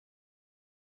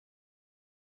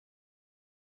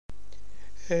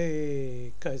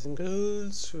Hey guys and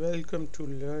girls, welcome to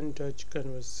Learn Dutch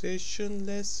Conversation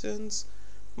Lessons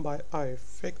by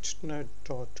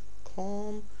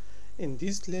iEffectNerd.com. In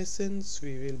these lessons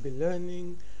we will be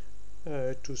learning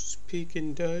to speak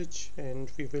in Dutch,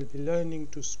 and we will be learning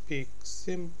to speak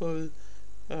simple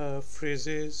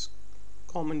phrases,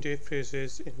 common day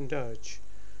phrases in Dutch.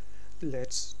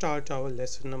 Let's start our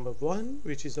lesson number 1,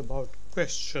 which is about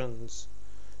questions.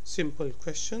 Simple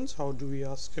questions. How do we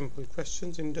ask simple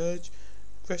questions in Dutch?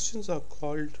 Questions are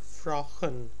called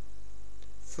vragen.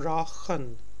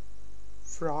 Vragen.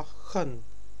 Vragen.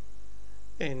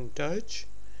 In Dutch.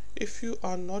 If you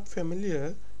are not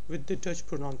familiar with the Dutch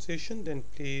pronunciation, then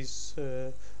please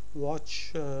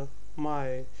watch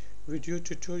my video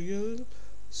tutorial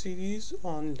series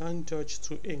on Learn Dutch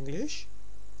through English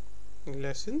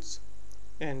lessons.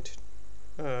 And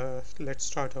let's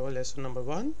start our lesson number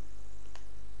 1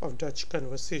 of Dutch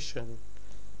conversation.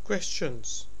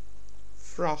 Questions.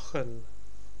 Vragen.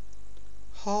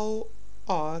 How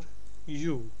are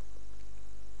you?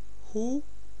 Hoe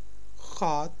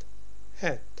gaat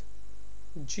het?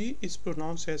 G is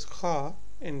pronounced as ga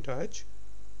in Dutch.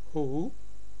 Hoe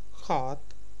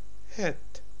gaat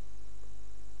het?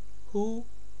 Hoe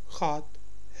gaat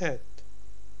het?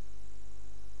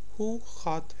 Hoe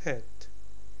gaat het?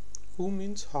 Hoe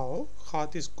means how,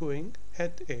 gaat is going,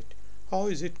 het it. How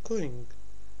is it going?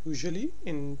 Usually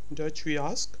in Dutch we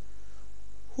ask,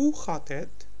 hoe gaat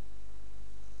het?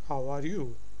 How are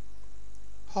you?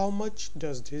 How much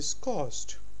does this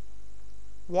cost?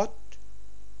 What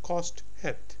cost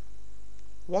het?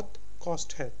 What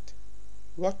cost het?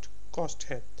 What cost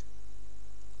het?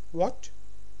 What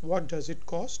does it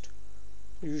cost?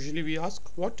 Usually we ask,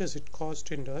 what does it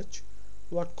cost in Dutch?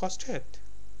 What cost het?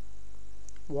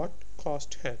 What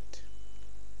cost het?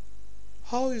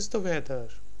 How is the weather?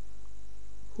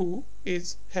 Hoe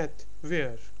is het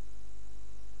weer?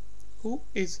 Hoe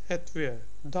is het weer?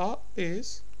 Da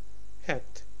is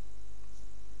het.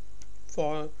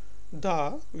 For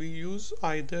da we use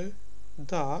either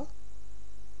da,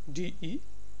 de,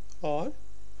 or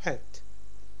het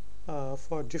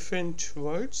for different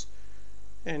words.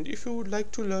 And if you would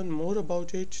like to learn more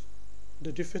about it,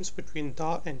 the difference between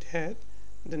da and het,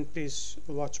 then please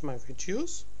watch my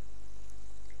videos.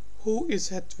 Hoe is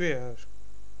het weer?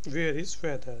 Where is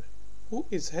weather? Hoe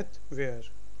is het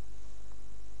weer?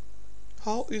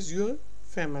 How is your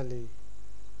family?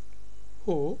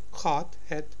 Hoe gaat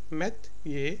het met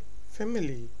je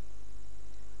family?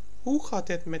 Hoe gaat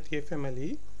het met je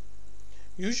family?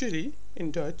 Usually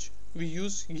in Dutch we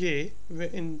use je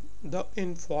in the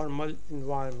informal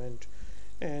environment,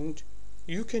 and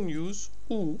you can use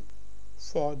u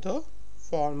for the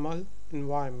formal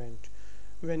environment.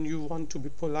 When you want to be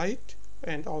polite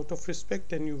and out of respect,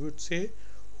 then you would say,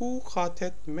 hoe gaat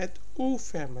het met uw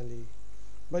family?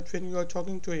 But when you are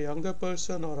talking to a younger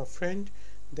person or a friend,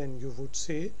 then you would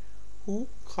say, hoe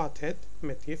gaat het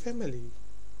met je family?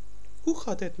 Hoe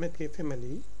gaat het met je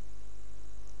family?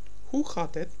 Hoe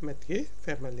gaat het met je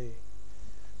family?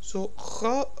 So,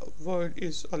 ga word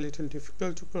is a little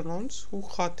difficult to pronounce. Hoe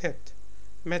gaat het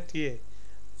met je?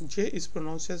 J is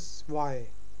pronounced as Y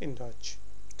in Dutch.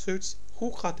 So it's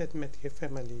hoe gaat het met je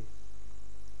family?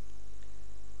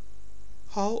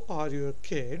 How are your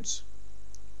kids?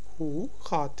 Hoe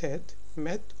gaat het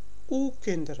met uw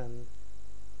kinderen?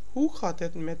 Hoe gaat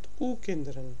het met uw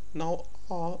kinderen? Now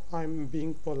I'm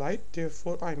being polite,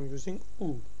 therefore I'm using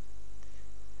u.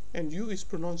 And u is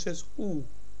pronounced as u.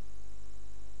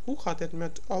 Hoe gaat het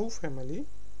met jouw family?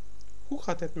 Hoe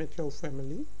gaat het met jouw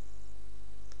family?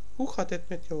 Hoe gaat het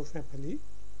met jouw family?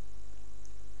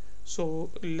 So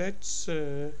let's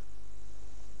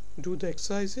do the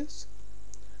exercises.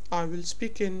 I will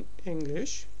speak in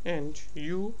English and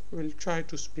you will try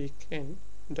to speak in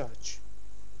Dutch.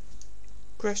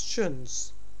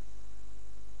 Questions.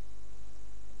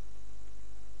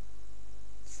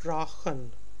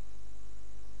 Vragen.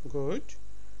 Good.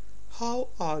 How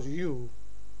are you?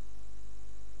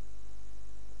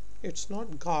 It's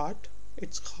not gaat,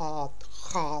 it's gaat,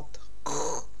 gaat,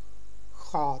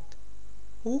 gaat.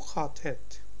 Hoe gaat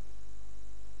het?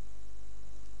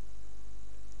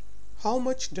 How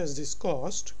much does this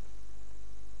cost?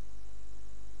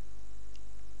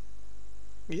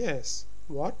 Yes,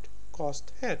 what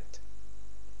cost het?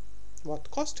 What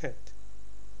cost het?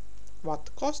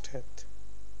 What cost het?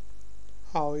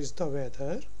 How is the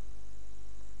weather?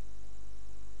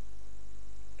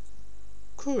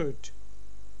 Good.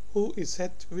 Hoe is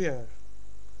het weer?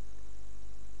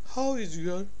 How is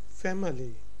your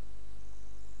family?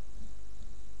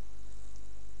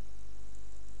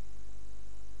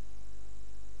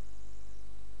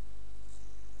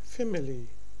 Family.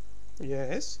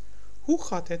 Yes. Hoe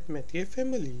gaat het met je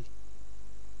family?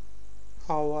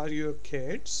 How are your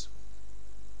kids?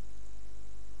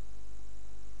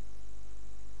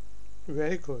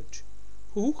 Very good.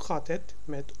 Hoe gaat het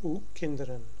met uw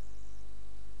kinderen?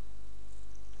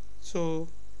 So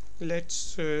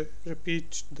let's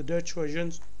repeat the Dutch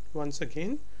version once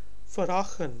again.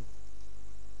 Vragen.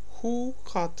 Hoe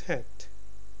gaat het?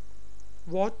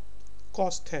 What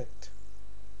kost het?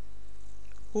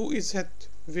 Hoe is het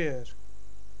weer?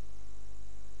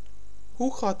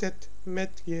 Hoe gaat het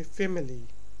met je family?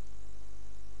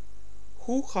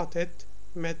 Hoe gaat het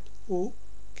met uw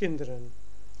kinderen?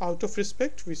 Out of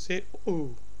respect we say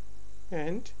oo,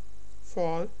 and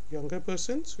for younger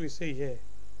persons we say yeah.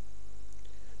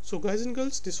 So guys and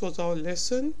girls, this was our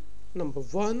lesson number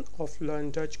 1 of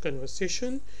Learn Dutch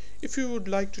Conversation. If you would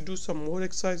like to do some more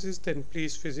exercises, then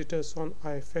please visit us on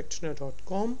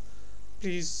iFactioner.com.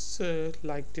 Please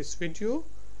like this video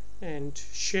and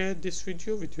share this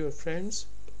video with your friends.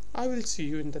 I will see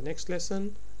you in the next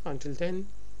lesson. Until then,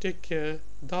 take care.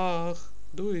 Dag.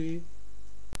 Doei.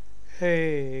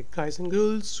 Hey guys and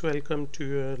girls, welcome to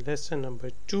your lesson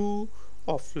number 2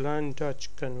 of Learn Dutch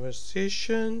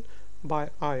Conversation by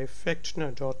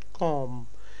iFactioner.com.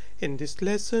 In this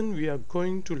lesson we are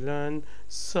going to learn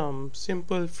some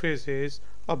simple phrases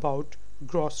about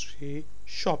grocery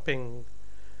shopping.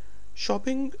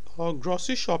 Shopping or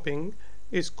grocery shopping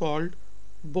is called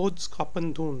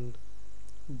boodschappen doen.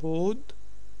 Boodschappen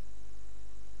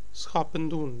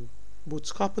doen.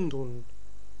 Boodschappen doen.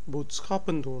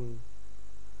 Boodschappen doen.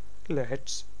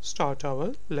 Let's start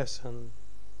our lesson.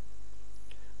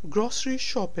 Grocery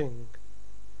shopping.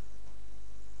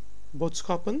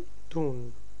 Boodschappen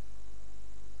doen.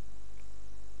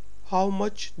 How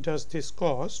much does this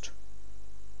cost?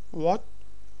 What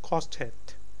cost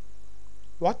het?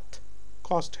 What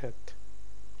cost het?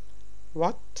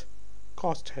 What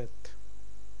cost het?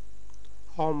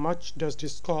 How much does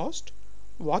this cost?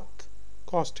 What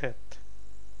cost het?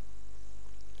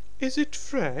 Is it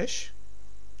fresh?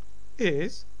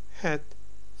 Is het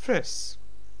fresh?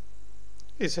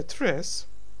 Is it fresh?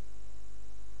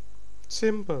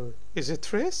 Simple. Is it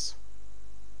fresh?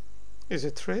 Is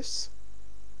it fresh?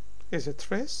 Is it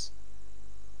fresh?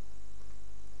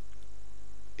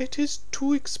 It is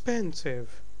too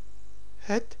expensive.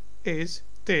 Het is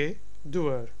te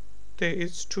duur. Te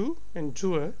is too and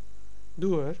duur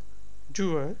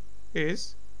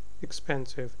is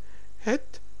expensive.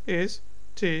 Het is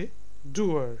te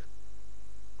duur.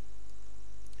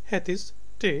 Het is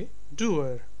te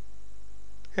duur.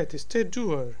 Het is te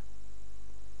duur.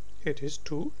 It is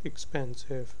too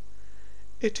expensive.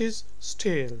 It is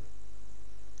stale.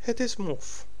 Het is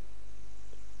mof.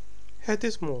 Het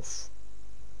is mof.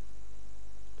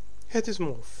 Het is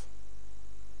mof.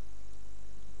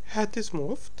 Het is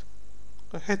moft.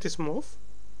 Het is mof.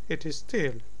 It is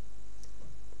stale.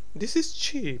 This is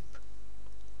cheap.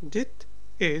 Dit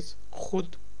is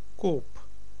goedkoop.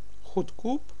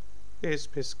 Goedkoop is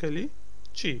basically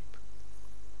cheap.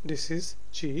 This is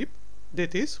cheap.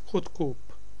 Dit is goedkoop.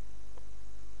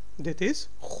 Dit is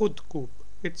goedkoop.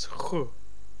 It's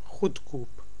goedkoop.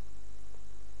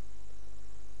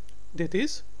 Dit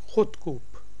is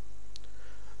goedkoop.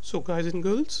 So guys and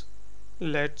girls,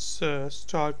 let's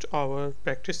start our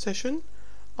practice session.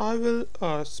 I will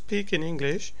speak in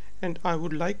English and I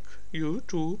would like you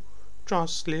to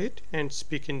translate and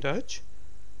speak in Dutch.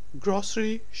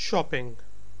 Grocery shopping.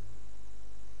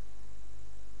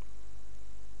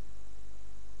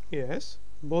 Yes.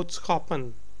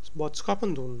 Boodschappen.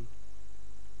 Boodschappen doen.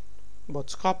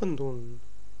 Boodschappen doen.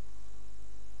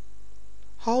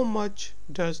 How much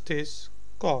does this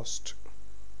cost?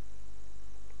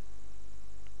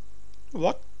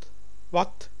 What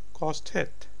cost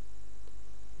het?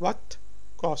 What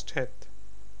cost het?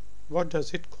 What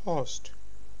does it cost?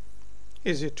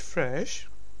 Is it fresh?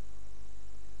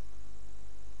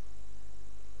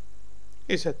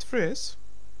 Is it fresh?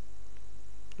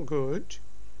 Good.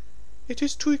 It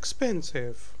is too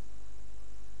expensive.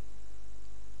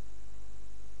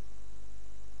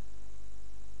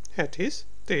 Het is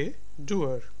te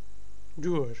duur.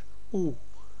 Duur. U.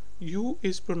 U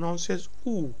is pronounced as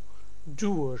u.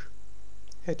 Duur.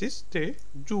 Het is te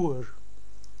duur.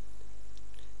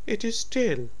 It is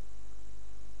stale.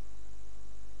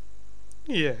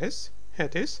 Yes,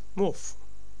 het is mof.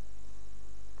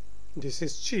 This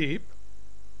is cheap.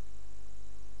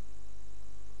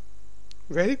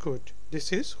 Very good.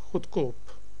 This is goedkoop.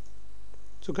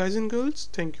 So guys and girls,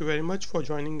 thank you very much for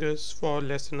joining us for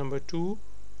lesson number 2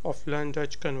 of Learn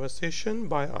Dutch Conversation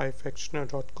by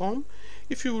ifectioner.com.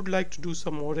 If you would like to do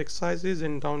some more exercises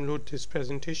and download this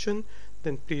presentation,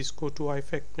 then please go to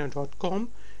ifectioner.com.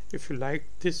 If you like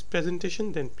this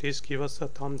presentation, then please give us a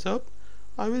thumbs up.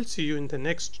 I will see you in the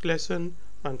next lesson.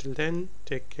 Until then,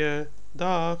 take care.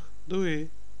 Dag, doei.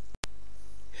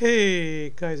 Hey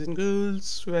guys and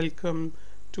girls, welcome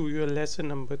to your lesson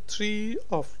number 3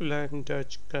 of Learn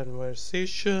Dutch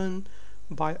Conversation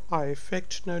by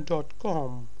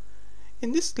ifectioner.com.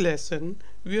 In this lesson,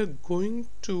 we are going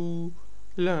to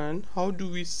learn how do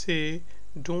we say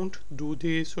don't do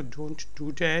this or don't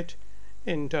do that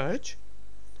in Dutch.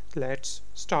 Let's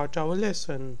start our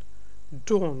lesson.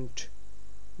 Don't.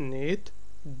 Niet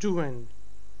doen.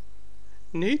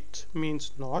 Niet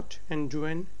means not and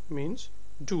doen means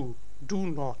do. Do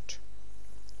not.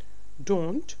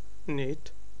 Don't,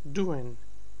 niet doen.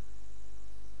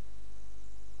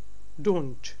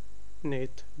 Don't,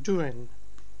 niet doen.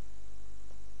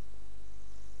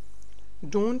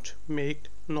 Don't make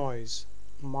noise.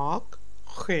 Maak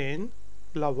geen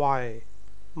lawaai.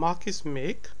 Maak is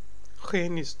make,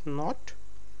 geen is not,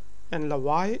 and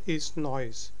lawaai is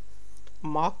noise.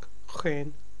 Maak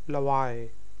geen lawaai.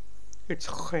 It's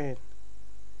geen.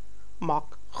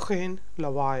 Maak geen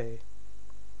lawaai.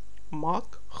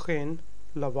 Maak geen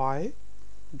lawaai.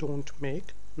 Don't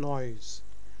make noise.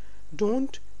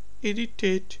 Don't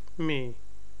irritate me.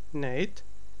 Niet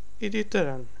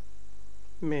irriteren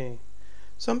me.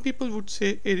 Some people would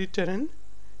say irriteren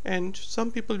and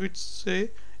some people would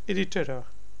say irritera.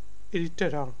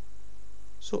 Irritera.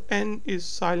 So N is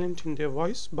silent in their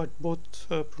voice, but both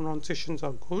pronunciations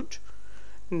are good.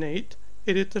 Niet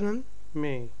irriteren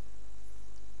me.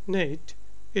 Niet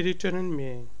irriteren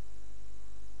me.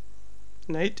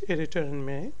 Niet irriteren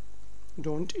me.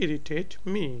 Don't irritate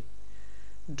me.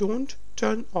 Don't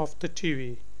turn off the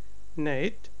TV.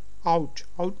 Niet out.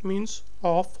 Out means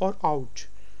off or out.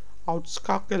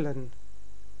 Uitschakelen.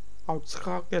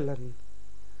 Uitschakelen.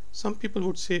 Some people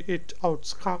would say it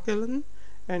uitschakelen,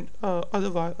 and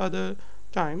other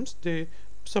times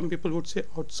some people would say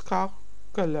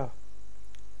uitschakelen.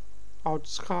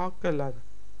 Uitschakelen.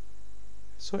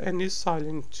 So N is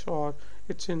silent, or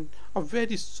it's in a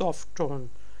very soft tone.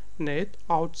 Niet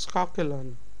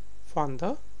uitschakelen van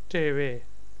de TV.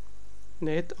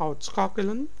 Niet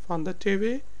uitschakelen van de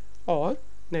TV, or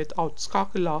niet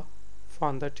uitschakelen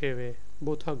van de TV.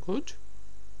 Both are good.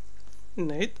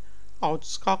 Niet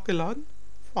uitschakelen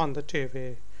van de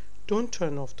TV. Don't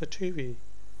turn off the TV.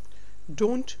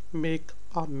 Don't make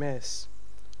a mess.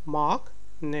 Maak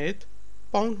niet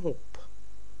puinhoop.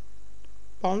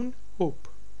 Puinhoop.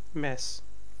 Mess.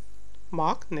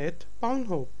 Maak niet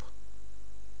puinhoop.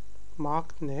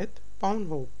 Maak niet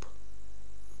puinhoop.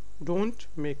 Don't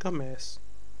make a mess.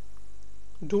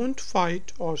 Don't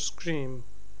fight or scream.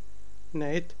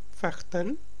 Niet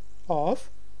vechten of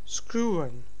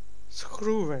schreeuwen.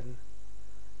 Schreeuwen.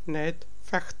 Niet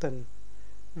vechten.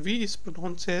 V is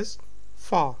pronounced as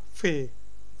fa, fe,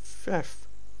 f.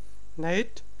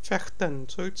 Niet vechten.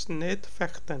 So it's niet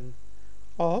vechten.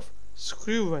 Of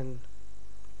schreeuwen.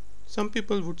 Some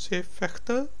people would say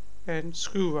vechten and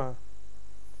schreeuwen.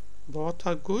 Both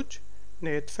are good.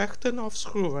 Niet vechten of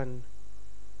schreeuwen.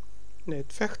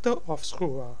 Niet vechten of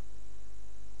schreeuwen.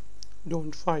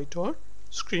 Don't fight or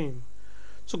scream.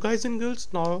 So guys and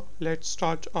girls, now let's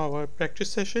start our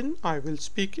practice session. I will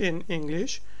speak in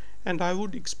English and I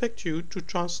would expect you to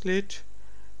translate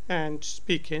and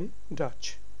speak in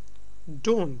Dutch.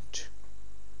 Don't.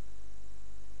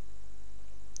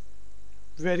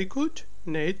 Very good.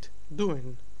 Niet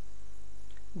doen.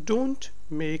 Don't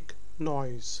make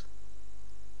noise.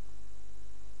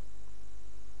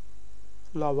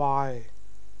 Lawaai.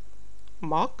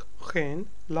 Maak geen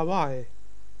lawaai.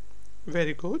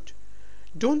 Very good.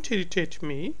 Don't irritate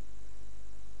me.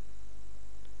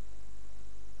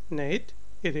 Niet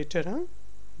irriteren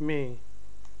me.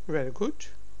 Very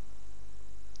good.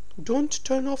 Don't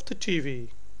turn off the TV.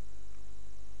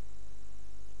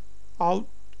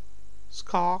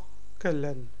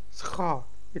 Uitschakelen. Scha.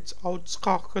 It's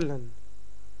uitschakelen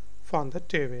van de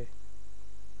TV.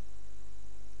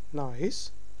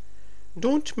 Nice.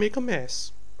 Don't make a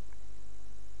mess.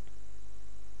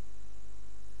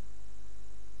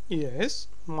 Yes,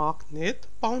 maak niet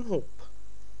puinhoop.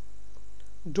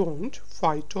 Don't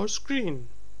fight or scream.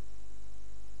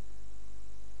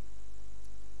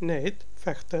 Niet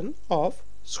vechten of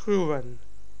schreeuwen.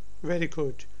 Very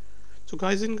good. So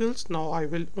guys and girls, now I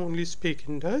will only speak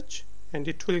in Dutch and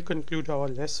it will conclude our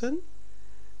lesson.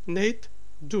 Niet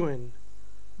doen.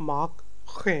 Maak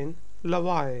geen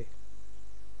lawaai.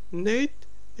 Niet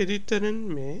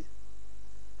irriteren me.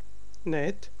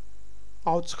 Niet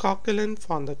uitschakelen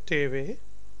van de TV,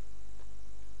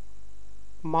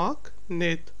 maak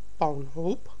niet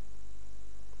puinhoop,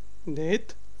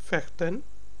 niet vechten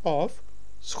of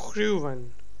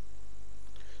schreeuwen.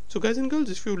 So guys and girls,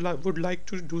 if you would like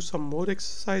to do some more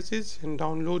exercises and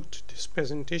download this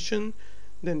presentation,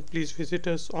 then please visit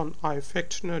us on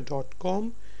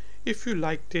ifectner.com. If you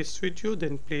like this video,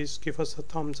 then please give us a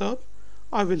thumbs up.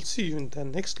 I will see you in the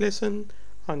next lesson.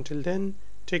 Until then,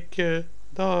 take care.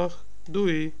 Dag,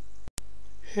 doei.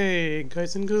 Hey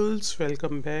guys and girls,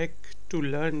 welcome back to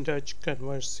Learn Dutch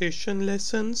Conversation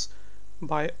Lessons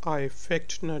by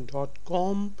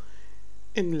ifectner.com.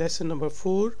 In lesson number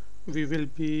 4, we will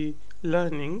be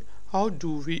learning how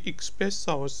do we express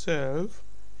ourselves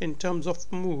in terms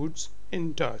of moods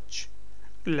in Dutch.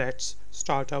 Let's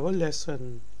start our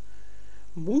lesson.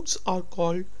 Moods are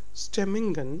called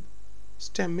stemmingen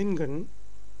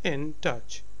in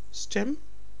Dutch. Stemmingen.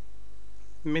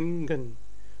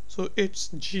 So it's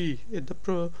G.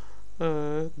 The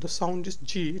sound is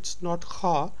G. It's not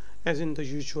ha as in the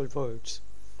usual words,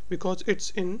 because it's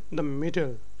in the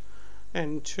middle.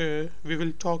 And we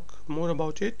will talk more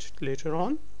about it later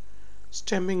on.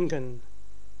 Stemmingen.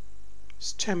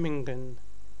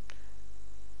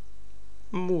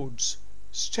 Moods.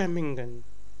 Stemmingen.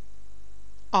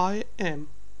 I am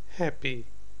happy.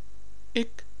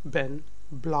 Ik ben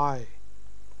blij.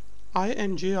 I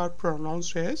and J are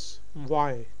pronounced as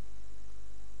Y.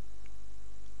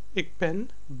 Ik ben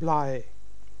blij.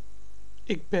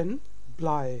 Ik ben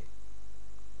blij.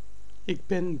 Ik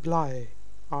ben blij.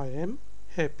 I am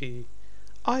happy.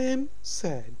 I am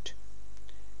sad.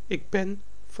 Ik ben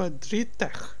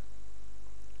verdrietig.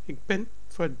 Ik ben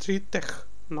verdrietig.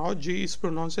 Now G is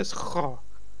pronounced as G.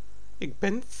 Ik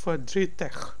ben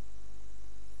verdrietig.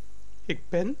 Ik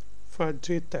ben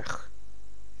verdrietig.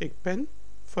 Ik ben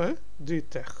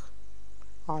verdrietig.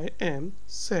 I am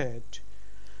sad.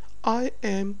 I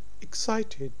am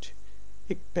excited.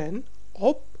 Ik ben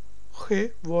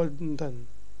opgewonden.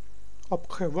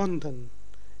 Opgewonden.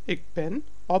 Ik ben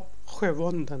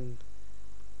opgewonden.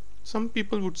 Some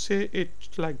people would say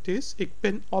it like this. Ik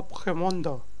ben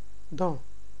opgewonden.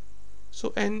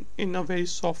 So, and in a very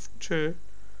soft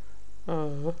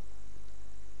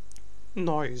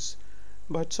noise.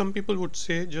 But some people would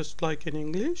say, just like in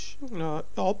English,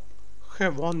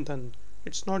 opgewonden.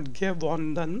 It's not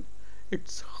gewonden,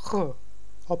 it's ge.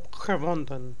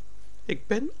 Opgewonden. Ik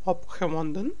ben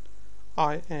opgewonden.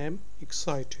 I am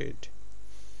excited.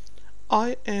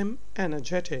 I am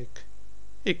energetic.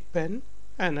 Ik ben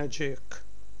energiek.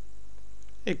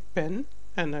 Ik ben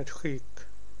energiek.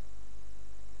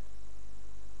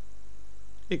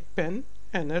 Ik ben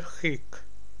energiek.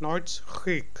 Nooit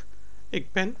Griek.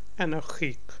 Ik ben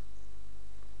energiek.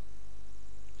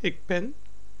 Ik ben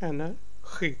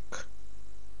energiek.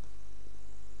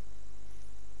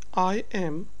 I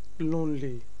am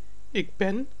lonely. Ik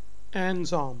ben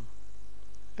eenzaam.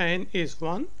 Een is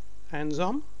one,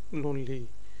 eenzaam, lonely.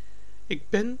 Ik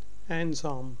ben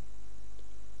eenzaam.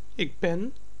 Ik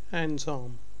ben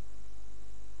eenzaam.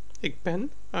 Ik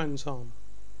ben eenzaam.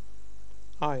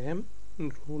 I am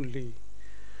lonely.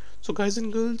 So guys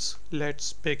and girls,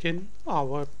 let's begin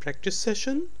our practice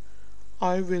session.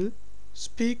 I will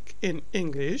speak in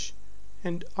English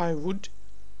and I would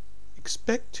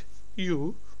expect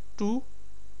you to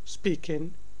speak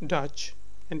in Dutch,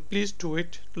 and please do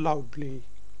it loudly.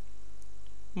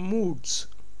 Moods.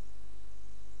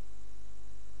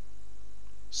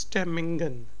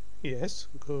 Stemmingen. Yes,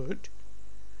 good.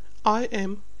 I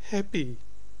am happy.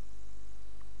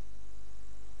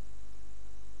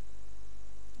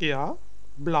 Ja,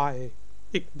 blij.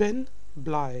 Ik ben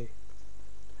blij.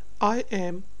 I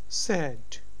am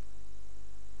sad.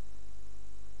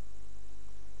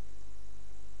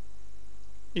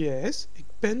 Yes, ik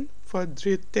ben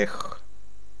verdrietig.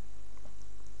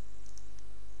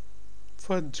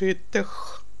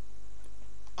 Verdrietig.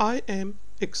 I am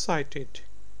excited.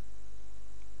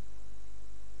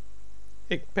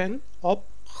 Ik ben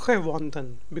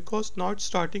opgewonden, because now it's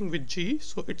starting with G,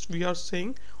 so we are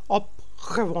saying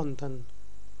opgewonden.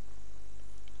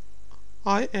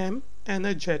 I am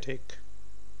energetic.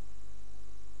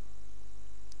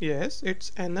 Yes,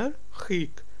 it's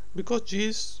energiek, because G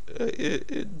is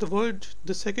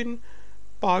the second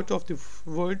part of the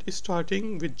word is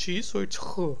starting with G, so it's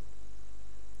G.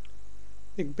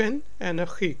 Ik ben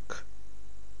energiek.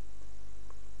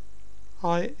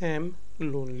 I am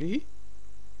lonely.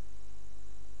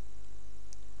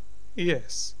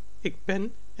 Yes, ik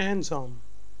ben eenzaam.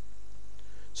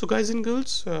 So guys and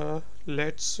girls,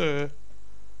 let's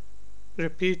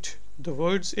repeat the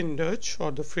words in Dutch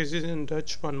or the phrases in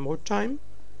Dutch one more time.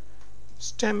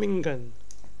 Stemmingen.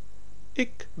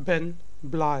 Ik ben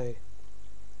blij.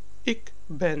 Ik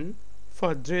ben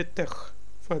verdrietig.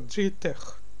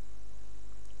 Verdrietig.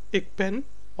 Ik ben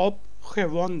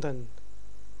opgewonden.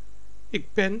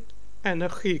 Ik ben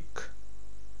energiek.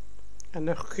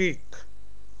 Energiek.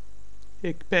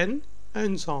 Ik ben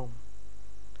eenzaam.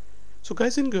 So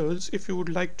guys and girls, if you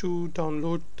would like to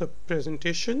download the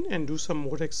presentation and do some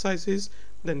more exercises,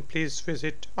 then please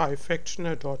visit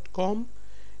ifectioner.com.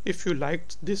 If you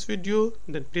liked this video,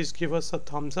 then please give us a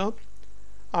thumbs up.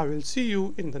 I will see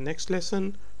you in the next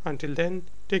lesson. Until then,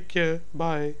 take care.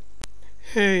 Bye.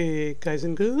 Hey guys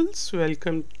and girls,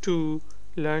 welcome to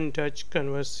Learn Dutch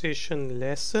Conversation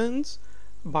Lessons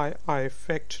by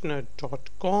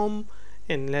ifectioner.com.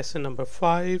 In lesson number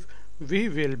 5, we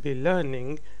will be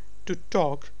learning to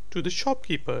talk to the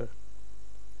shopkeeper.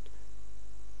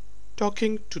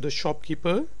 Talking to the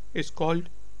shopkeeper is called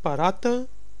praten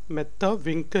met de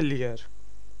winkelier.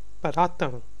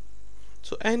 Praten.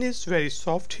 So N is very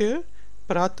soft here.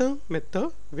 Praten met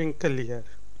de winkelier.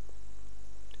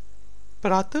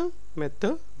 Praten met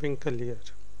de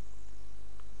winkelier.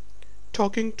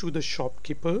 Talking to the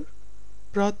shopkeeper.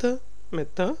 Praten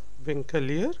met de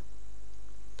winkelier.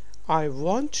 I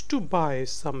want to buy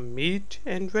some meat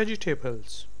and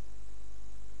vegetables.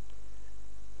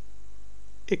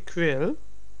 Ik wil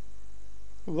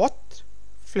wat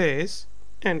vlees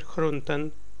en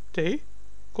groenten te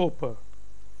kopen.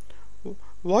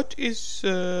 What is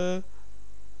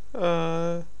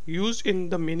used in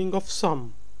the meaning of some.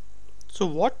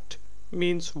 So what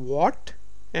means what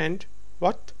and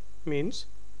what means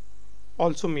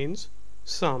also means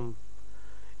some.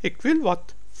 Ik wil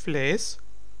wat vlees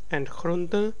en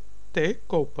groenten te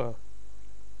kopen.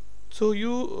 So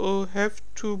you have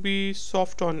to be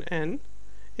soft on N.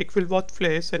 Ik wil wat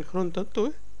vlees en groenten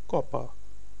te kopen.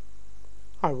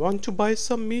 I want to buy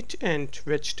some meat and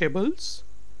vegetables.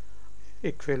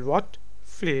 Ik wil wat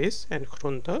vlees en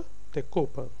groenten te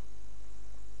kopen.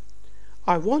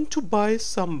 I want to buy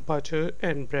some butter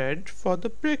and bread for the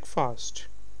breakfast.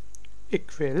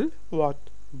 Ik wil wat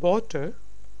boter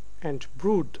en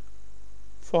brood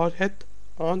voor het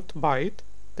ontbijt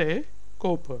te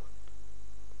kopen.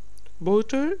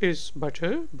 Boter is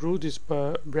butter, brood is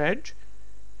bread,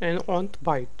 and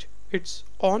ontbijt. It's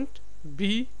ont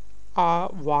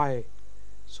B-R-Y.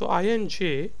 So I and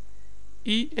J,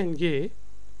 E and J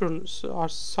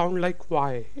sound like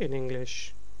Y in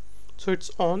English. So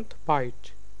it's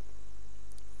ontbijt.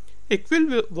 Ik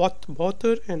wil wat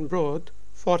boter en brood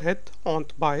voor het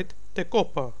ontbijt te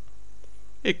kopen.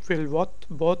 Ik wil wat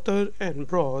boter en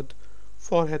brood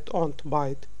voor het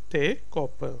ontbijt te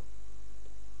kopen.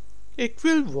 Ik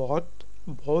wil wat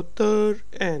boter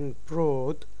en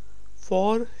brood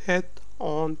voor het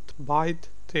ontbijt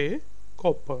te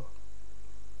kopen.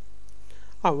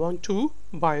 I want to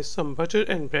buy some butter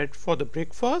and bread for the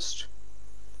breakfast.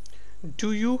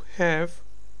 Do you have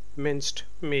minced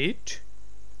meat?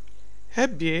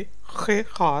 Heb je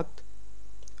gehakt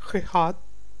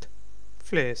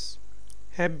vlees?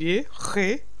 Heb je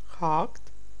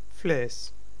gehakt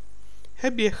vlees?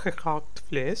 Heb je gehakt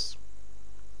vlees?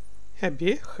 Heb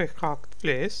je gehakt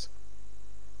vlees?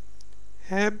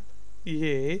 Heb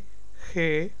je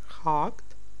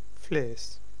gehakt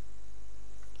vlees?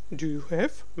 Do you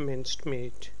have minced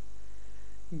meat?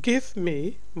 Give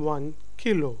me 1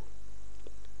 kilo.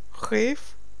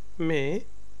 Geef me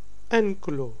 1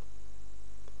 kilo.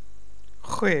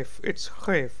 Geef, it's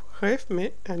geef. Geef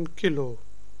me 1 kilo.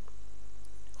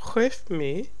 Geef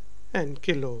me 1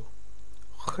 kilo.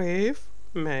 Geef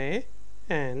me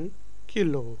 1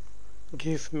 kilo.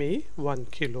 Give me 1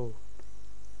 kilo.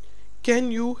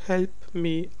 Can you help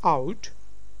me out?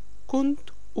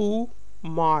 Kunt u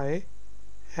mij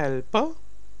helpen?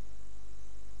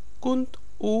 Kunt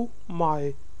u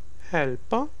mij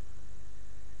helpen?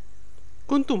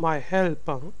 Kunt u mij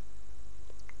helpen?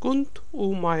 Kunt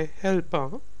u mij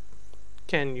helpen?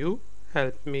 Can you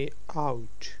help me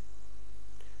out?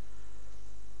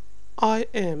 I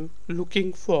am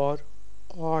looking for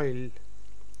oil.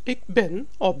 Ik ben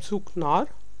op zoek naar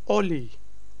olie.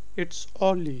 It's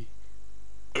olie.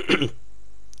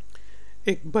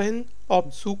 Ik ben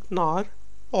op zoek naar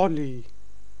olie.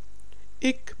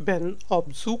 Ik ben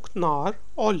op zoek naar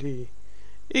olie.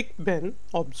 Ik ben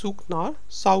op zoek naar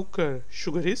suiker.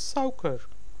 Sugar is suiker.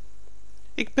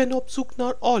 Ik ben op zoek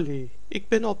naar olie. Ik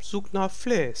ben op zoek naar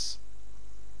vlees.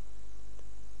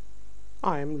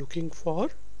 I am looking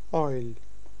for oil.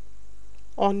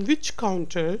 On which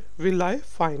counter will I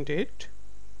find it?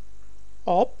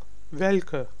 Op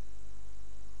welke?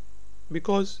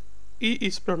 Because E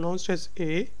is pronounced as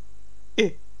A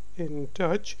in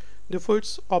Dutch, therefore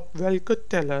it's op welke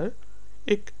teller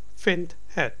ik vind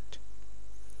het.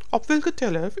 Op welke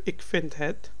teller ik vind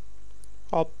het?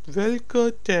 Op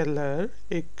welke teller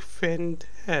ik vind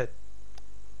het?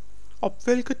 Op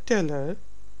welke teller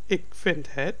ik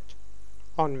vind het?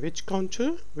 On which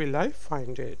counter will I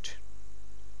find it?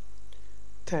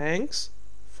 Thanks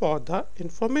for the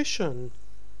information.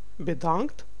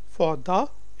 Bedankt voor de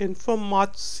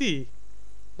informatie.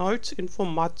 Now it's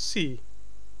informatie.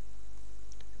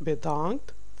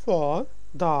 Bedankt voor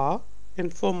de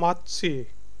informatie.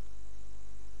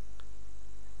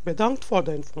 Bedankt voor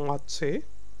de informatie.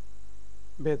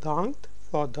 Bedankt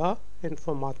voor de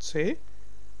informatie.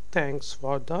 Thanks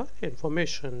for the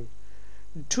information.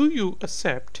 Do you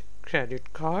accept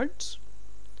credit cards?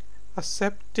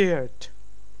 Accepteert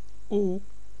u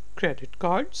credit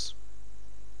cards?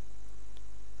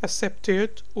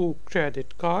 Accepteert u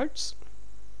credit cards?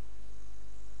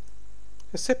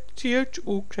 Accepteert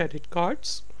u credit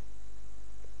cards?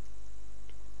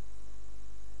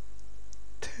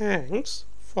 Thanks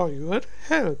for your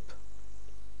help.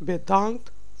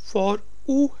 Bedankt voor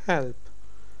uw help.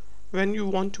 When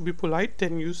you want to be polite,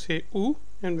 then you say u,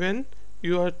 and when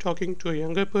you are talking to a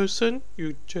younger person,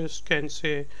 you just can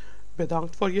say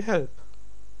bedankt voor je help.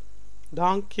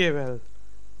 Dank je wel.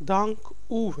 Dank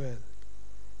u wel.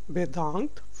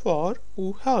 Bedankt voor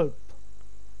uw help.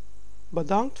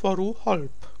 Bedankt voor uw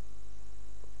hulp.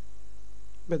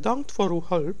 Bedankt voor uw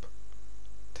hulp.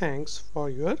 Thanks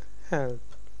for your help.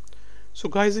 So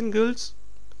guys and girls,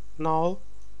 now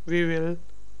we will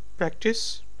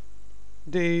practice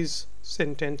these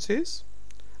sentences.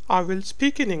 I will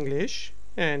speak in English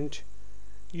and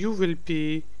you will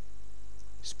be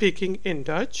speaking in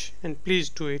Dutch, and please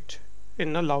do it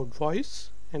in a loud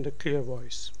voice and a clear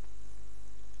voice.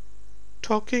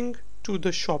 Talking to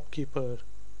the shopkeeper.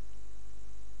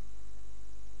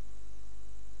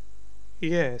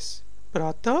 Yes,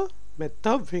 prata met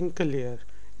de winkelier.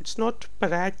 It's not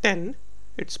praten,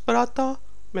 it's prata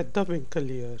met de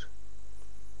winkelier.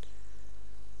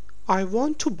 I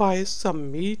want to buy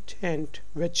some meat and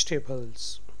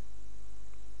vegetables.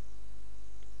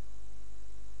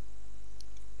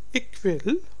 Ik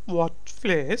wil wat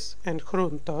vlees en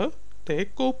groente te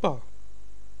kopen.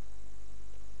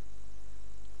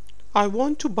 I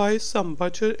want to buy some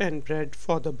butter and bread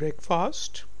for the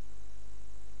breakfast.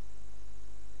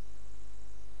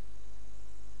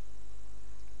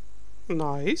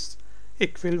 Nice.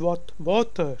 Ik wil wat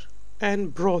boter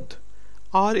and brood.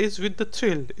 R is with the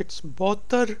thrill. It's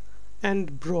boter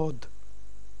and brood.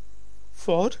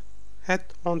 Voor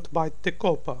het ontbijt te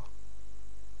kopen.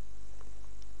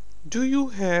 Do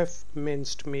you have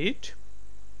minced meat?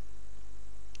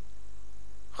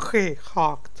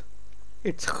 Gehakt.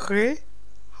 It's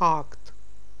gehakt.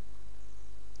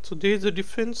 So there is a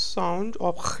different sound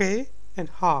of ge and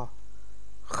ha.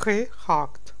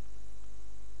 Gehakt.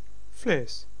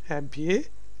 Vlees. Heb je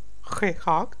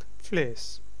gehakt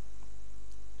vlees?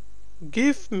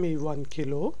 Give me 1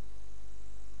 kilo.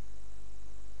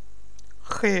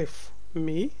 Geef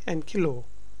me een kilo.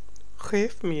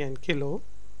 Geef me een kilo.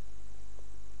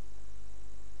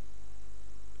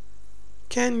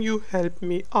 Can you help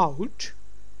me out?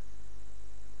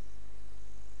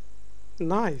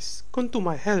 Nice. Kunt u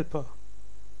mij helpen?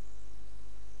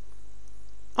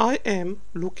 I am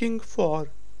looking for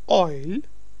oil.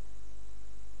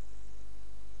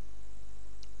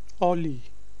 Olie.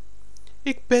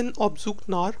 Ik ben op zoek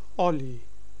naar olie.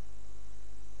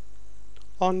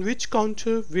 On which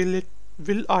counter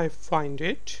will I find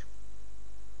it?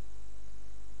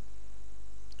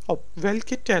 Op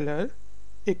welke teller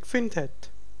ik vind het?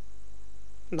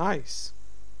 Nice.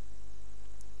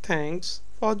 Thanks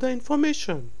for the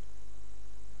information.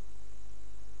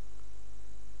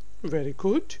 Very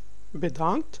good.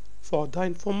 Bedankt voor de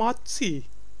informatie.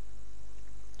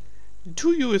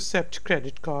 Do you accept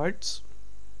credit cards?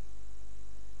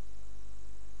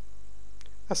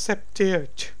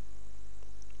 Accepteert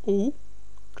u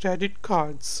credit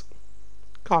cards.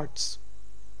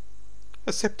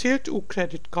 Accepteert u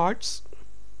credit cards.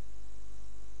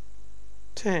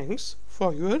 Thanks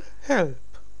for your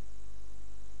help.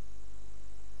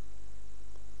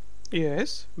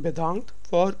 Yes, bedankt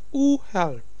voor uw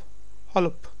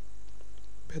hulp.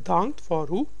 Bedankt voor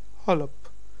uw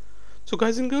hulp. So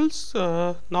guys and girls,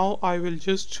 now I will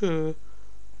just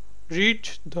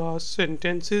read the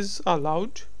sentences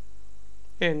aloud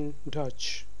in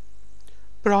Dutch.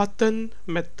 Praten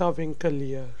met de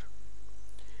winkelier.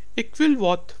 Ik wil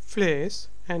wat vlees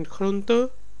en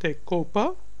groente te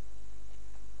kopen.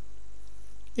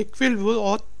 Ik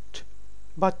wil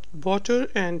wat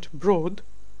boter en brood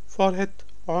voor het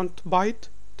ontbijt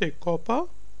te kopen.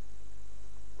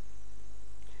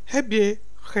 Heb je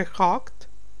gehakt,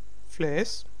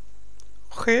 vlees.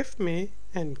 Geef me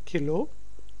een kilo.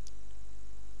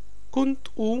 Kunt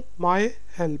u mij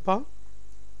helpen?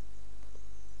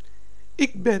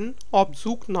 Ik ben op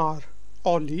zoek naar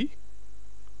olie.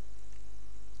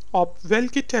 Op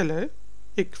welke teller?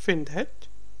 Ik vind het.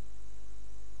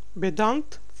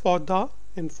 Bedankt voor de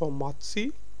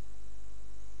informatie.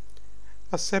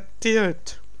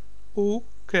 Accepteert uw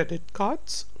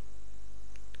creditcards?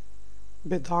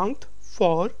 Bedankt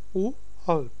voor uw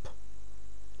hulp.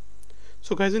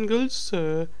 So guys and girls,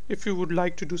 if you would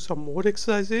like to do some more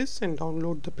exercises and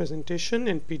download the presentation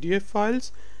in PDF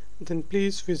files, then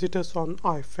please visit us on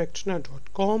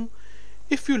ifactioner.com.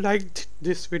 If you liked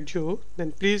this video,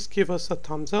 then please give us a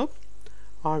thumbs up.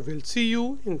 I will see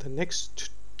you in the next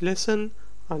lesson.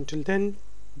 Until then,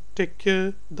 take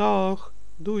care. Dag.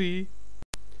 Doei.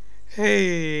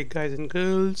 Hey guys and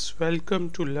girls, welcome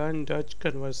to Learn Dutch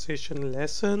Conversation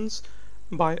Lessons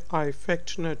by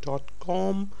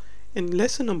ifactioner.com. In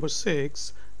lesson number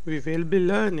 6, we will be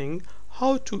learning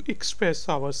how to express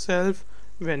ourselves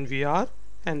when we are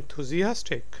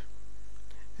enthusiastic.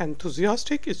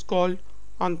 Enthusiastic is called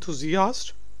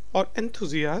enthousiast or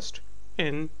enthusiast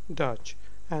in Dutch.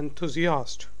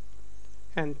 Enthusiast.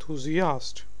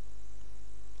 Enthusiast.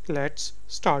 Let's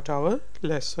start our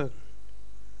lesson.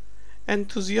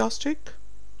 Enthusiastic.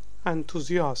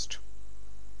 Enthusiast.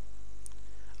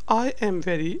 I am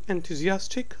very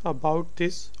enthusiastic about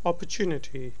this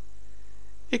opportunity.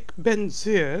 Ik ben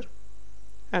zeer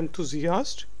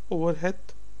enthousiast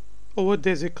over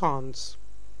deze kans.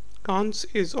 Kans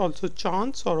is also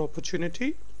chance or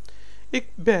opportunity. Ik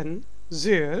ben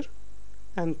zeer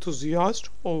enthousiast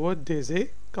over deze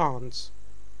kans.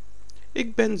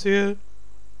 Ik ben zeer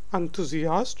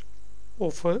enthousiast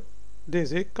over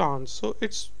deze kans. So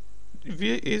it's V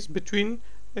is between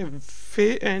F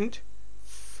and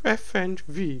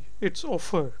V. It's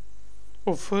offer.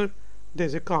 Offer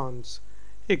deze kans.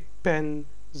 Ik ben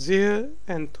zeer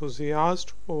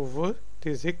enthousiast over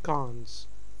deze kans.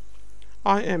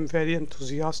 I am very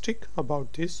enthusiastic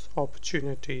about this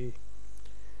opportunity.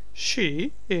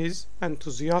 She is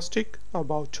enthusiastic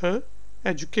about her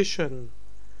education.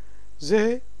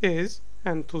 Zij is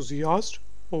enthusiast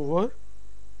over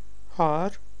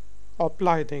haar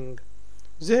opleiding.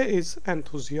 Zij is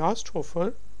enthousiast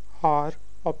over haar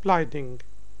opleiding.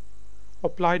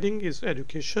 Opleiding is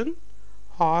education.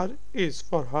 Haar is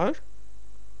for her.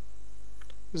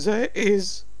 Zij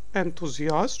is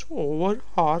enthusiast over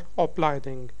haar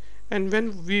opleiding. And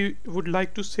when we would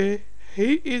like to say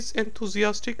he is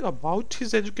enthusiastic about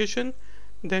his education,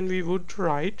 then we would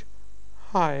write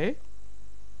hij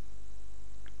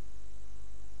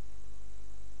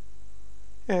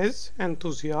is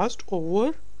enthusiast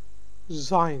over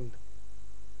zijn.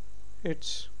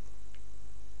 It's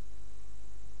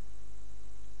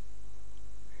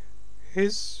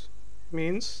his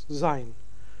means zijn.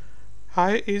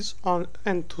 Hij is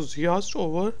enthusiast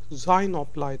over zijn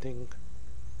opleiding.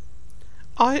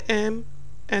 I am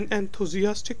an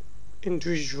enthusiastic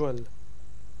individual.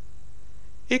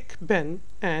 Ik ben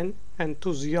een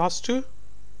enthousiaste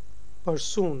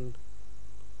persoon.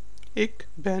 Ik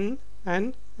ben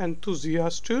een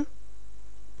enthousiaste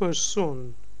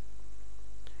persoon.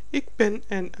 Ik ben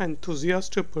een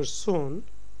enthousiaste persoon.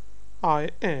 I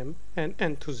am an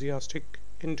enthusiastic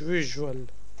individual.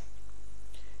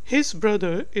 His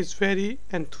brother is very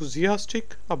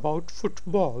enthusiastic about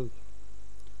football.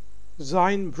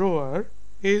 Zijn broer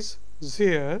is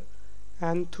zeer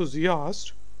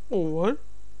enthousiast over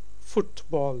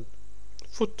football.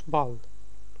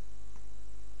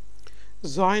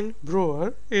 Zijn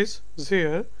broer is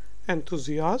zeer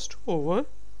enthousiast over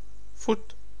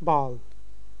football.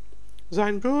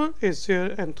 Zijn broer is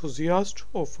zeer enthousiast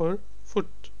over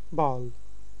football.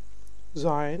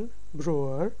 Zijn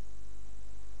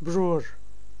broer.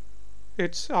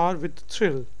 It's R with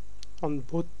thrill on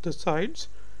both the sides.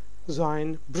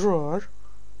 Zijn broer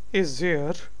is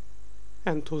zeer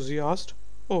enthousiast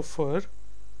over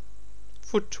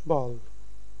football.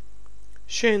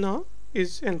 Shena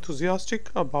is enthusiastic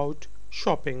about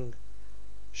shopping.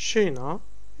 Shena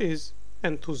is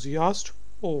enthusiast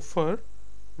over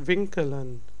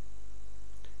winkelen.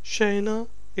 Shena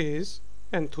is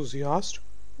enthusiast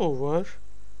over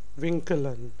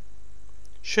winkelen.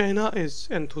 Shena is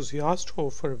enthusiast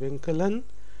over winkelen.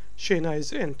 Shena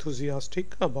is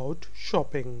enthusiastic about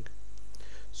shopping.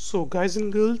 So guys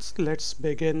and girls, let's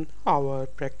begin our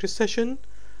practice session.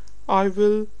 I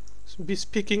will be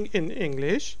speaking in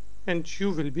English and you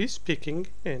will be speaking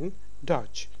in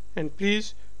Dutch. And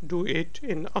please do it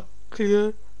in a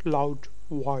clear, loud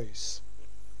voice.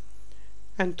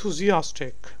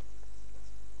 Enthusiastic.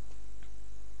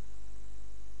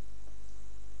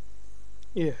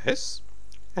 Yes,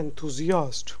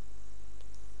 enthusiast.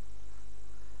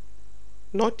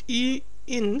 Not E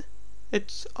in,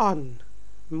 it's un.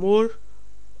 More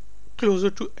closer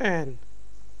to an.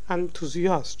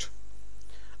 Enthusiast.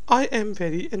 I am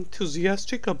very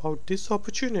enthusiastic about this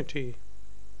opportunity.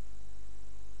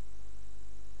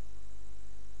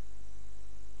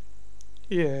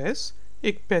 Yes,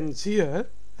 ik ben zeer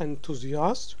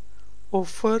enthousiast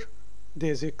over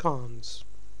deze kans.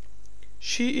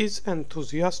 She is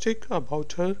enthusiastic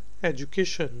about her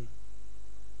education.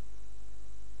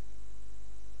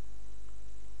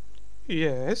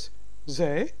 Yes,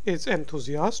 zij is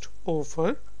enthusiast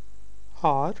over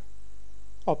haar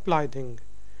opleiding.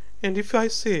 And if I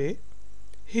say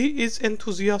he is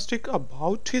enthusiastic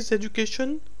about his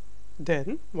education,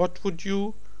 then what would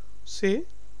you say?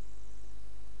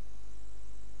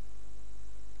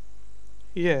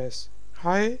 Yes,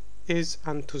 hij is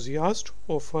enthousiast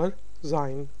over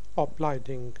zijn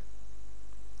opleiding.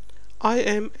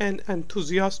 I am an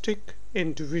enthusiastic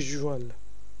individual.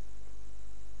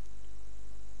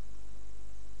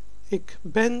 Ik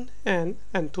ben een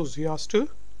enthousiaste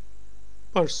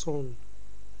persoon.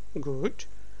 Good.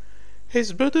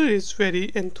 His brother is very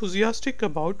enthusiastic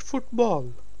about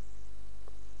football.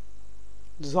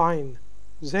 Zijn,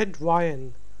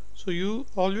 Z-Y-N. So you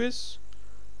always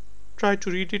try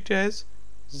to read it as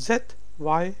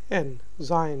Z-Y-N,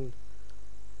 zijn.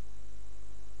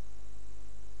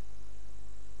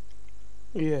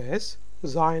 Yes,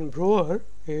 zijn broer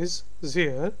is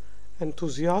zeer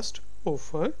enthusiast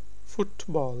over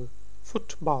football.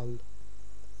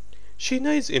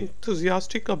 Sheena is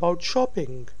enthusiastic about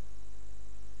shopping.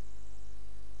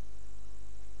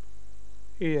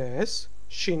 Yes,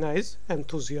 Sheena is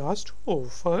enthusiastic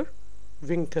over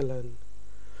winkelen.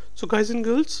 So guys and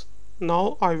girls,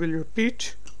 now I will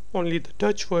repeat only the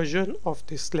Dutch version of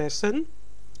this lesson.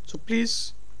 So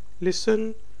please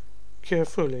listen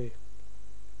carefully.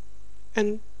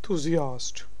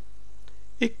 Enthusiast.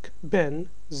 Ik ben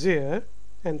zeer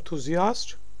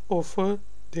enthousiast over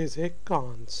deze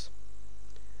kans.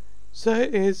 Zij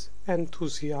is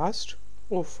enthousiast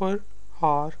over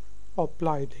haar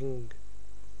opleiding.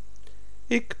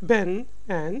 Ik ben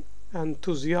een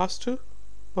enthousiaste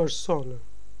persoon.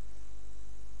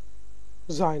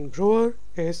 Zijn broer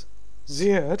is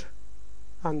zeer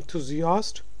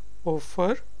enthousiast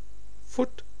over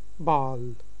voetbal.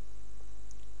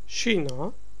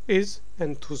 Sheena is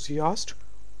enthusiast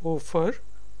over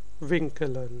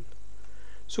winkelen.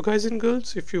 So guys and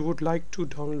girls, if you would like to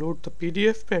download the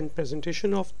PDF and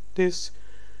presentation of this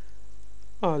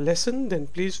lesson, then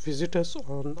please visit us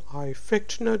on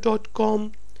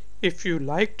ifechtner.com. If you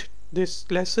liked this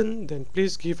lesson, then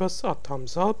please give us a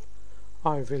thumbs up.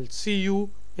 I will see you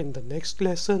in the next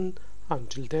lesson.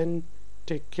 Until then,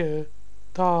 take care.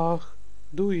 Dag,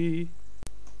 doei.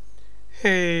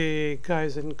 Hey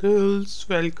guys and girls,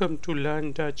 welcome to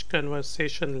Learn Dutch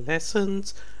Conversation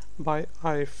Lessons by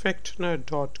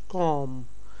ifechtner.com.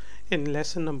 In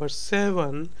lesson number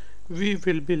 7, we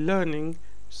will be learning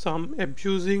some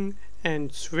abusing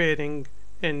and swearing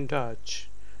in Dutch,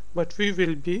 but we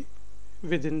will be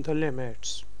within the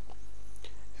limits.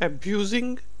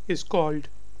 Abusing is called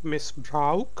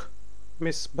misbruik,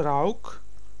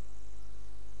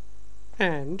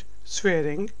 and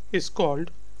swearing is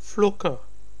called vloeken.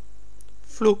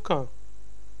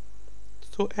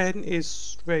 So N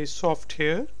is very soft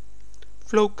here.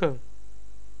 Vloeken.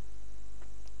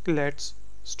 Let's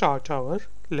start our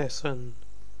lesson.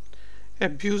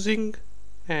 Abusing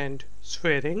and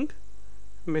swearing,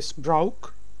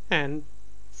 misbruik and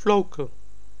vloeken.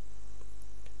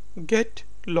 Get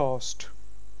lost.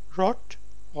 Rot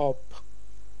op.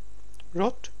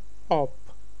 Rot up,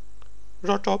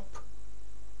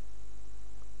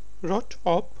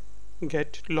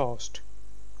 get lost.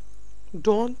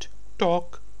 Don't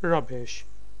talk rubbish.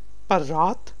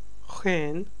 Praat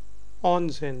geen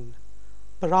onzin.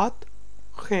 Praat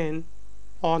geen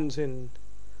onzin.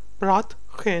 Praat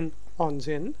geen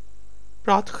onzin.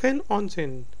 Praat geen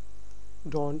onzin.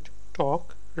 Don't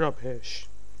talk rubbish.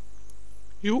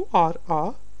 You are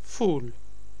a fool.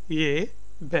 Je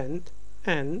bent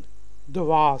een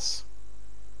dwaas.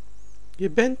 Je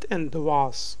bent een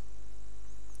dwaas.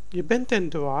 Je bent een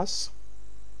dwaas.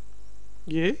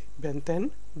 Je bent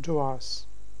een dwaas.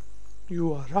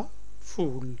 You are a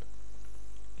fool.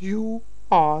 You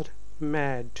are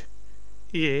mad.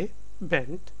 Je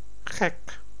bent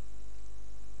gek.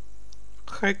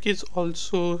 Gek is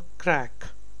also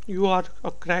crack. You are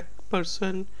a crack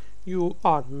person. You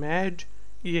are mad.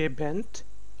 Je bent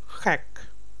gek.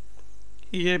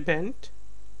 Je bent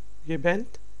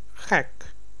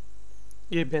gek.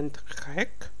 Je bent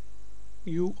gek.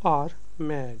 You are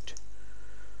mad.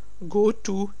 Go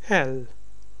to hell.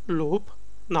 Loop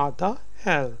nada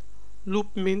hell.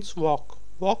 Loop means walk.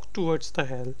 Walk towards the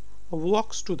hell. Or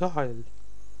walks to the hell.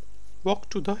 Walk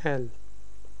to the hell.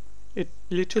 It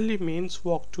literally means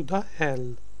walk to the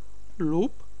hell.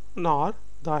 Loop nar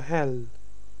the hell.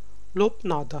 Loop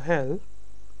na the hell.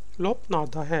 Loop na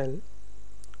the hell.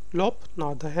 Loop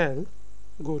na the hell.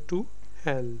 Go to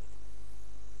hell.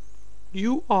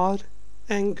 You are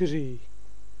angry.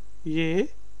 Ye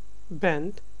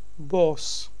bent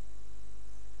boss.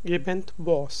 Ye bent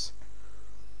boss.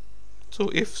 So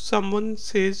if someone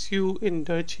says you in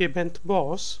Dutch ye bent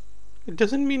boss, it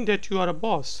doesn't mean that you are a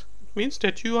boss. It means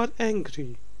that you are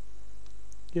angry.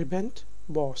 Je bent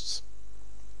boss.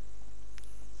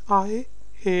 I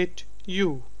hate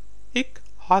you. Ik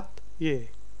haat je.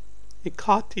 Ik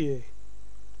haat je.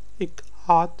 Ik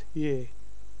haat je.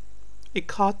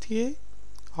 Ik haat je.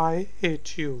 I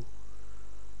hate you.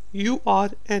 You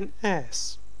are an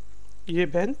ass. Je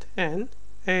bent een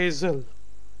ezel.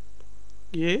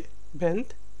 Je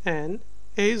bent een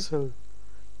ezel.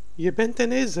 Je bent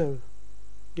een ezel.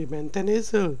 Je bent een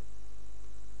ezel.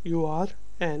 You are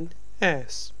an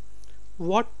ass.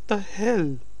 What the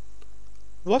hell?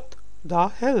 What the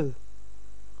hell?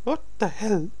 What the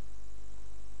hell?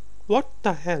 What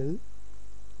the hell?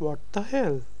 What the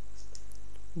hell?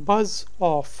 Buzz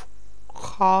off.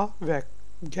 Ga weg.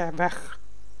 Ga weg.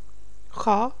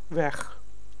 Ga weg.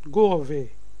 Go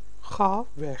away. Ga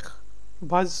weg.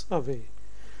 Buzz away.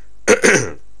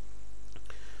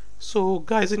 So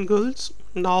guys and girls,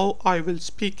 now I will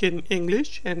speak in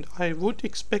English and I would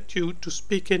expect you to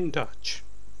speak in Dutch.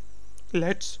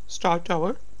 Let's start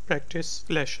our practice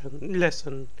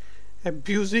lesson.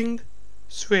 Abusing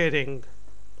swearing.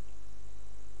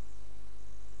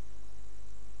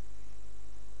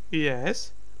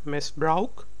 Yes,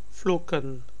 misbruik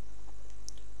vloeken.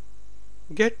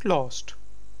 Get lost.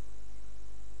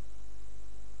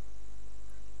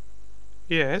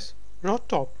 Yes,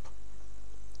 rot op.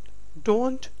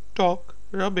 Don't talk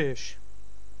rubbish.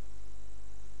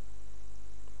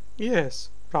 Yes,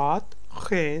 praat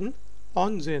geen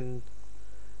onzin.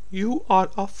 You are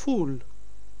a fool.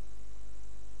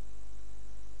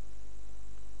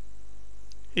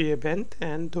 Je bent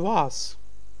een dwaas.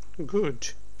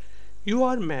 Good. You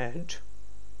are mad.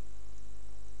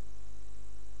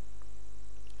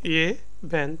 Je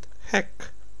bent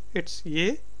gek. It's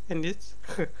je and it's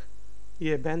g.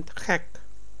 Je bent gek.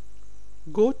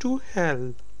 Go to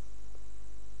hell.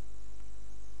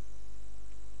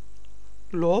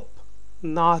 Loop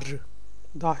naar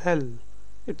the hell.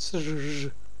 It's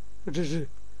r.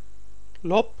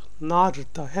 Loop naar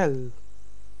the hell.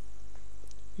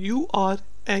 You are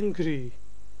angry.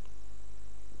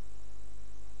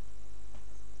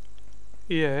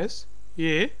 Yes,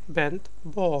 je bent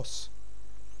boss.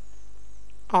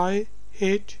 I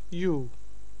hate you.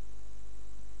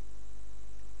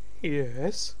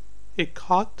 Yes, ik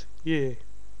haat je.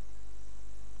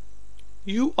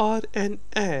 You are an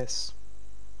ass.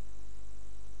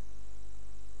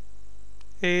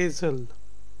 Ezel.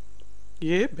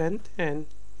 Je bent een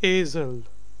ezel.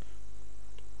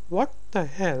 What the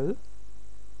hell?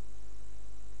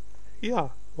 Yeah,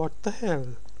 what the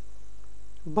hell?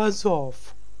 Buzz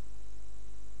off.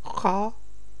 Ga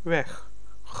weg.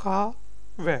 Ga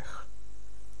weg.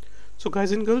 So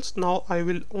guys and girls, now I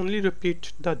will only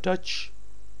repeat the Dutch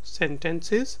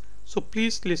sentences. So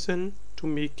please listen to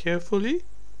me carefully.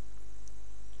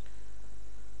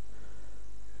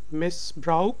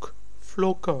 Misbruik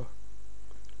vloeken.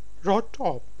 Rot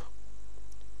op.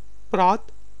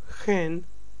 Praat geen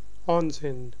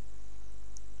onzin.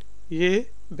 Je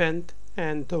bent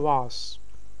een dwaas.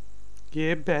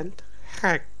 Je bent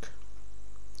gek.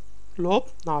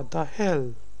 Loop naar de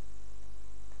hel.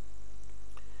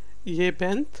 Je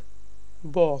bent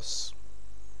boos.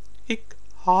 Ik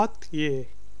haat je.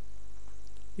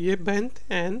 Je bent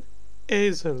een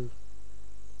ezel.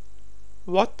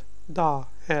 What the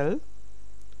hell?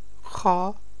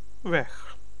 Ga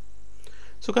weg.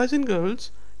 So guys and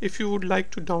girls, if you would like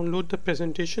to download the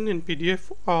presentation in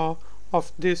PDF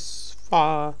of this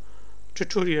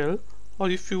tutorial, or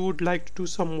if you would like to do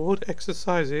some more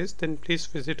exercises, then please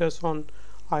visit us on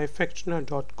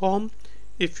ifactioner.com.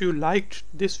 If you liked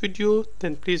this video,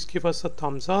 then please give us a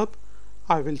thumbs up.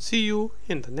 I will see you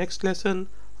in the next lesson.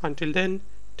 Until then,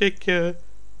 take care.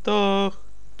 Dag.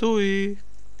 Doei.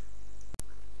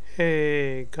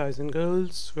 Hey guys and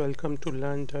girls, welcome to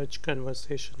Learn Dutch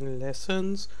Conversation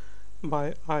Lessons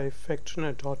by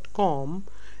ifactioner.com.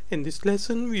 In this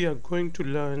lesson, we are going to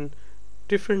learn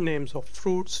different names of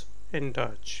fruits in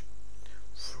Dutch.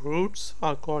 Fruits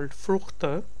are called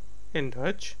vruchten in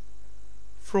Dutch.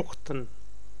 Vruchten.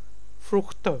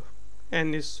 Vruchten.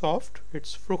 N is soft,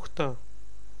 it's vruchten.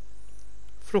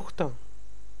 Vruchten.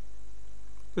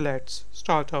 Let's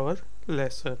start our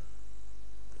lesson.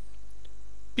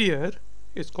 Pear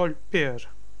is called pear.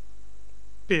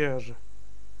 Pear.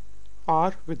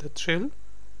 R with a trill.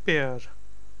 Pear.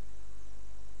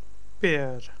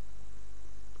 Pear.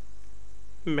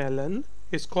 Melon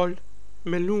is called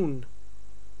meloen.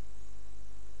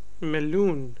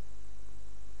 Meloen.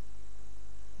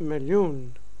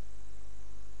 Meloen.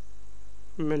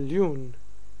 Meloen.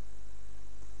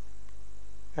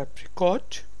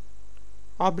 Apricot.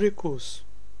 Abricus.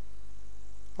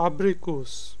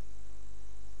 Abricus.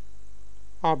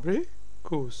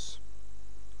 Abricus.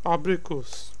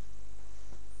 Abricus.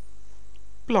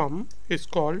 Plum is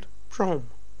called prom.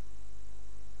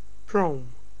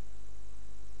 Prom.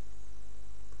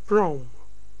 Prom.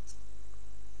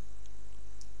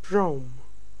 Prom.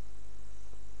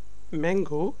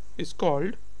 Mango is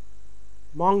called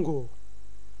mango.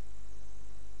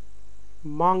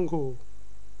 Mango.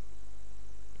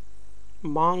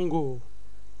 Mango.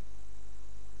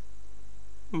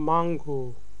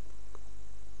 Mango.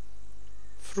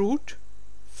 Fruit.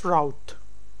 Fruit.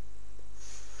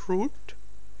 Fruit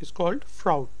is called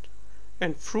fruit,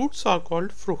 and fruits are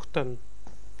called vruchten.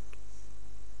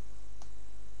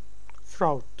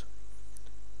 Fruit.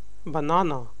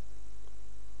 Banana.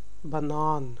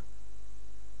 Banan.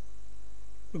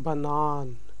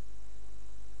 Banan.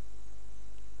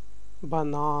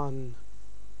 Banan.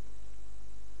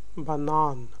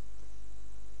 Banan.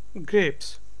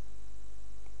 Grapes.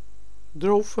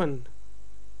 Druiven.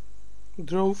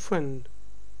 Druiven.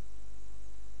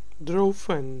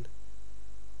 Druiven.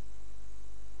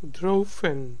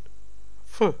 Druiven.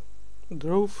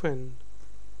 Druiven.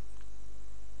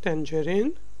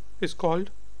 Tangerine is called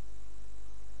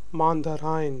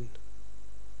mandarin.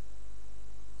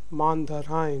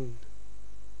 Mandarin.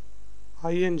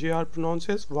 INGR pronounced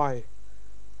as Y.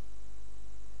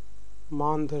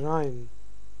 Mandarin.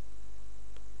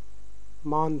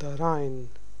 Mandarin.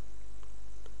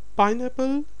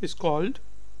 Pineapple is called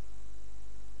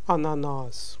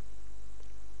ananas.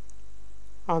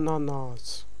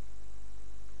 Ananas.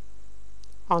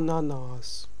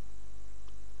 Ananas.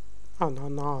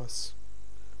 Ananas.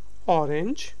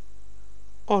 Orange.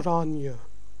 Orania.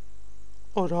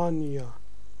 Orania.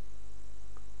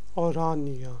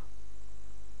 Orania.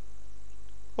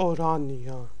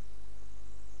 Orania.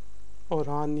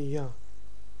 Orania.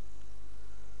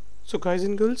 So guys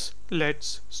and girls,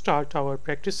 let's start our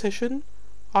practice session.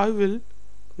 I will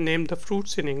name the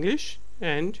fruits in English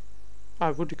and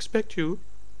I would expect you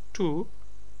to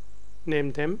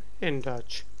name them in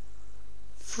Dutch.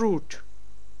 Fruit.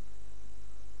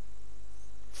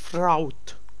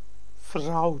 Fruit.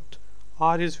 Fruit.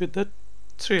 R is with the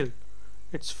trill.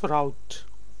 It's fruit.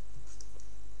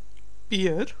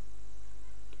 Pear.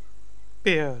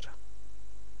 Pear.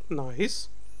 Nice.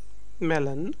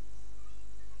 Melon.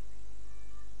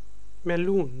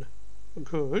 Meloen.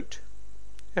 Good.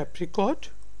 Apricot.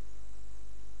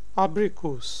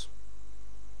 Abricus.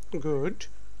 Good.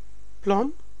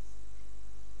 Plum.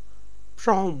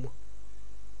 Prom.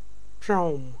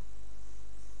 Prom.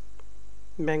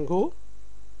 Mango.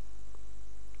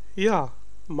 Yeah,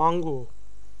 mango.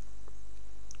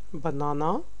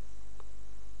 Banana.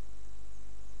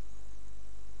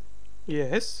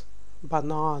 Yes,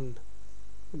 banan.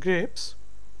 Grapes.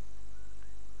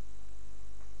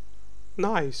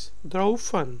 Nice.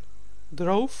 Druiven.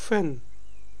 Druiven.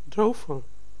 Druiven.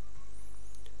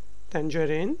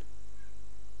 Tangerine.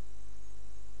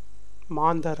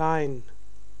 Mandarin.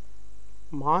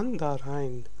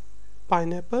 Mandarin.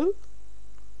 Pineapple.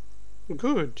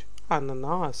 Good.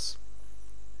 Ananas.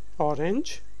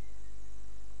 Orange.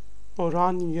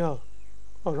 Orania.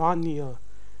 Orania.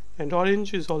 And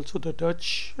orange is also the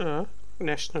Dutch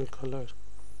national color.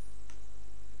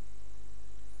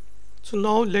 So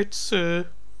now let's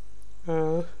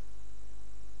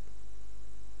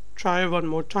try one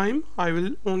more time. I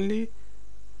will only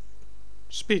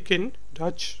speak in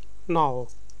Dutch now.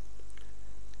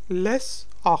 Les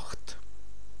 8.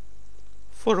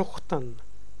 Vruchten.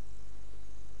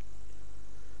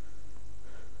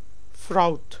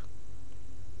 Fruit.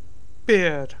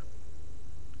 Pear.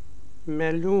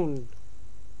 Meloen.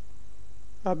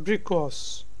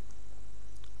 Abricos.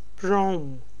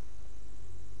 Prom.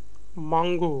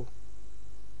 Mango.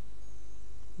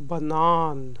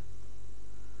 Banan.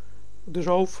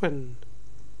 Druiven.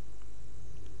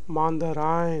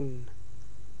 Mandarin.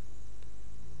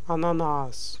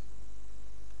 Ananas.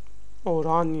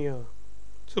 Orania.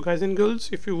 So guys and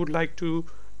girls, if you would like to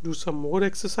do some more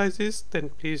exercises, then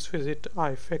please visit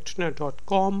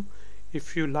ifectioner.com.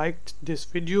 If you liked this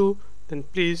video, then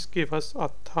please give us a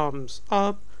thumbs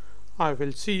up. I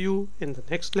will see you in the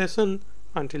next lesson.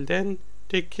 Until then,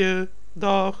 take care.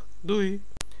 Dag, doei.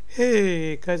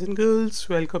 Hey guys and girls,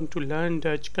 welcome to Learn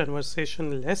Dutch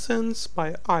Conversation Lessons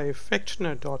by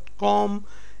ifectioner.com.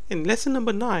 In lesson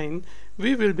number 9,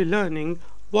 we will be learning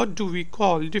what do we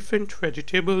call different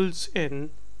vegetables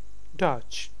in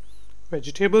Dutch.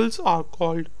 Vegetables are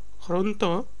called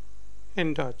groenten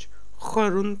in Dutch.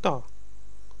 Groente.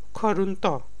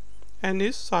 Groente. N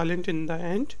is silent in the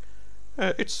end.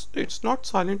 It's not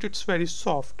silent, it's very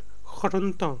soft.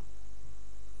 Groente.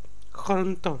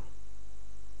 Groente.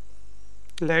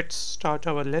 Let's start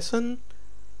our lesson.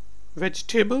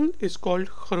 Vegetable is called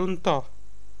groente.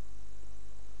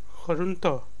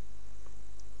 Groente.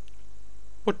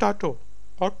 Potato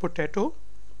or potato.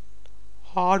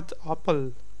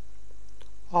 Aardappel.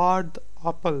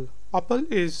 Aardappel. Apple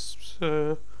is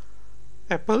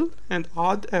apple and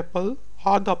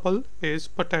aardappel is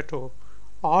potato.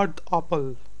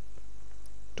 Aardappel.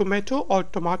 Tomato or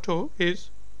tomato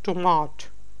is tomaat.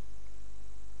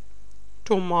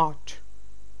 Tomaat.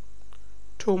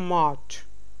 Tomaat.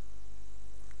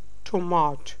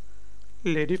 Tomaat.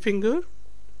 Ladyfinger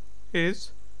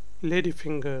is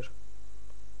ladyfinger.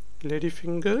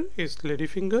 Ladyfinger is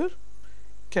ladyfinger.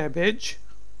 Cabbage,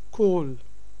 kool.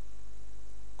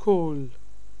 Kool.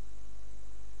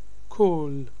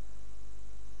 Kool.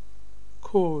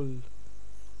 Kool.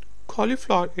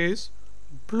 Cauliflower is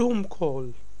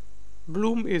bloemkool.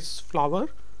 Bloem is flower.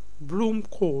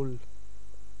 Bloemkool.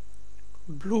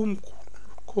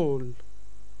 Bloemkool.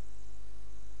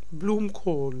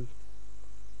 Bloemkool.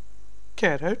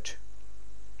 Carrot,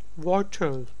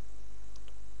 wortel.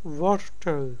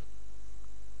 Wortel.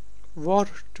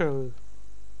 Wortel.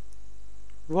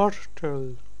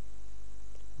 Wortel.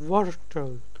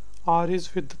 Wortel. R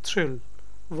is with the thrill.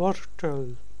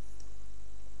 Wortel.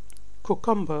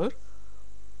 Cucumber,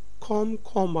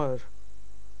 komkommer.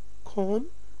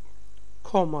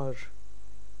 Komkommer.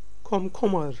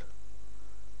 Komkommer.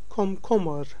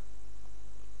 Komkommer.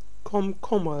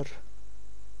 Komkommer.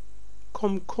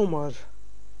 Komkommer.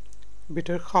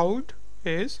 Bittergoed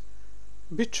is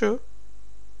bitter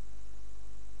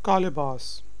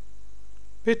kalebas.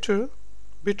 Bitter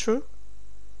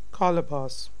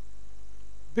kalebas.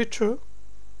 Bitter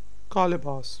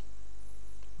kalebas.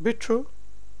 Bitter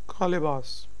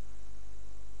kalebas.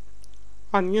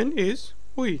 Onion is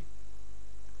ui.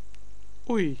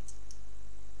 Ui.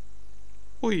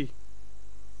 Ui.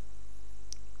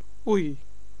 Ui.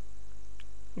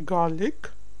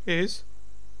 Garlic is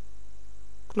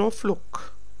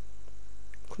knoflook.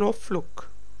 Knoflook.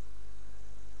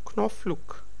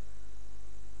 Knoflook.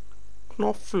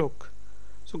 Knoflook.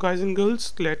 So guys and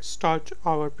girls, let's start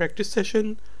our practice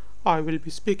session. I will be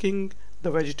speaking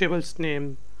the vegetables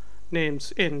names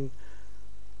in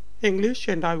English,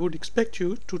 and I would expect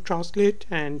you to translate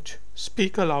and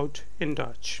speak aloud in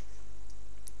Dutch.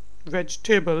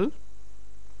 Vegetable,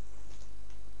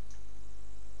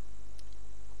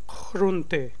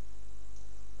 groente.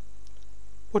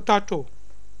 Potato,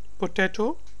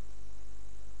 potato.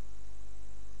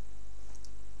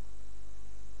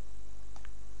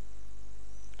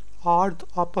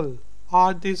 Aardappel.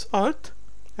 Aard is earth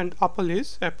and apple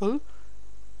is apple.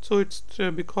 So it's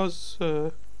because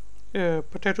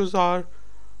potatoes are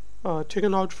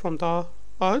taken out from the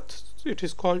earth, it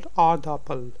is called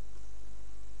aardappel.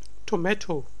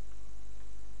 Tomato.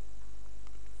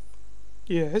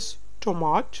 Yes,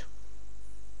 tomaat.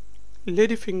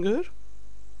 Ladyfinger.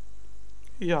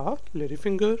 Yeah,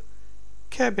 ladyfinger.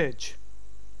 Cabbage.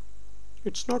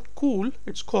 It's not cool,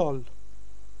 it's called.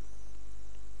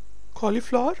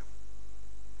 Cauliflower.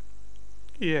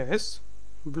 Yes,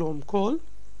 bloemkool.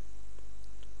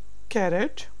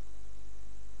 Carrot.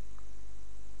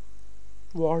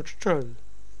 Wortel.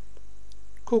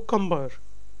 Cucumber.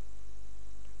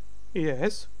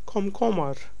 Yes,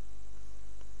 komkommer.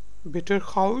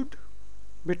 Bittergoed.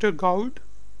 Bittergoed.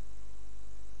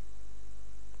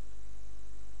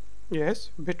 Yes,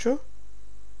 bitter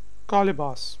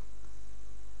kalebas.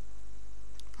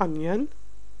 Onion.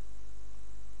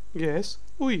 Yes,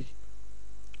 ui.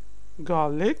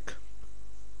 Garlic.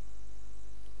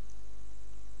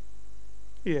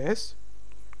 Yes,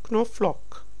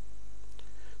 knoflook.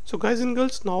 So guys and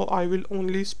girls, now I will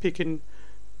only speak in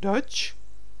Dutch.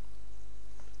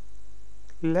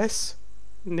 Les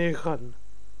 9.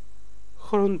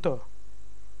 Groente.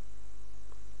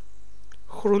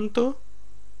 Groente.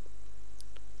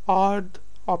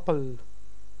 Aardappel.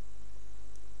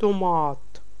 Tomaat.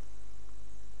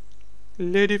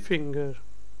 Ladyfinger.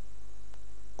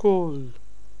 kohl,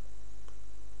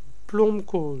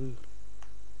 bloemkohl,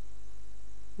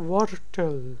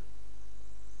 wortel,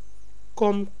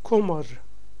 komkommer,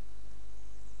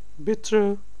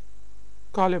 bitter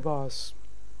kalebas,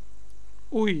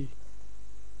 ui,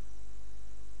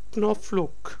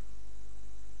 knoflook.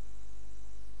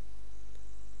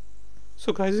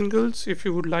 So guys and girls, if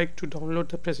you would like to download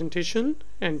the presentation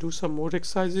and do some more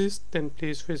exercises, then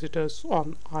please visit us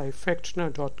on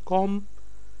ifactoner.com.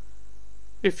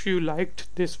 If you liked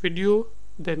this video,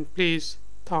 then please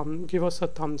give us a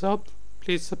thumbs up.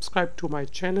 Please subscribe to my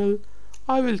channel.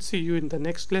 I will see you in the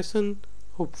next lesson,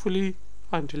 hopefully.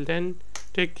 Until then,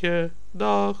 take care.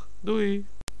 Dag, doei.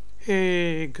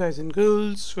 Hey guys and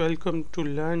girls, welcome to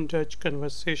Learn Dutch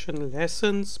Conversation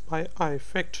Lessons by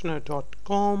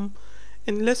ifactoner.com.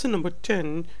 In lesson number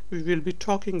 10, we will be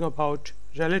talking about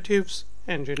relatives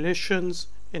and relations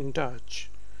in Dutch.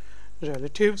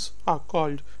 Relatives are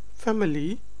called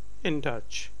family in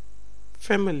Dutch.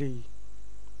 Family,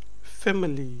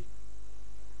 family.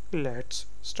 Let's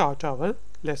start our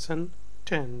lesson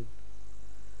 10.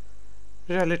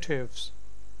 Relatives,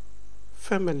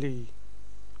 family.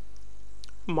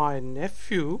 My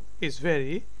nephew is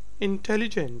very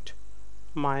intelligent.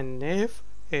 My nephew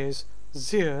is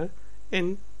sehr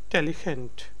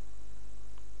intelligent.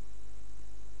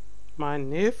 My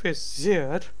nephew is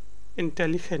sehr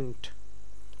intelligent.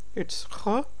 It's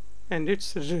h and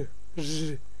it's r.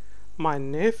 My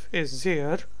nephew is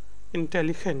sehr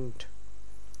intelligent.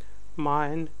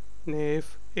 My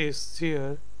nephew is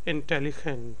sehr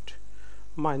intelligent.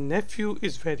 My nephew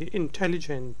is very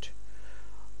intelligent.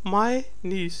 My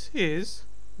niece is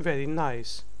very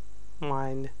nice.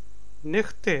 Mijn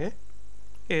nichte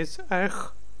is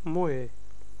erg mooi.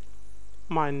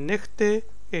 Mijn nichte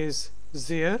is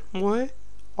zeer mooi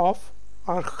of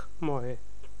erg mooi.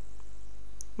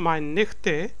 Mijn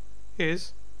nichte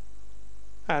is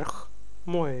erg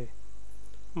mooi.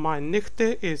 Mijn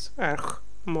nichte is erg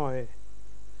mooi.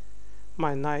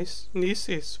 My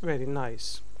niece is very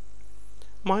nice.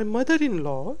 My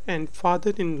mother-in-law and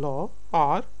father-in-law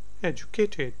are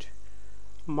educated.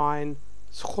 Mijn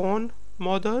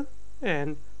schoonmoeder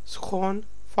en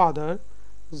schoonvader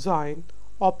zijn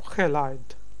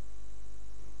opgeleid.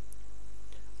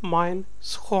 Mijn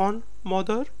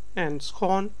schoonmoeder en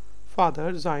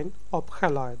schoonvader zijn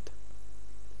opgeleid.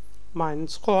 Mijn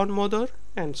schoonmoeder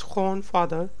en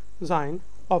schoonvader zijn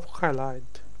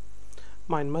opgeleid.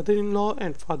 My mother-in-law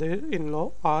and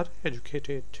father-in-law are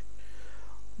educated.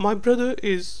 My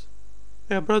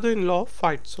brother-in-law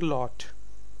fights a lot.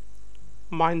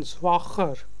 Mijn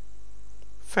zwager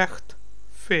vecht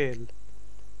veel.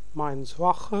 Mijn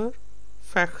zwager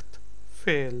vecht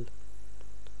veel.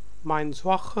 Mijn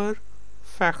zwager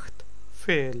vecht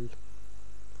veel.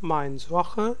 Mijn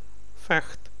zwager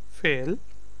vecht veel.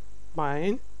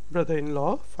 My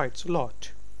brother-in-law fights a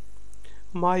lot.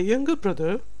 My younger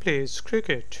brother plays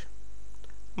cricket.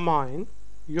 Mijn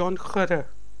jongere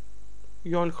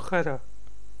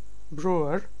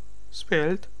broer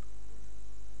speelt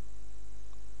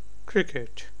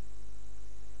cricket.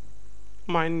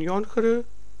 Mijn jongere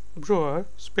broer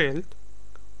speelt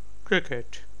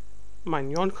cricket. Mijn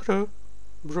jongere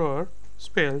broer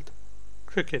speelt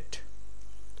cricket.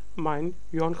 Mijn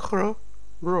jongere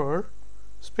broer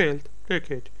speelt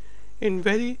cricket. In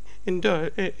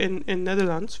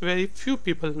Netherlands, very few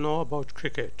people know about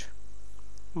cricket.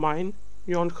 Mijn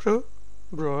jongere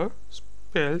broer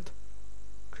speelt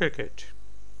cricket.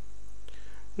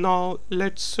 Now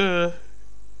let's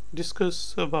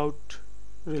discuss about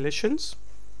relations.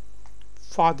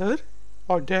 Father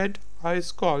or dad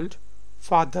is called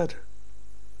father.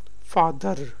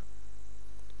 Father.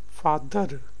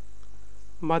 Father.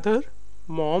 Mother,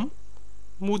 mom,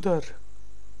 moeder.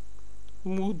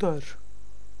 Moeder.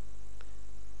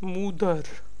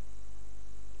 Moeder.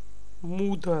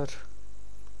 Moeder.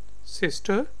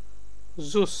 Sister,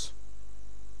 zus.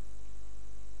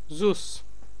 Zus.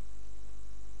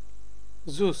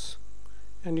 Zus.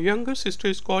 And younger sister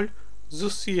is called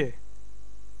zusje.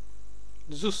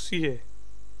 Zusje.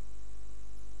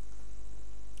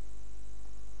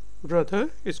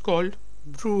 Brother is called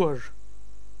broer.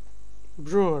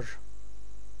 Broer.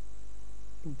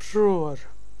 Broer.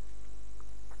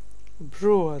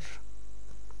 Broer.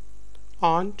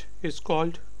 Aunt is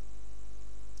called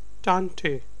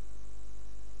tante.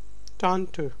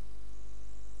 Tante.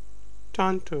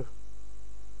 Tante.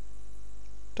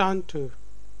 Tante.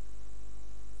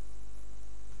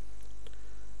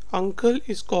 Uncle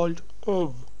is called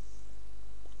oom.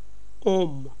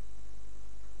 Oom.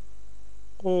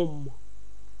 Oom.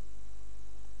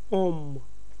 Oom.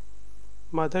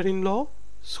 Mother-in-law,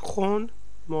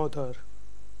 schoonmoeder.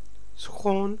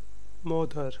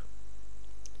 Schoonmoeder,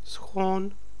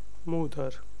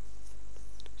 schoonmoeder,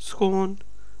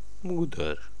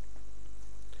 schoonmoeder.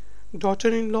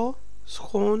 Daughter-in-law,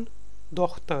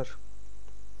 schoondochter,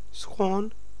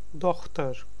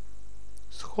 schoondochter,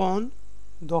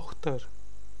 schoondochter,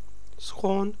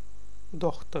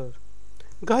 schoondochter.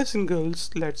 Guys and girls,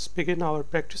 let's begin our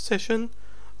practice session.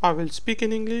 I will speak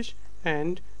in English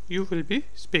and you will be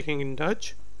speaking in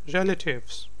Dutch.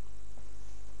 Relatives.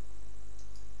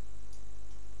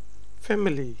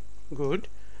 Family. Good.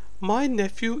 My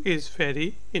nephew is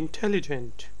very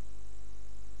intelligent.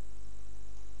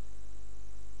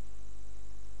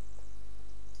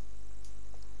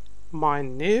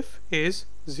 Mijn neef is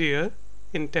zeer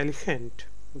intelligent.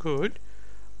 Good.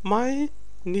 My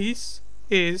niece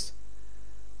is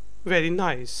very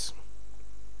nice.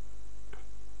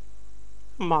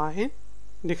 Mijn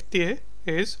nichtje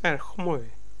is erg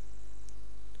mooi.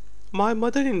 My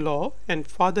mother-in-law and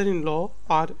father-in-law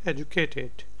are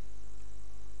educated.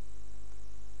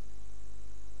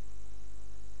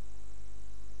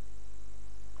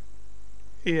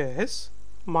 Yes,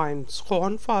 mijn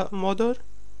schoonmoeder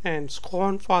en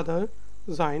schoonvader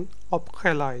zijn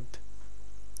opgeleid.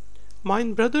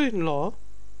 Mijn brother-in-law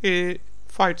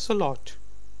fights a lot.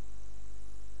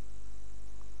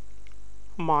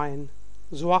 Mijn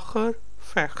zwager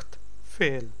vecht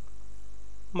veel.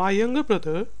 My younger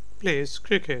brother plays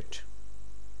cricket.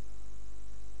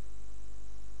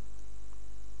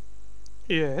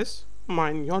 Yes,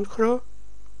 mijn jongere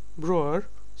broer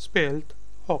speelt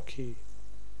hockey.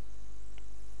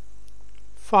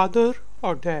 Father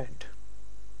or dad?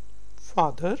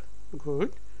 Father,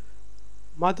 good.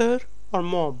 Mother or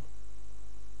mom?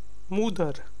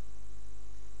 Moeder.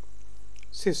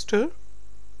 Sister?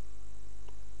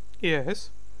 Yes,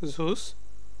 zus,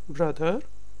 brother,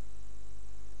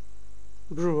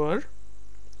 broer,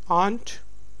 aunt,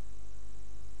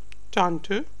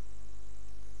 tante,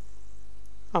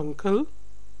 uncle,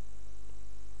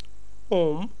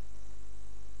 oom,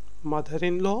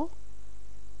 mother-in-law,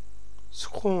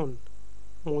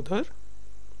 schoonmoeder,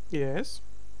 yes,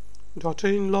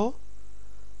 daughter-in-law,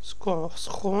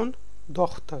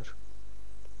 schoondochter,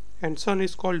 and son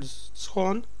is called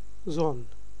schoonzoon.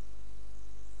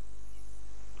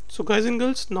 So guys and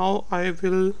girls, now I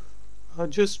will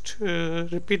just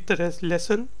repeat the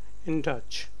lesson in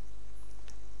Dutch.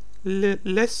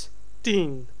 Les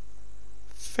 10.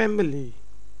 Family.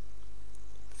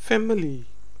 Family.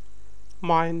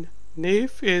 Mijn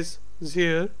neef is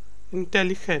zeer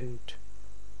intelligent.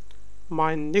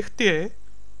 Mijn nichtje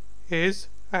is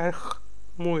erg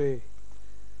mooi.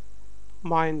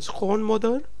 Mijn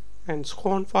schoonmoeder en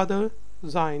schoonvader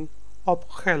zijn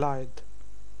opgeleid.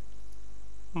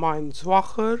 Mijn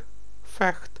zwager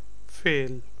vecht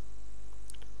veel.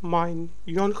 Mijn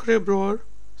jongere broer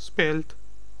speelt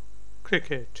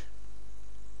cricket.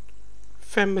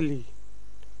 Family.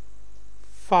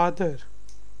 Vader,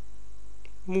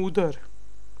 moeder,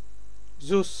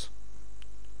 zus,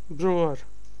 broer,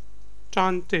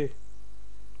 tante,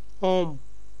 oom,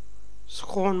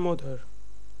 schoonmoeder,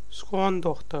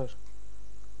 schoondochter,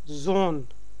 zoon.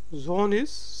 Zoon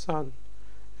is son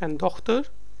and dochter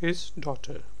is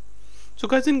daughter. So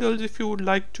guys and girls, if you would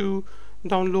like to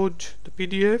download the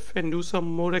PDF and do some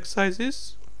more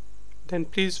exercises, then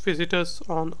please visit us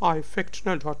on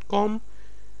ifectioner.com.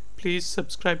 Please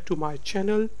subscribe to my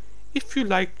channel. If you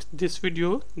liked this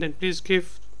video, then please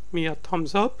give me a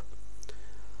thumbs up.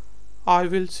 I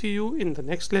will see you in the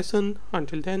next lesson.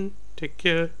 Until then, take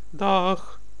care. Dag.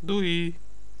 Doei.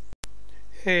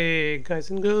 Hey guys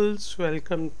and girls,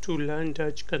 welcome to Learn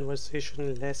Dutch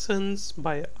Conversation Lessons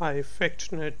by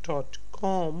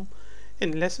ifectioner.com.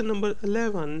 In lesson number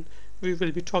 11, we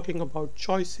will be talking about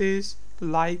choices,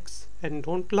 likes and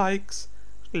don't likes.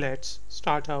 Let's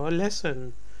start our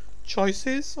lesson.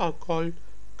 Choices are called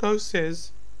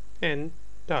keuzes in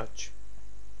Dutch.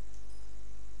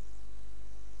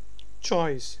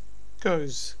 Choice,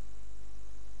 keus.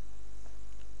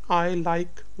 I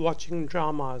like watching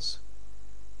dramas.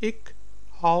 Ik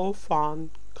hou van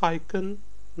kijken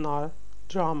naar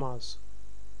drama's.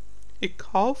 Ik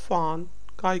hou van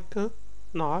kijken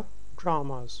naar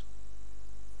drama's.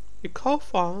 Ik hou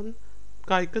van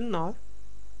kijken naar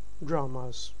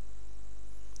drama's.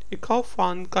 Ik hou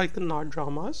van kijken naar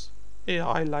drama's.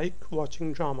 Yeah, I like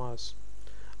watching dramas.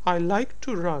 I like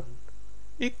to run.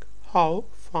 Ik hou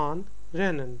van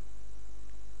rennen.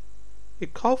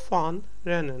 Ik hou van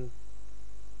rennen.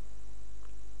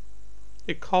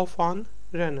 Ik hou van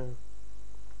rennen.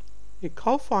 Ik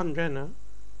hou van rennen.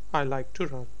 I like to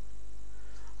run.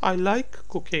 I like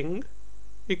cooking.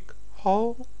 Ik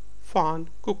hou van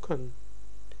koken.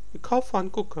 Ik hou van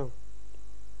koeken.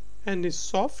 En is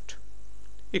soft.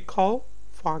 Ik hou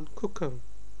van koeken.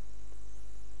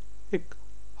 Ik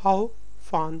hou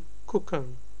van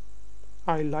koeken.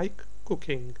 I like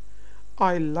cooking.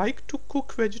 I like to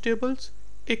cook vegetables.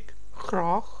 Ik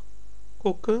graag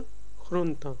koken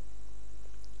groenten.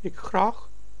 Ik graag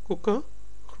koken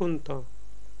groenten.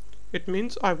 It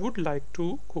means I would like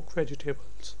to cook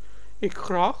vegetables. Ik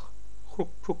graag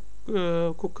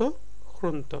koken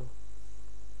groenten.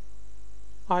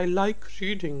 I like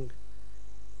reading.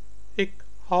 Ik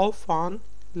hou van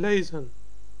lezen.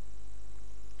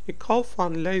 Ik hou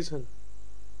van lezen.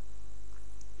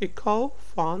 Ik hou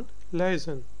van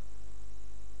lezen.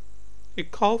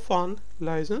 Ik hou van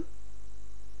lezen.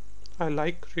 I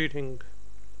like reading.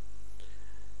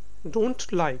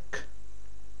 Don't like.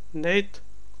 Niet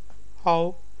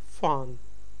hou van.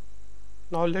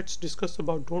 Now let's discuss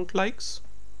about don't likes.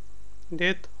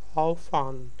 Niet hou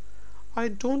van.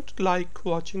 I don't like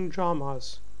watching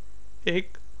dramas.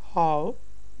 Ik hou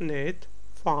niet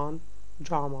van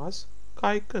dramas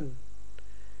kijken.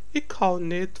 Ik hou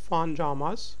niet van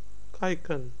dramas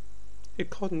kijken.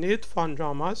 Ik hou niet van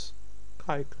dramas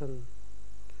kijken.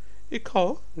 Ik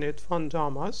hou niet van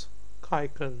dramas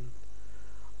kijken.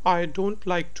 I don't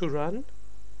like to run.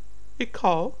 Ik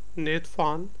hou niet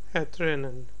van het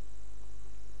rennen.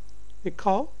 Ik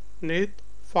hou niet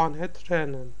van het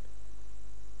rennen.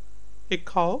 Ik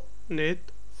hou niet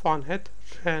van het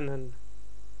rennen.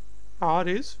 R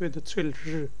is with the trill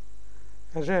R.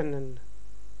 Rennen.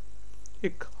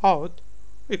 Ik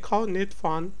hou niet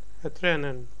van het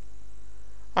rennen.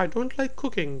 I don't like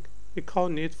cooking. Ik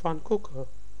hou niet van koken.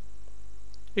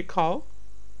 Ik hou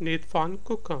niet van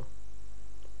koken.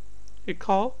 Ik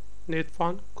hou niet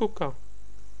van koken.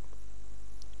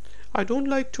 I don't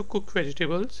like to cook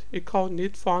vegetables. Ik hou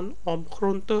niet van om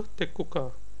groenten te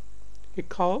koken.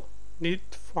 Ik hou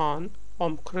niet van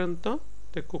om groenten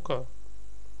te koken.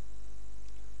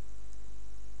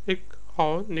 Ik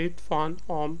hou niet van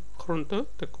om groenten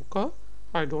te koken.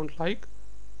 I don't like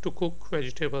to cook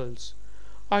vegetables.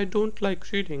 I don't like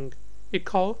reading. Ik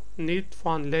hou niet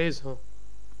van lezen.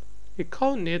 Ik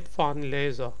hou niet van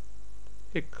lezen.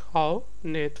 Ik hou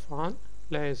niet van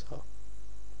lezen.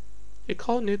 Ik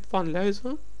hou niet van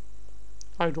lezen.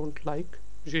 I don't like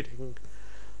reading.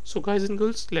 So guys and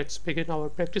girls, let's begin our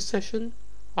practice session.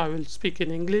 I will speak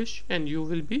in English and you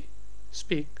will be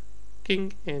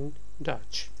speaking in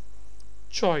Dutch.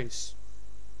 Choice.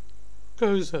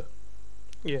 Keuze.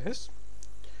 Yes.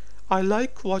 I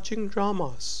like watching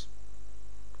dramas.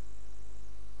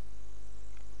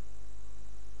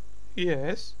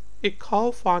 Yes. Ik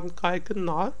hou van kijken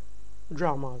naar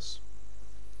dramas.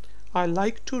 I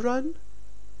like to run.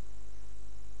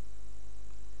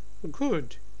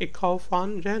 Good. Ik hou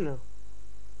van rennen.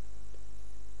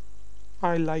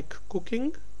 I like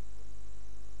cooking.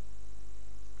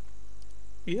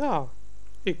 Ja,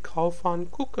 ik hou van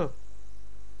koken.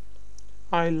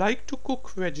 I like to cook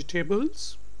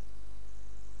vegetables.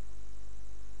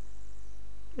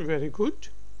 Very good.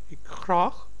 Ik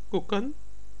graag koken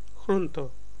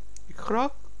groenten.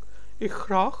 Ik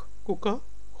graag koken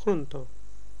groenten.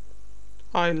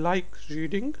 I like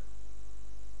reading.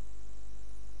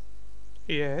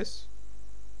 Yes.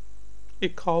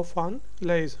 Ik hou van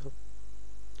lezen.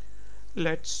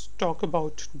 Let's talk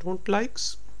about don't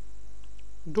likes.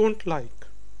 Don't like.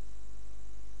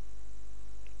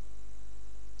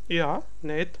 Ja,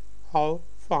 niet hou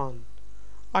van.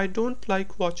 I don't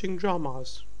like watching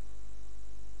dramas.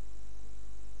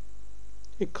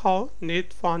 Ik hou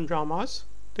niet van dramas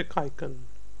te kijken.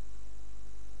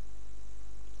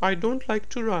 I don't like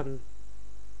to run.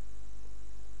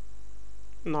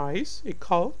 Nice. Ik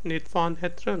hou niet van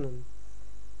het rennen.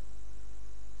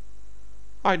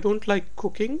 I don't like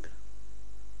cooking.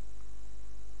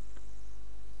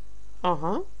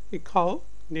 Ik hou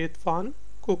niet van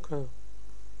koken.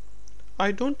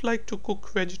 I don't like to cook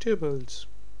vegetables.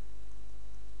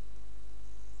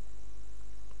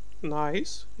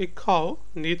 Nice. Ik hou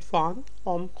niet van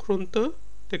om groenten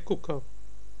te koken.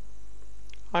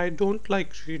 I don't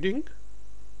like reading.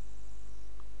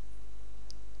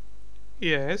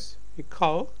 Yes. Ik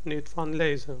hou niet van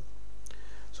lezen.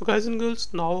 So guys and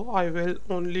girls, now I will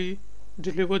only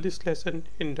deliver this lesson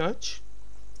in Dutch.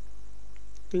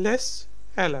 Les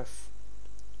 11.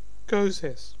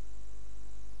 Keuzes.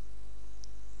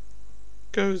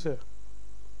 Keuze.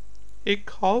 Ik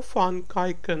hou van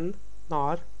kijken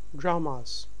naar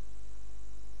drama's.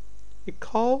 Ik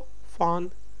hou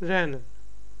van rennen.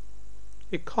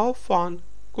 Ik hou van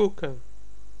koken.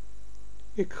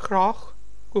 Ik graag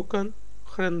koken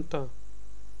groenten.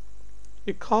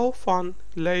 Ik hou van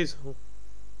lezen.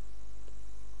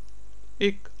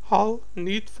 Ik hou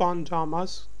niet van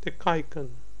drama's te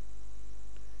kijken.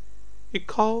 Ik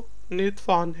hou niet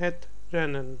van het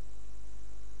rennen.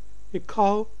 Ik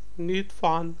hou niet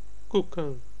van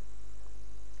koken.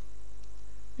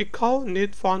 Ik hou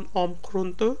niet van om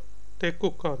groenten te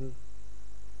koken.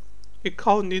 Ik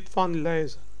hou niet van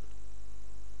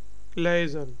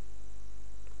lezen.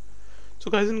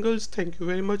 So guys and girls, thank you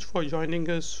very much for joining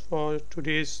us for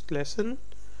today's lesson.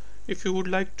 If you would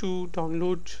like to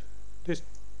download this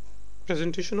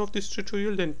presentation of this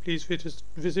tutorial, then please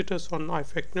visit us on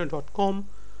ifectner.com.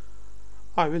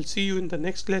 I will see you in the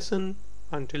next lesson.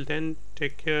 Until then,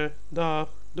 take care. Dag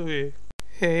doei.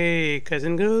 Hey guys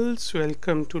and girls,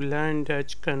 welcome to Learn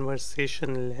Dutch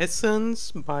Conversation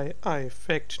Lessons by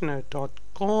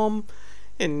ifectner.com.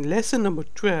 In lesson number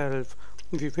 12,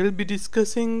 we will be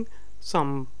discussing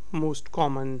some most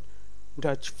common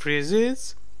Dutch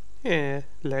phrases.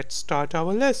 Let's start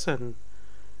our lesson.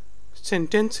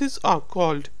 Sentences are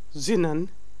called zinnen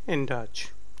in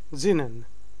Dutch. Zinnen.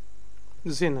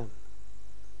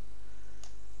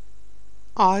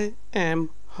 I am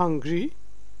hungry.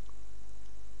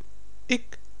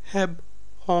 Ik heb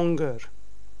honger.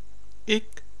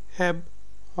 Ik heb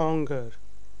honger.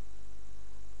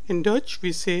 In Dutch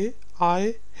we say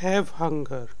I have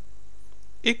hunger.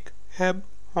 Ik heb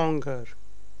honger.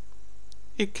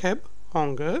 Ik heb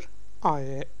honger.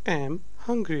 I am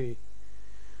hungry.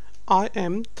 I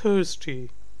am thirsty.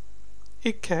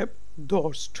 Ik heb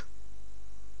dorst.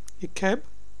 Ik heb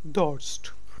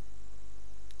dorst.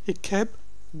 Ik heb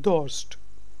dorst.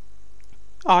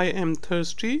 I am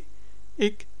thirsty.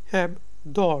 Ik heb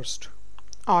dorst.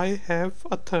 I have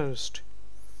a thirst.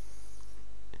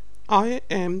 I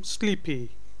am sleepy.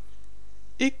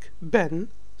 Ik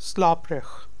ben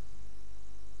slaperig.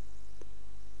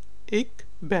 Ik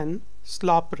ben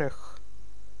slaperig.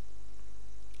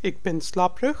 Ik ben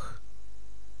slaperig.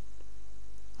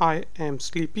 I am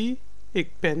sleepy.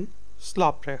 Ik ben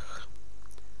slaperig.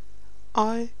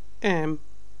 I am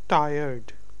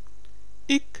tired.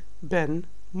 Ik ben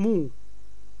moe.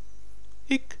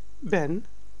 Ik ben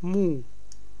moe.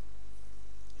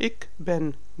 Ik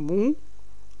ben moe.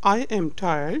 I am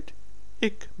tired.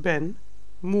 Ik ben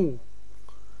moe.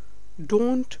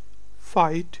 Don't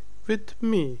fight with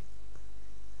me.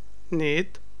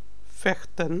 Niet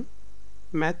vechten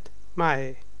met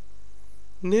mij.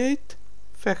 Niet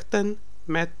vechten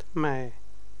met mij.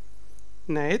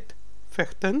 Niet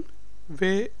vechten. W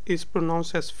is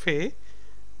pronounced as V.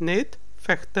 Niet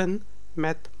vechten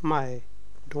met mij.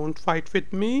 Don't fight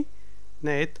with me.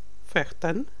 Niet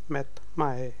vechten met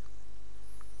mij.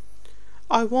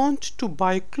 I want to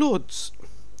buy clothes.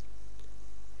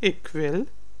 Ik wil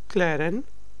kleren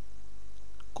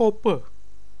kopen.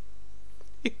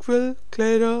 Ik wil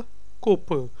kleren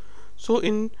kopen. So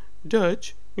in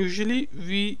Dutch, usually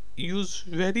we use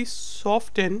very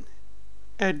soft N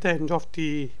at the end of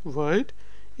the word.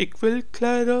 Ik wil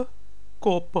kleren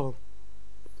kopen.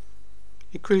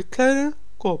 Ik wil kleren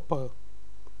kopen.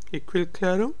 Ik wil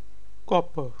kleren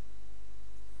kopen.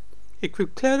 Ik wil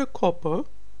kleren kopen.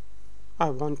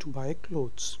 I want to buy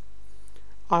clothes.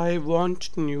 I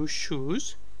want new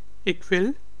shoes. Ik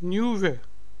wil nieuwe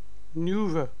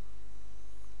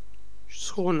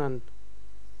schoenen.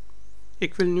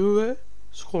 Ik wil nieuwe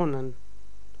schoenen.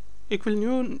 Ik wil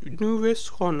nieuwe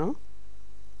schoenen.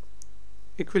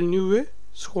 Ik wil nieuwe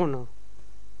schoenen.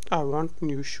 I want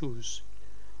new shoes.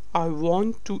 I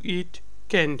want to eat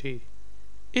candy.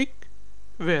 Ik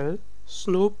wil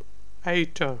snoep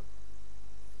eten.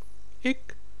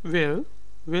 Ik wil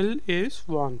is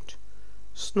want.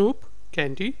 Snoep,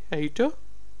 candy, eten,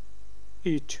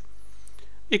 eat.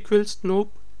 Ik wil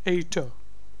snoep eten.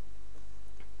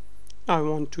 I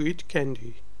want to eat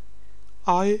candy.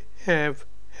 I have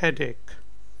headache.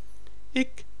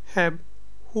 Ik heb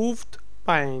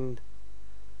hoofdpijn.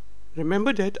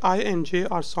 Remember that I and J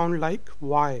are sound like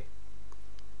Y.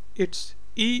 It's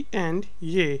E and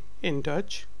J in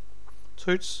Dutch.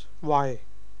 So it's Y.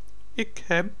 Ik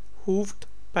heb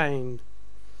hoofdpijn.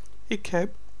 Ik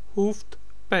heb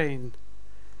hoofdpijn.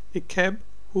 Ik heb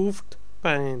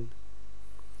hoofdpijn.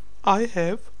 I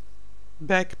have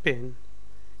back pain.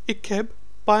 Ik heb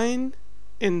pijn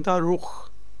in de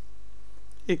rug.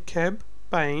 Ik heb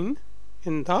pijn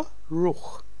in de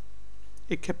rug.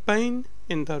 Ik heb pijn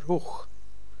in de rug.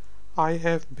 I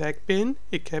have back pain.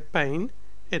 Ik heb pijn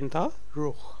in de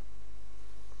rug.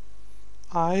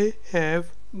 I have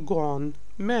gone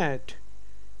mad.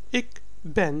 Ik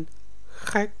ben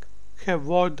gek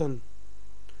geworden.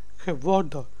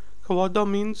 Geworden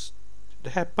means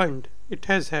happened. It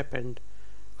has happened.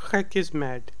 Gek is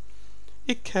mad.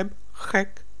 Ik heb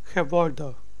gek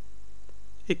geworden.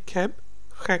 Ik heb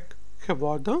gek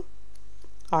geworden.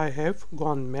 I have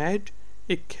gone mad.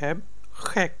 Ik heb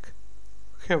gek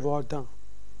geworden.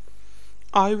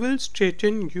 I will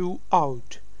straighten you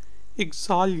out. Ik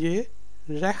zal je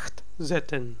recht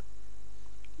zetten.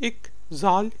 Ik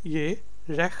zal je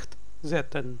recht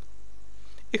zetten.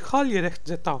 Ik ga je recht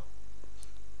zetten.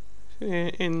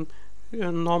 In a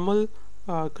normal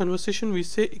conversation we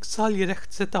say ik zal je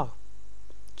recht zetten.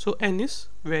 So N is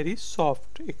very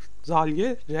soft. Ik zal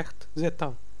je recht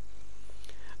zetten.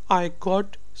 I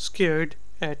got scared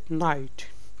at night.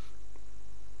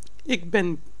 Ik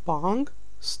ben bang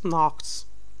 's nachts.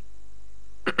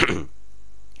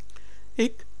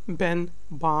 Ik ben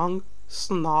bang 's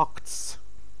nachts.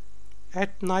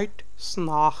 At night, 's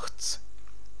nachts.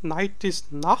 Night is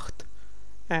nacht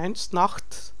and 's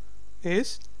nachts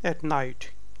is at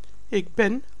night. Ik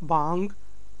ben bang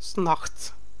 's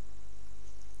nachts.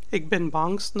 Ik ben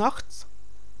bang 's nachts.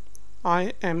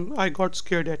 I got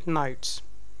scared at nights.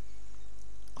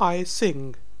 I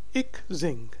sing. Ik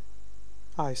zing.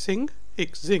 I sing.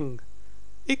 Ik zing.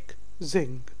 Ik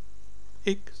zing.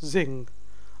 Ik zing.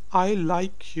 I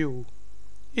like you.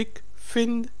 Ik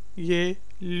vind je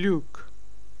leuk.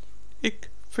 Ik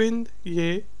vind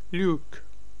je leuk.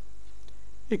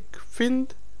 Ik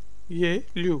vind je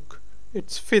leuk.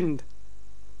 It's vind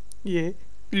je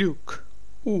leuk.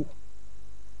 Oeh.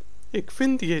 Ik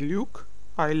vind je leuk.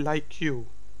 I like you.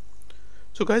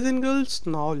 So guys and girls,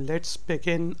 now let's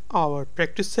begin our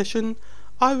practice session.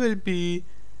 I will be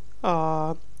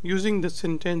using the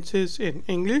sentences in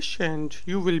English and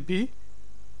you will be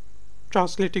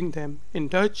translating them in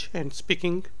Dutch and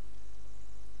speaking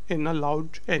in a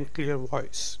loud and clear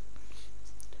voice.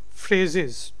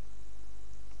 Phrases.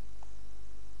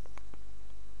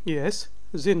 Yes,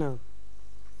 zinnen.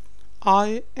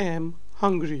 I am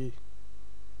hungry.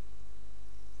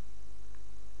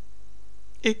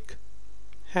 Ik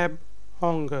heb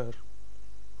honger.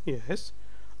 Yes,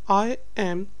 I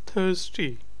am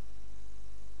thirsty.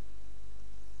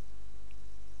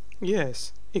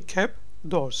 Yes, ik heb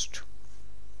dorst.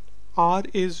 R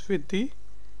is with the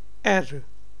R,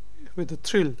 with the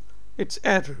thrill. It's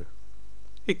R.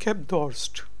 Ik heb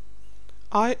dorst.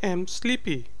 I am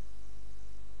sleepy.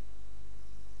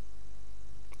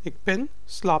 Ik ben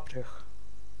slaperig.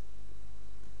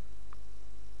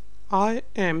 I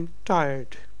am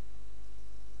tired.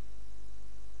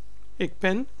 Ik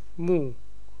ben moe.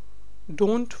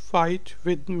 Don't fight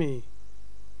with me.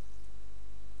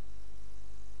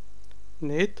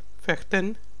 Niet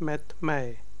vechten met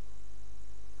mij.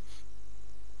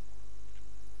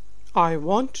 I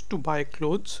want to buy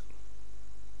clothes.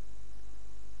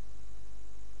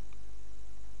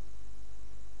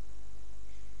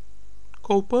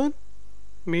 Kopen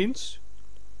means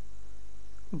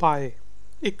buy.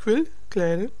 Ik wil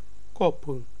kleren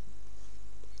kopen.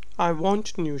 I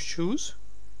want new shoes.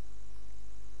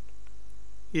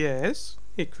 Yes,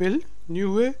 ik wil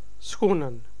nieuwe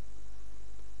schoenen.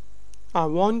 I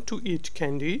want to eat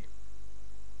candy.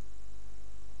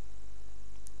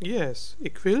 Yes,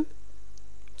 ik wil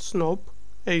snoep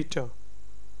eten.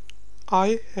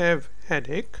 I have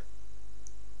headache.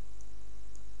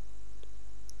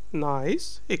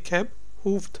 Nice, ik heb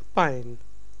hoofdpijn.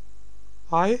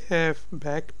 I have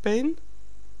back pain.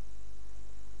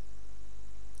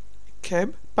 Ik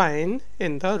heb pijn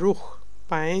in de rug.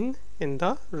 Pijn in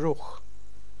de rug.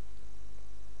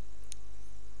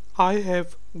 I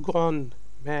have gone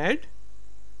mad.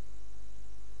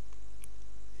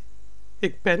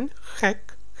 Ik ben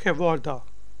gek geworden.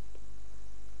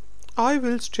 I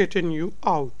will straighten you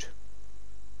out.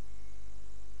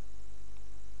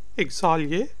 Ik zal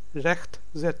je recht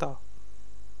zetten.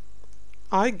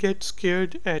 I get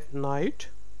scared at night.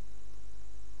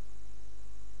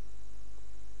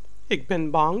 Ik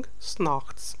ben bang 's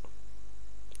nachts.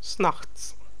 's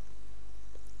nachts.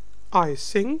 I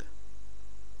sing.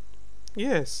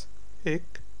 Yes,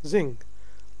 ik zing.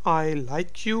 I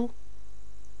like you.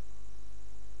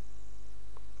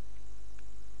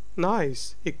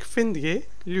 Nice, ik vind je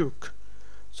leuk.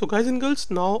 So guys and girls,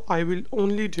 now I will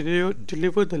only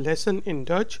deliver the lesson in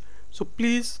Dutch, so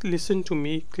please listen to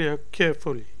me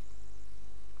carefully.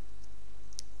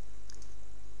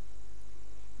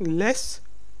 Les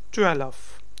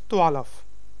 12. 12.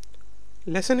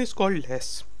 Lesson is called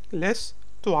Les. Les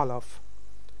 12.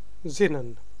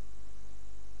 Zinnen.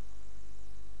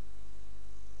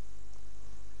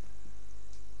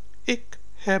 Ik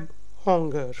heb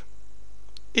honger.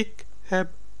 Ik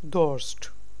heb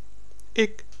dorst.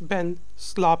 Ik ben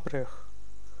slaperig.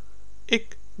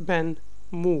 Ik ben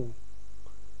moe.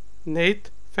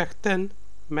 Niet vechten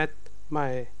met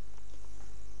mij.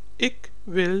 Ik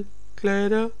wil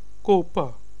kleren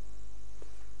kopen.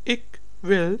 Ik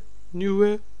wil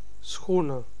nieuwe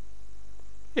schoenen.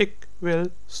 Ik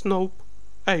wil snoep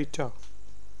eten.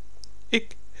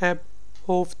 Ik heb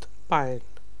hoofdpijn.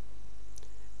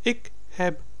 Ik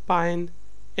heb pijn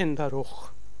in de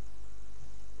rug.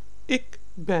 Ik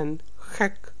ben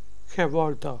gek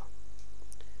geworden.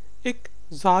 Ik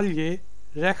zal je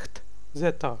recht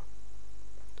zetten.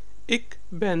 Ik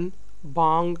ben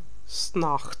bang 's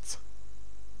nachts.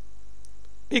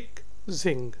 Ik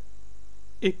zing.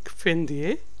 Ik vind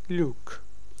je leuk.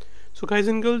 So guys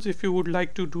and girls, if you would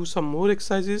like to do some more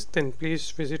exercises, then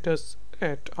please visit us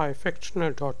at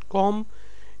iFactioner.com.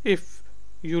 If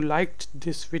you liked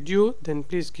this video, then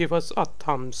please give us a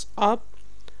thumbs up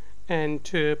and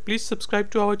please subscribe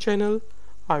to our channel.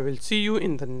 I will see you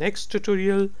in the next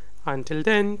tutorial. Until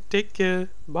then, take care.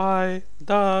 Bye.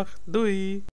 Dag.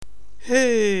 Doei.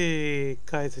 Hey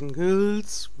guys and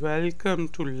girls, welcome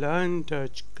to Learn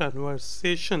Dutch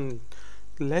Conversation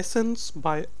Lessons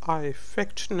by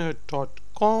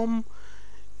iFactioner.com.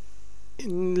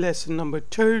 In lesson number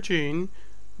 13,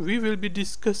 we will be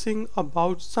discussing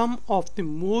about some of the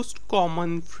most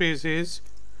common phrases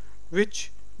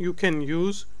which you can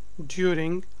use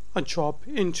during a job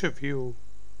interview.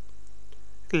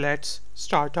 Let's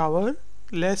start our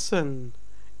lesson.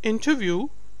 Interview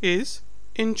is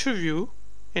interview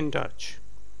in Dutch.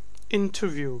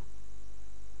 Interview.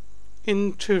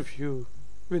 Interview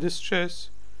with a stress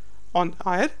on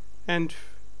R and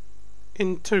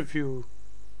interview.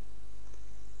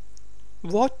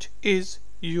 What is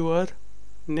your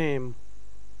name?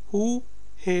 Hoe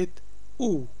heet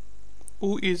u?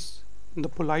 U is the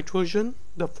polite version,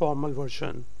 the formal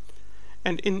version.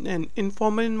 And in an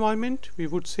informal environment, we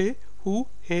would say hoe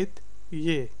heet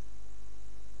je?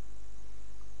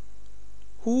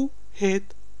 Hoe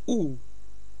heet u?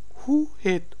 Hoe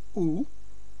heet u?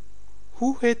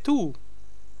 Hoe heet u?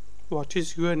 What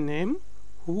is your name?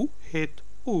 Hoe heet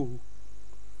u?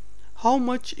 How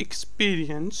much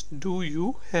experience do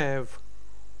you have?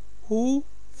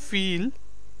 Hoeveel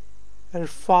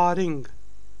ervaring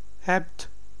hebt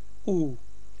u?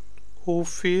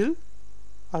 Hoeveel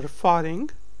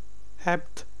ervaring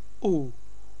hebt u?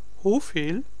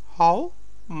 Hoeveel, how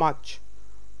much?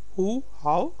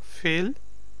 How veel,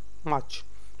 much.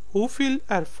 Hoeveel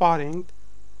ervaring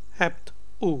hebt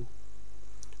u?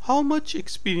 How much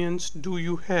experience do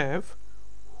you have?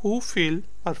 Hoeveel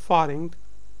ervaring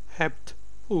hebt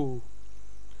u?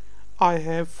 I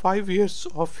have 5 years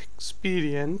of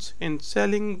experience in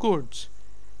selling goods.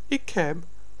 Ik heb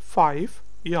 5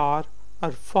 jaar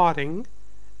ervaring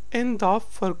in de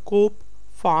verkoop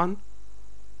van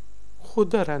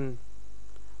goederen.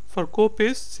 Verkoop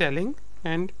is selling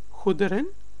and goederen,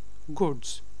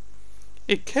 goods.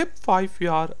 Ik heb 5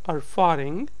 jaar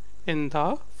ervaring in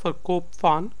de verkoop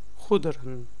van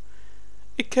goederen.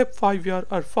 Ik heb 5 jaar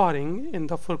ervaring in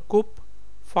de verkoop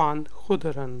van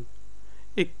goederen.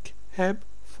 Ik heb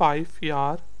 5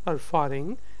 jaar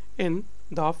ervaring in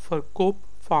de verkoop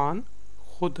van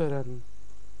goederen.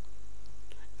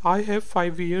 I have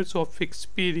 5 years of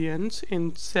experience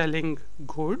in selling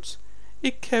goods.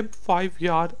 Ik heb 5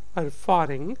 jaar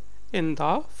ervaring in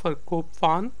de verkoop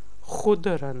van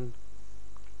goederen.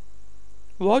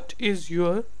 What is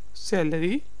your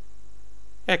salary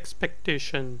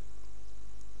expectation?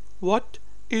 What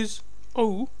is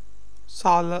uw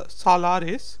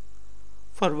salaris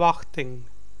verwachting?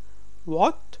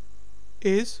 What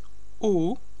is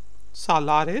uw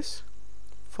salaris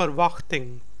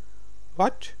verwachting?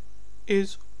 What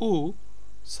is uw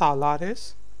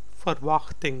salaris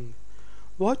verwachting?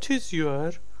 What is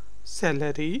your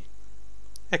salary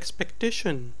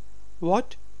expectation?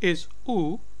 What is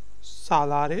uw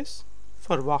salaris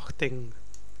verwachting?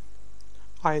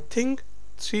 I think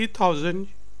 3000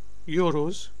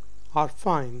 euros are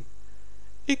fine.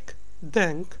 Ik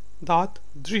denk dat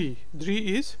 3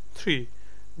 is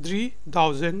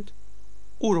 3000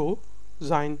 euro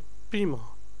zijn prima.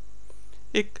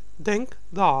 Ik denk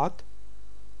dat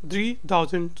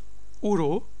 3000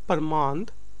 euro per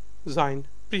maand zijn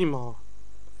prima.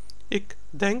 Ik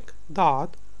denk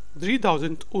dat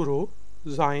 3000 euro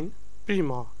zijn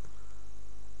prima.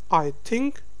 I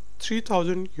think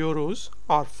 3000 euros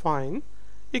are fine.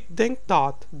 Ik denk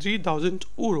dat 3000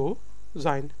 euro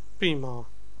zijn prima.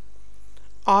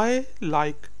 I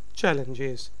like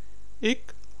challenges.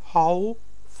 Ik hou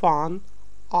van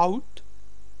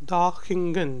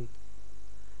uitdagingen.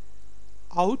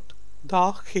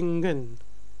 Uitdagingen.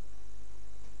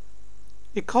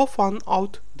 Ik hou van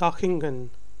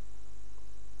uitdagingen.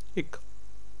 Ik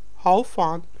hou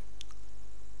van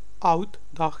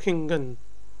uitdagingen.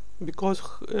 Because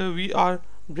we are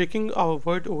breaking our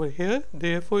word over here,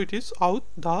 therefore it is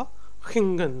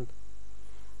uitdagingen.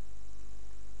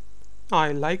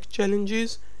 I like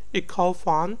challenges. Ik hou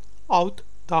van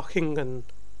uitdagingen.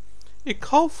 Ik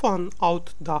hou van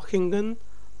uitdagingen.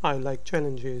 I like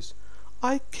challenges.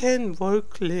 I can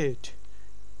work late.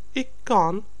 Ik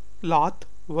kan laat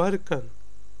werken.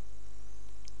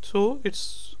 So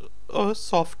it's a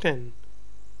soft N.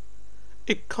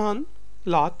 Ik kan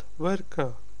laat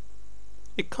werken.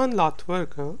 Ik kan laat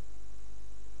werken.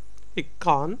 Ik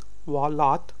kan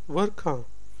laat werken.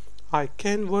 I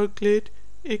can work late.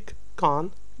 Ik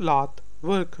kan laat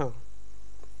werken.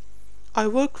 I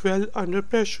work well under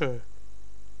pressure.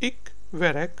 Ik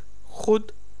werk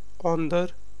goed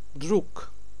onder druk.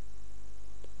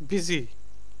 Busy.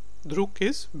 Druk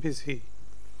is busy.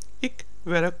 Ik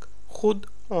werk goed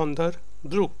onder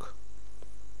druk.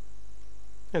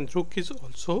 And druk is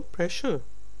also pressure.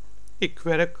 Ik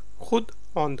werk goed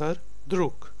onder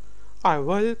druk. I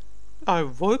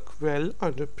work well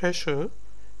under pressure.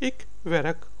 Ik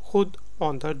werk goed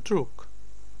onder druk.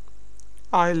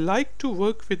 I like to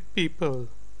work with people.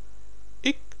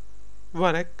 Ik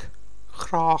werk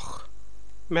graag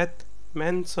met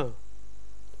mensen.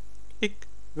 Ik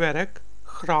werk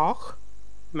graag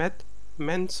met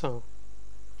mensen.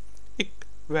 Ik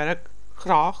werk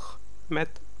graag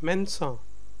met mensen.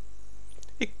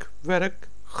 Ik werk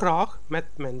graag met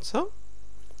mensen.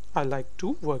 I like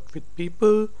to work with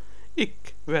people.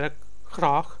 Ik werk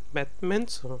graag met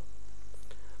mensen.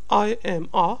 I am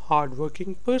a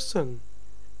hardworking person.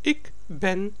 Ik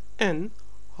ben een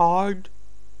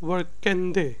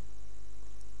hardwerkende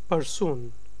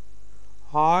persoon.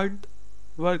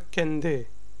 Hardwerkende.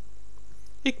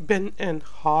 Ik ben een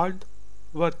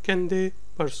hardwerkende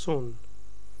persoon.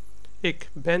 Ik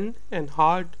ben een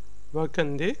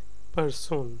hardwerkende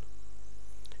persoon.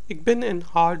 Ik ben een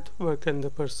hardwerkende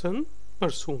persoon.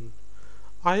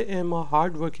 I am a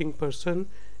hardworking person.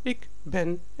 Ik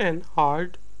ben een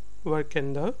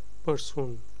hardwerkende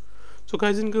persoon. So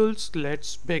guys and girls,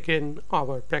 let's begin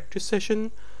our practice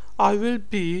session. I will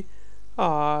be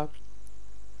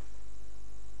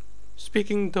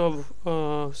speaking the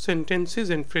sentences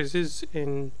and phrases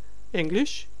in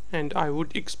English, and I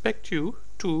would expect you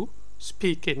to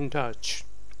speak in Dutch.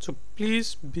 So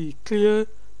please be clear,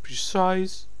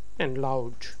 precise and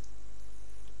loud.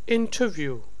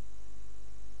 Interview.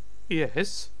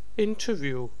 Yes,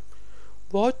 interview.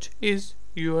 What is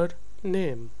your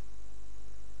name?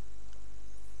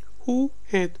 Hoe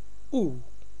heet u?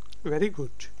 Very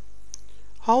good.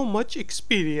 How much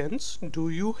experience do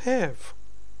you have?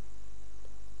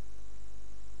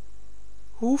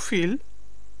 Hoeveel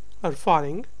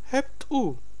ervaring hebt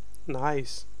u?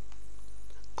 Nice.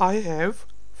 I have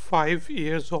 5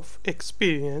 years of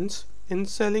experience in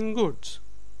selling goods.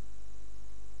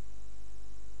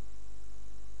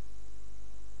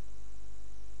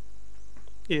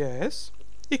 Yes,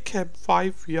 ik heb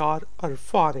 5 jaar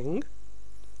ervaring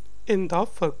in de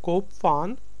verkoop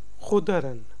van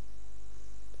goederen.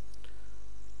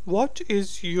 What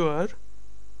is your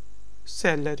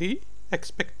salary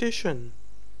expectation?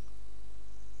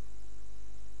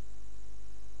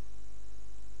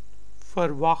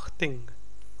 Verwachting.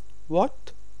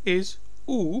 What is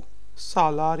uw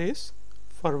salaris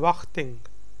verwachting?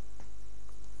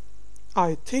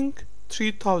 I think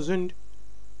 3,000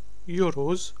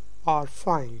 euros are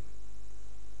fine.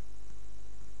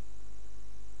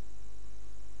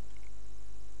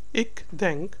 Ik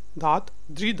denk dat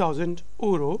 3000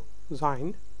 euro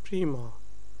zijn prima.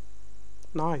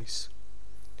 Nice.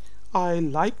 I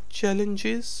like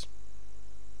challenges.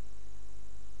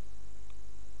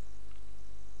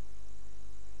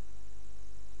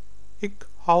 Ik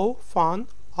hou van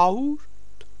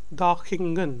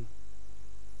uitdagingen.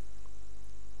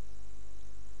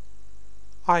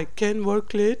 I can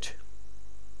work late.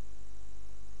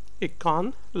 Ik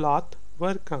kan laat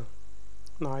werken.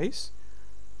 Nice.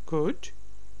 Good.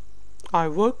 I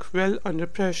work well under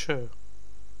pressure.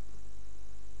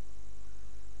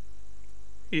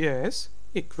 Yes,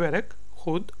 ik werk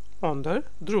goed onder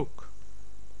druk.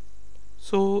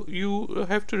 So you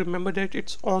have to remember that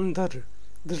it's onder.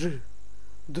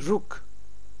 Druk.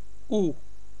 U.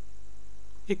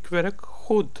 Ik werk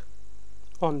goed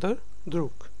onder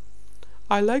druk.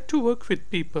 I like to work with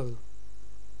people.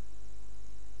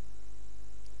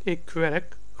 Ik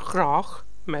werk graag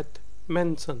met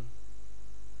mensen.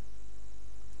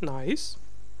 Nice.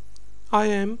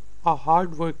 I am a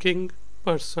hardworking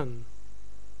person.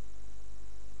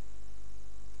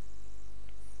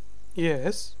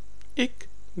 Yes, ik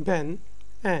ben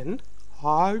een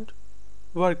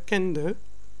hardwerkende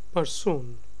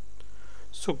persoon.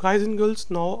 So guys and girls,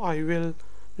 now I will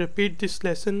repeat this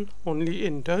lesson only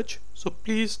in Dutch, so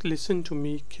please listen to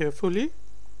me carefully.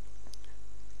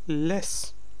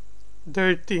 Les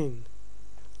 13.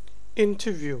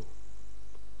 Interview.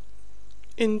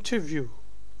 Interview.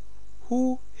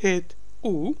 Hoe heet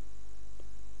u?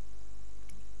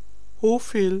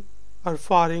 Hoeveel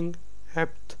ervaring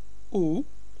hebt u?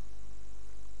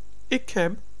 Ik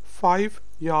heb 5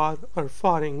 jaar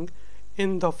ervaring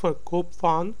in de verkoop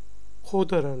van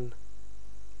goederen.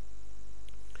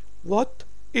 Wat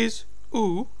is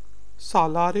uw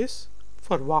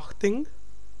salarisverwachting?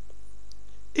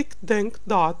 Ik denk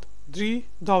dat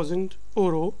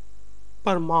 €3000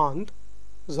 per maand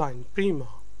zijn prima.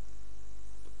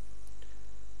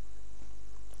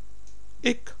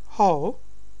 Ik hou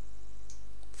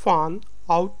van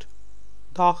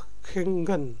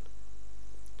uitdagingen.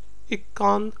 Ik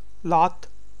kan laat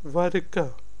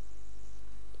werken.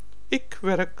 Ik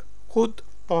werk goed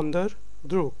onder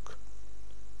druk.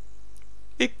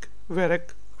 Ik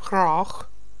werk graag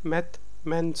met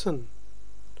mensen.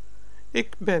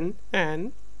 Ik ben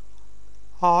een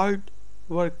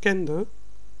hardwerkende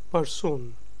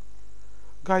persoon.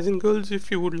 Guys and girls, if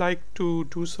you would like to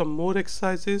do some more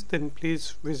exercises, then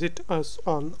please visit us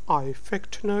on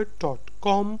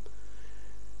ieffectnerd.com.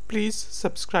 Please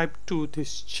subscribe to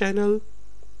this channel.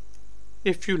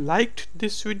 If you liked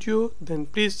this video, then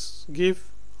please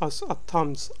give us a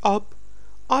thumbs up.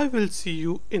 I will see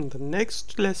you in the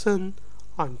next lesson.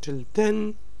 Until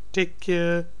then, take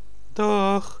care.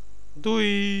 Dag.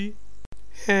 Doei.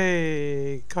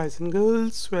 Hey guys and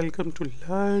girls, welcome to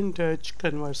Learn Dutch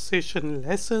Conversation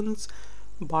Lessons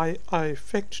by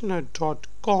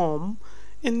ieffectnerd.com.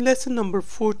 In lesson number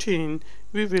 14,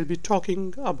 we will be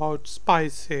talking about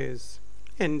spices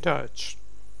in Dutch.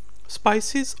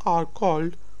 Spices are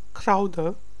called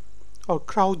kruiden or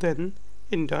kruiden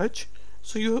in Dutch,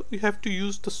 so you have to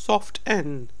use the soft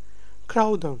N.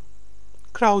 Kruiden,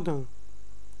 kruiden,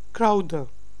 kruiden.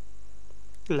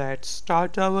 Let's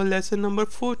start our lesson number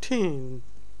 14.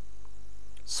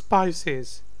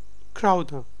 Spices,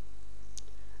 kruiden.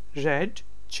 Red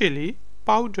chili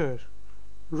powder,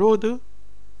 rode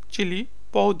chili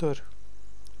powder,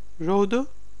 rode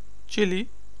chili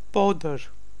powder,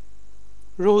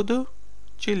 rode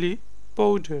chili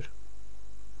powder.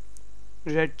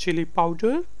 Red chili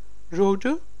powder,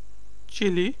 rode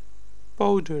chili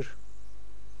powder.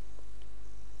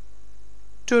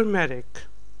 Turmeric,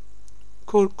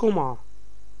 curcuma,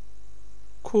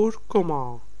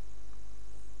 curcuma,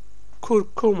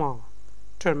 curcuma.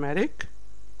 Turmeric,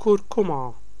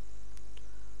 curcuma.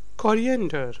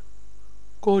 Coriander,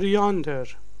 coriander,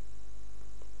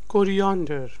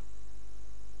 coriander,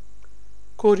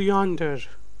 coriander,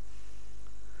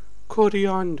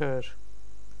 coriander,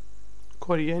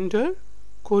 coriander,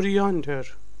 coriander.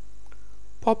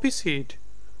 Poppy seed,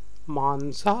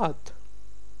 maanzaad,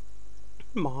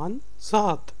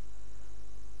 maanzaad,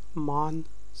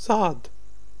 maanzaad.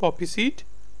 Poppy seed,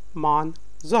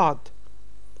 maanzaad.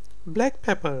 Black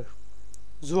pepper,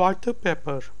 zwarte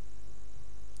pepper,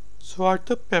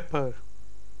 zwarte pepper,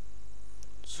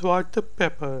 zwarte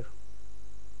pepper.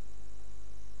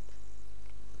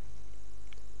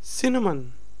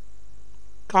 Cinnamon,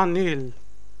 kaneel,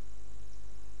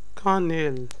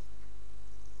 kaneel,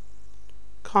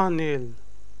 kaneel.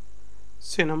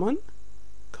 Cinnamon,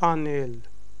 kaneel.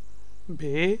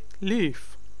 Bay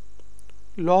leaf,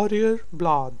 laurier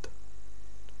blad,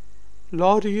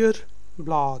 laurier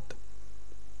blad,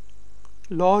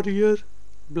 laurier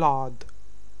blad.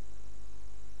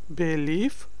 Bay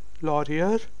leaf,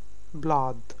 laurier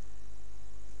blad.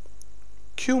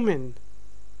 Cumin,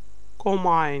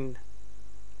 comine.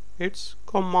 It's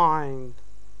comine.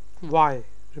 Why?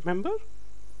 Remember?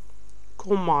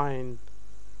 Comine.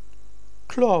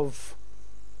 Clove,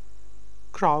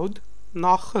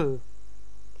 kruidnagel.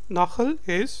 Nagel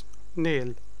is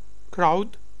nail.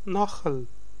 Kruidnagel,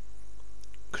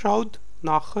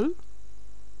 kruidnagel,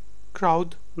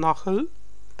 kruidnagel.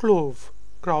 Clove,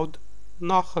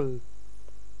 kruidnagel.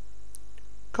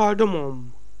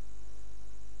 Cardamom,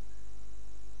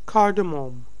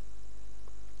 cardamom,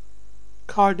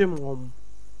 cardamom,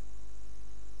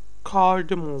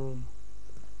 cardamom,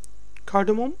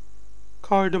 cardamom,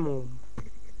 cardamom.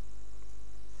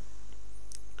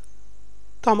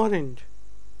 Tamarind,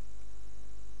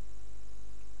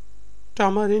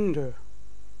 tamarind,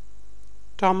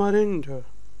 tamarind,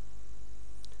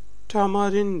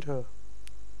 tamarind.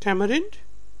 Tamarind,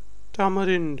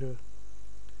 tamarind.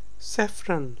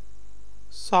 Saffron,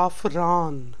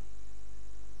 saffron,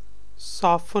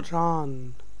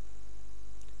 saffron,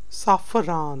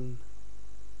 saffron.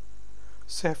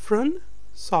 Saffron,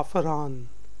 saffron.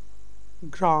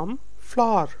 Gram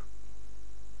flower,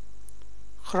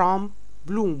 gram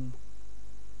bloem,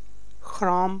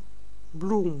 gram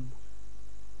bloem,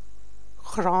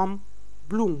 gram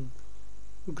bloem,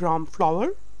 gram flower,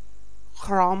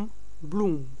 gram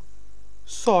bloem,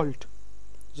 salt,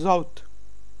 zout,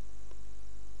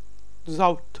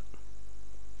 zout,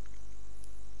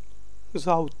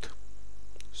 zout,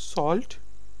 salt,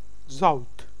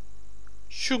 zout,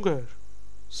 sugar,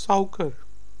 suiker,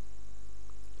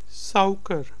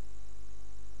 suiker,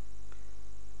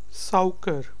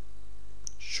 suiker,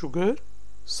 sugar,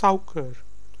 suiker.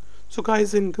 So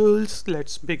guys and girls,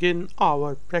 let's begin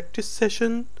our practice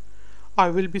session. I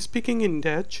will be speaking in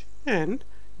Dutch and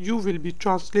you will be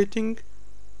translating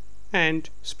and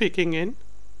speaking in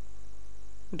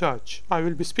Dutch. I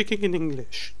will be speaking in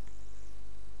English.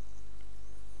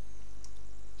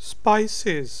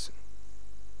 Spices.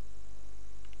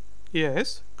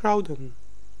 Yes, kruiden.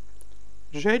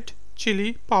 Red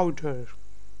chili powder.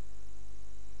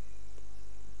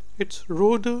 It's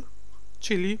rode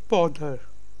chili powder.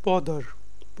 Powder.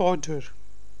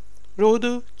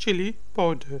 Rode chili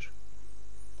powder.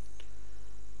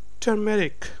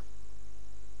 Turmeric.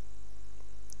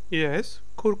 Yes,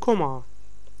 curcuma.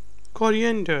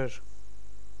 Coriander.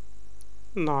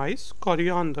 Nice,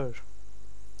 coriander.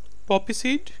 Poppy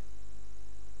seed.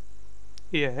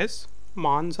 Yes,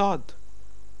 maanzad.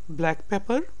 Black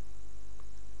pepper.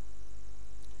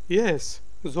 Yes,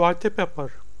 zwarte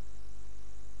pepper.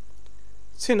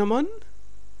 Cinnamon.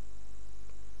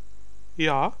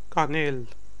 Ja, kaneel.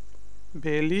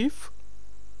 Bay leaf.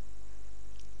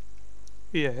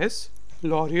 Yes,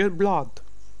 laurierblad.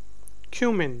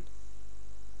 Cumin.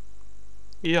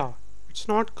 Yeah, it's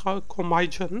not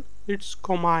commigen, it's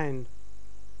comine.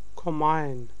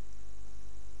 Comine.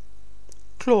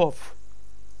 Clove.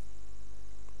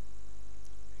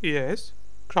 Yes,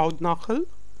 kruidnagel.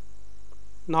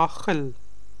 Nagel.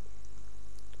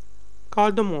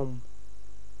 Cardamom.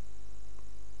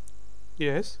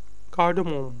 Yes,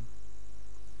 cardamom.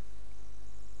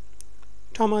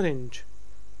 Tamarind.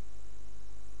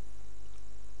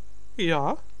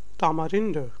 Yeah,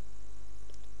 tamarind.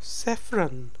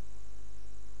 Saffron.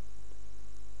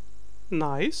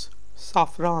 Nice,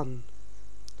 saffron.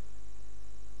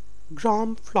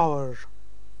 Gram flour.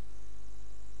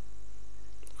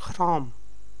 Gram.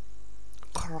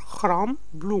 Gram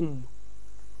bloem.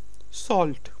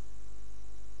 Salt.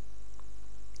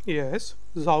 Yes,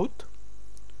 zout.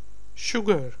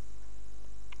 Sugar.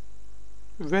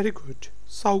 Very good.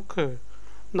 Suiker.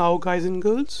 Now guys and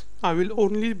girls, I will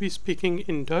only be speaking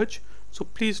in Dutch, so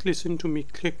please listen to me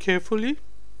carefully.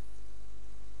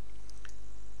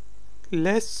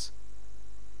 Les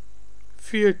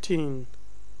 14.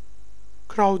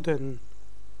 Kruiden.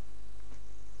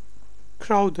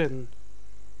 Kruiden.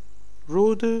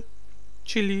 Rode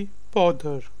chili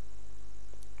powder.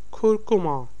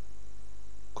 Curcuma.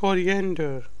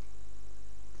 Coriander.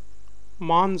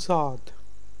 Maanzad.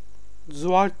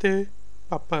 Zwarte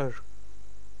pepper.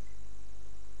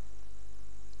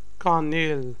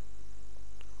 Kaneel.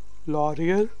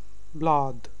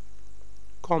 Laurierblad.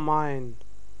 Comine.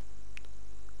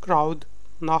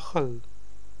 Kruidnagel.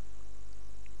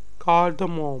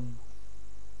 Cardamom.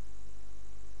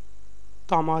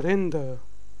 Tamarind.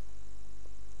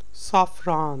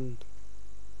 Saffron.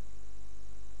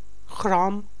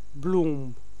 Gram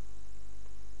bloem.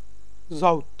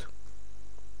 Zout.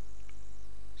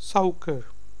 Suiker.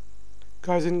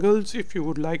 Guys and girls, if you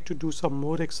would like to do some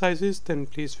more exercises, then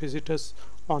please visit us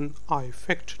on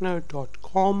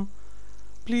ifectioner.com.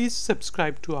 Please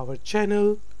subscribe to our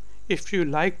channel. If you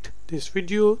liked this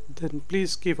video, then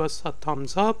please give us a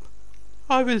thumbs up.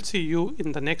 I will see you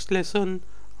in the next lesson.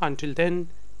 Until then,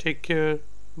 take care.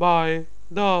 Bye.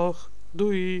 Dag.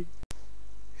 Doei.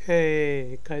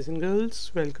 Hey guys and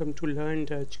girls, welcome to Learn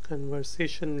Dutch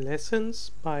Conversation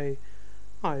Lessons by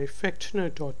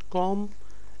ifectioner.com.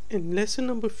 In lesson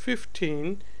number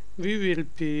 15, we will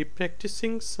be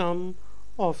practicing some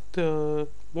of the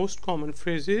most common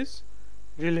phrases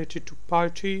related to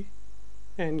party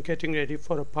and getting ready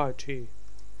for a party.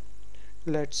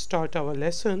 Let's start our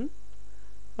lesson.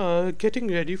 Getting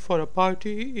ready for a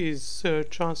party is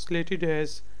translated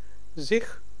as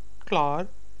zich klaar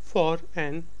voor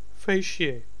een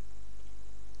feestje.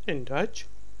 In Dutch,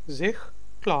 zich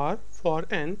klaar voor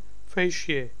een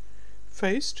feestje.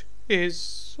 Feest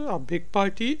is a big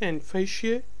party and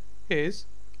feestje is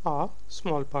a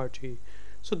small party.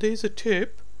 So there is a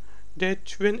tip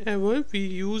that whenever we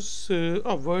use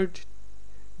a word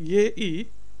ye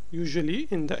usually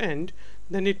in the end,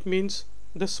 then it means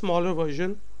the smaller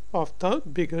version of the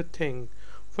bigger thing.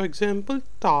 For example,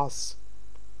 tas.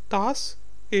 Tas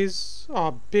is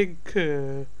a big,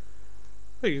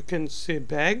 you can say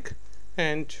bag,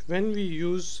 and when we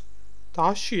use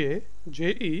tashiye,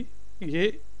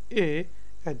 J-E-A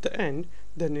at the end,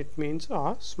 then it means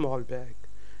a small bag.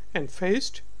 And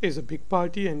feist is a big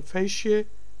party, and feishiye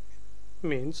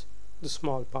means the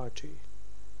small party.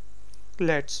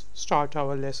 Let's start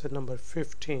our lesson number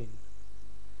 15.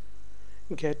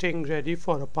 Getting ready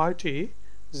for a party,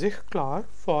 zich klaar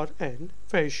voor een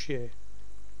feestje.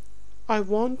 I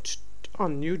want a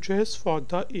new dress for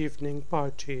the evening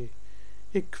party.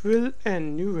 Ik wil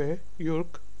een nieuwe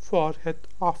jurk voor het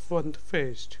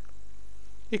avondfeest.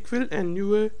 Ik wil een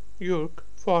nieuwe jurk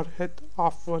voor het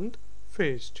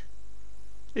avondfeest.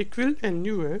 Ik wil een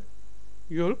nieuwe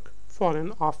jurk voor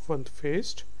een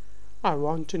avondfeest. I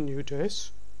want a new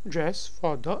dress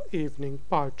for the evening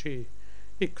party.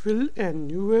 Ik wil een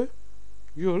nieuwe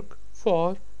jurk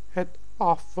voor het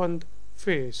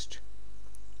avondfeest.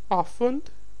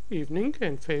 Avond, evening,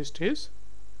 and feest is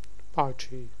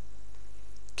party.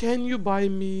 Can you buy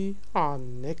me a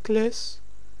necklace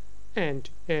and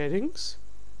earrings?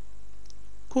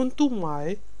 Kunt u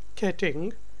mij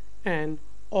ketting en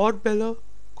oorbellen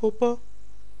kopen?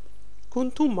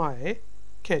 Kunt u mij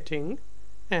ketting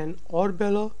en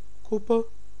oorbellen kopen?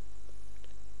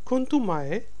 Kunt u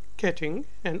mij ketting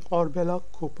en oorbellen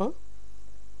kopen?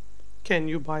 Can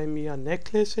you buy me a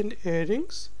necklace and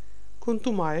earrings? Kunt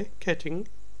u mij ketting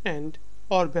and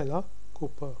oorbellen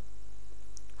kopen?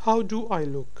 How do I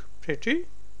look? Pretty?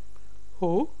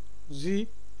 Hoe zie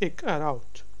ik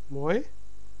eruit? Mooi?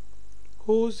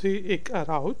 Hoe zie ik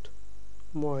eruit?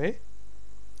 Mooi?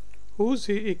 Hoe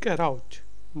zie ik eruit?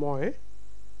 Mooi?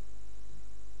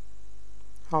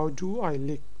 How do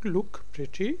I look?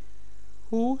 Pretty?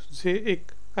 Hoe zie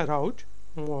ik eruit?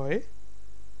 Mooi?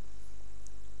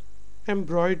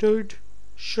 Embroidered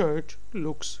shirt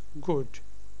looks good.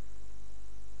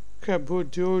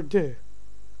 Geborduurde.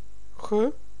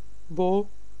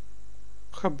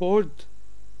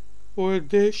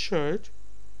 Geborduurde shirt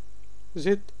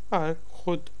ziet er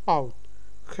goed uit.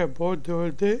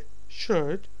 Geborduurde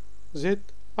shirt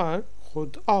ziet er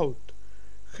goed uit.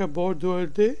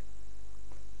 Geborduurde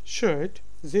shirt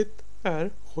ziet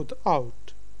er goed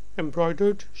uit.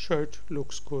 Embroidered shirt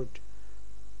looks good.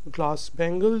 Glass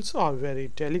bangles are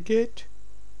very delicate.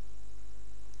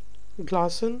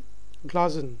 Glazen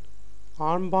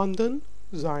armbanden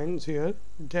zijn zeer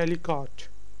delicaat.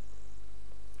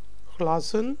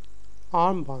 Glazen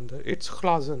armbanden, it's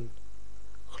glazen.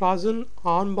 Glazen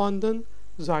armbanden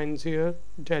zijn zeer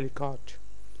delicaat.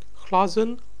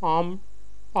 Glazen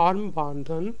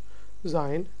armbanden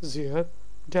zijn zeer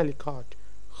delicaat.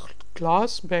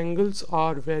 Glass bangles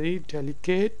are very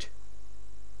delicate.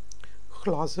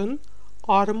 Glazen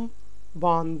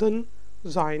armbanden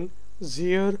zijn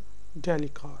zeer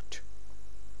delicaat.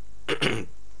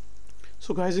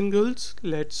 So guys and girls,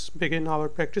 let's begin our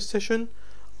practice session.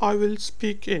 I will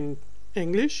speak in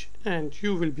English and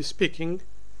you will be speaking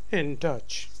in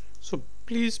Dutch. So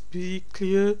please be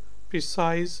clear,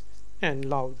 precise and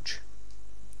loud.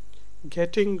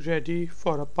 Getting ready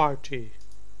for a party.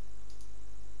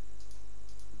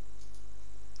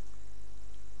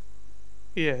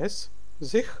 Yes,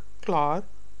 zich klaar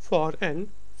voor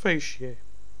een feestje.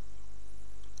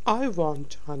 I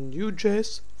want a new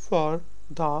dress for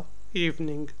the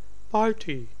evening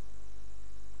party.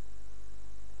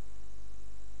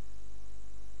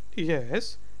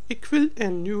 Yes, ik wil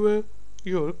een nieuwe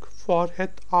jurk voor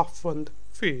het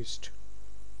avondfeest.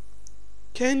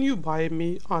 Can you buy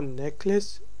me a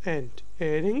necklace and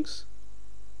earrings?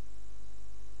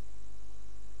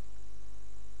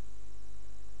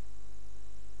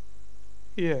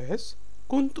 Yes,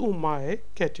 kunt u mij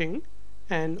ketting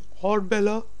en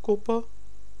oorbellen kopen?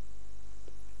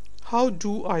 How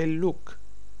do I look?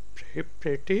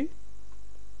 Pretty?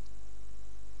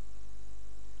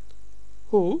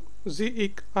 Hoe zie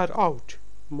ik eruit?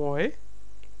 Mooi?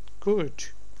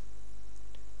 Good.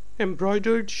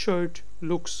 Embroidered shirt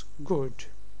looks good.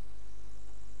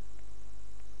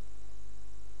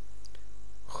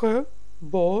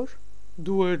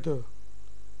 Geborduurde.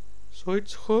 So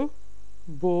it's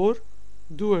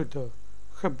geborduurde.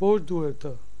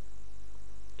 Geborduurde.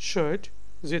 Shirt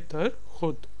ziet er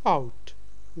goed uit.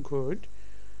 Good.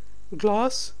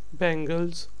 Glass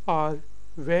bangles are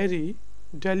very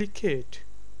delicate.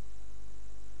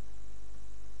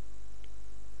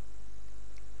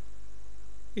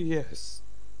 Yes.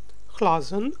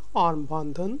 Glazen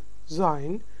armbanden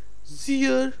zijn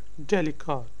zeer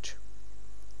delicaat.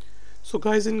 So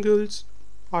guys and girls,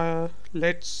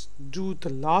 let's do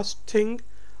the last thing.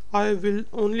 I will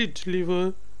only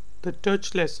deliver the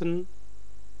Dutch lesson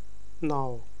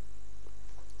now.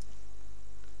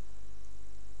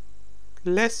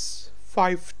 Les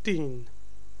 15.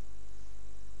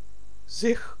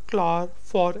 Zich klaar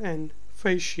voor een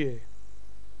feestje.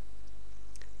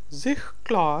 Zich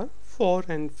klaar voor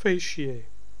een feestje.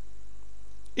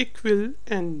 Ik wil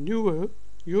een nieuwe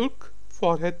jurk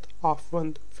voor het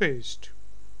avondfeest.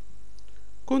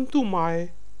 Kunt u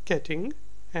mij ketting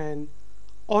en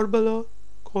oorbellen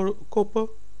kopen?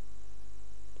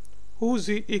 Hoe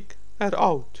zie ik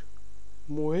eruit?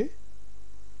 Mooi.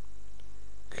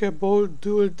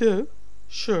 Geborduurde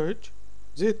shirt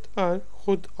ziet er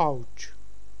goed uit.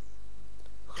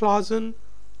 Glazen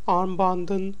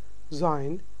armbanden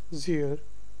zijn zeer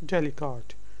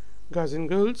delicaat. Guys and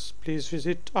girls, please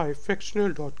visit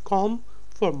iFactional.com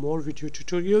for more video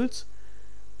tutorials.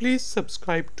 Please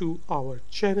subscribe to our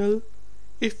channel.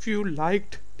 If you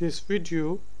liked this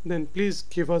video, then please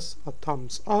give us a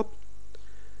thumbs up.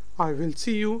 I will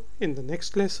see you in the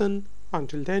next lesson.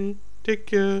 Until then, take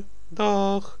care.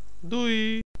 Dag.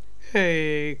 Doei.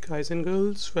 Hey guys and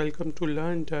girls, welcome to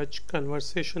Learn Dutch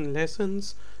Conversation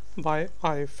Lessons by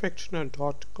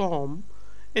iFactional.com.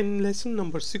 In lesson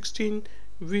number 16,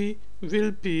 we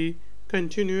will be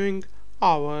continuing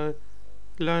our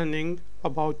learning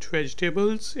about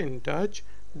vegetables in Dutch.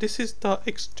 This is the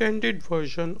extended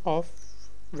version of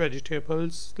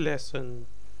vegetables lesson.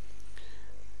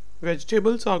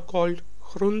 Vegetables are called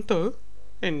groente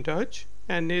in Dutch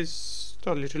and is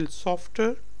a little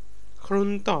softer.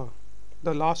 Groente,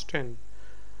 the last end.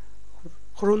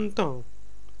 Groente,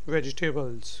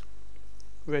 vegetables.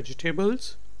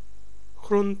 Vegetables,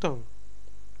 groente.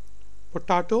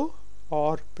 Potato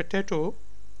or potato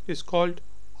is called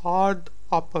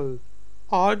aardappel.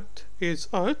 Aard is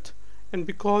earth, and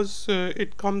because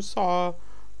it comes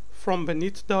from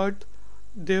beneath the earth,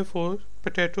 therefore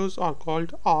potatoes are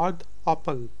called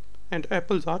aardappel and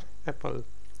apples are apple.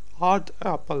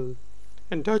 Aardappel,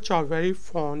 and Dutch are very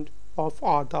fond of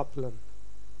aardappelen.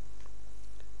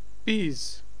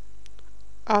 Peas,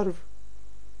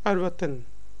 arweten,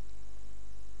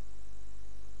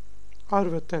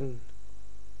 arweten,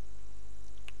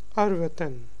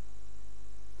 arweten.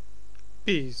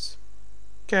 Peas.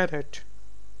 Carrot,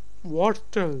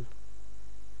 wortel,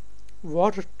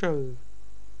 wortel,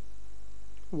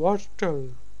 wortel.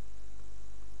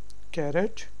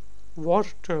 Carrot,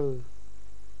 wortel.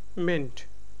 Mint,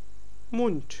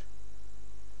 munt,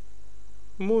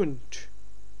 munt,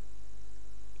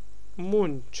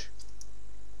 munt.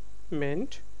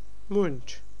 Mint,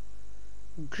 munt.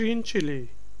 Green chili,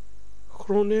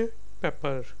 groene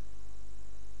pepper,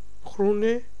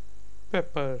 groene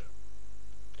pepper,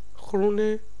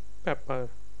 groene pepper.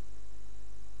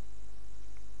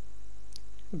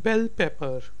 Bell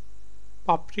pepper,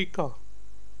 paprika,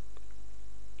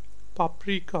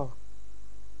 paprika,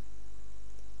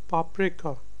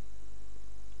 paprika.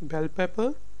 Bell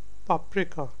pepper,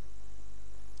 paprika.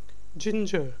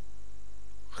 Ginger,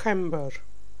 gember,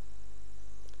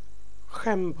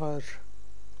 gember.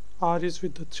 R is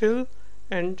with the trill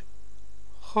and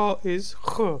H is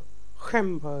H,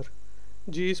 gember.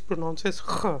 G is pronounced as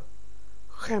H,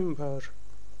 gember.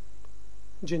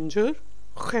 Ginger,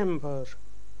 gember.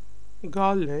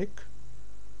 Garlic,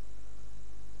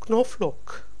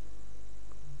 knoflook,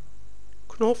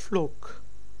 knoflook,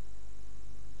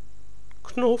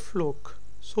 knoflook.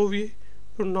 So we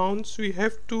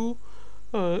have to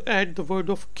add the word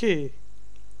of K.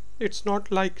 It's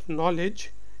not like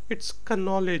knowledge, it's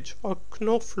knowledge or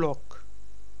knoflook.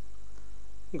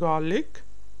 Garlic,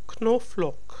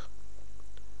 knoflook.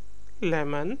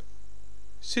 Lemon,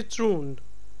 citroen,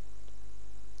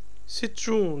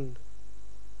 citroen,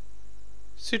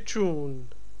 citroen.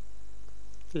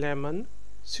 Lemon,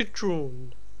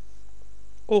 citroen.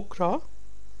 Okra,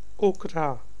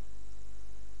 okra,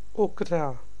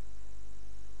 okra.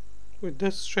 With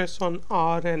the stress on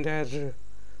R and R.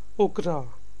 Okra.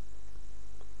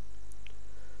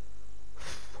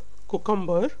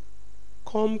 Cucumber,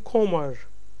 komkommer,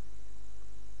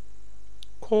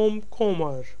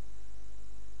 komkommer,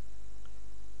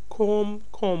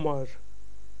 komkommer.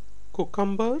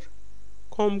 Cucumber,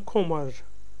 komkommer.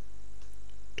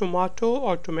 Tomato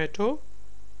or tomato,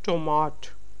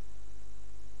 tomat,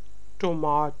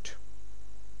 tomat,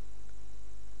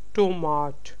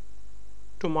 tomat.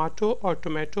 Tomato or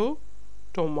tomato,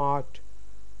 tomat.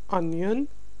 Onion,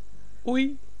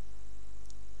 ui,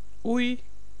 ui,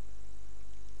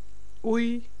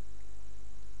 ui.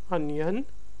 Onion,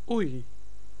 ui.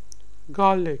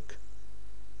 Garlic,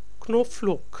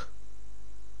 knoflook,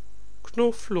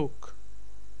 knoflook,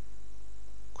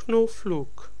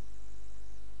 knoflook.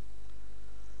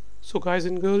 So guys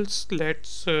and girls,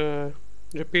 let's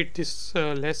repeat this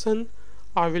lesson.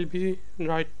 I will be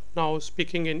now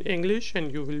speaking in English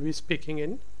and you will be speaking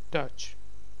in Dutch.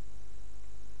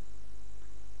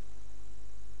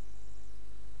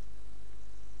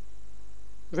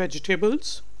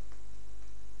 Vegetables.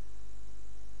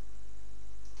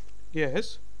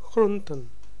 Yes, groenten.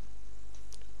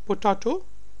 Potato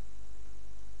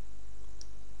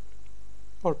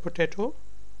or potato.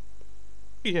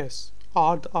 Yes,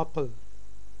 aardappel.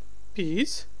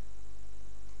 Peas.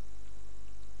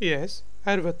 Yes,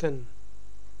 erwten.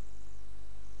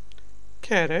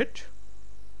 Carrot.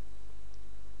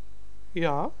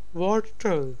 Ja,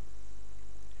 wortel.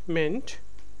 Mint.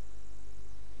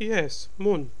 Yes,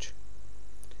 munt.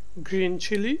 Green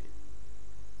chili.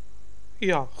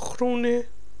 Ja, groene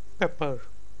pepper.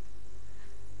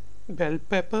 Bell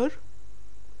pepper.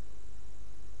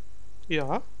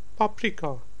 Ja,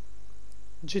 paprika.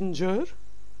 Ginger.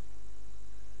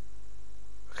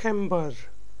 Gember.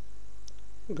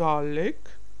 Garlic.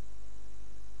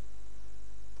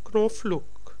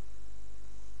 Knoflook.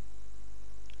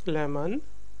 Lemon.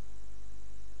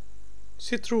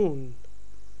 Citroen.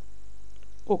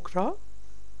 Okra.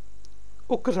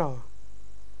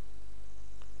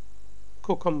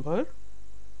 Cucumber.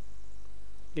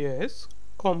 Yes,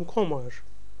 cucumber.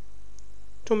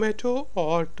 Tomato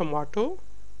or tomato.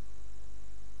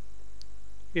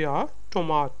 Yeah,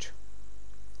 tomat.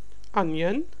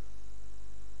 Onion.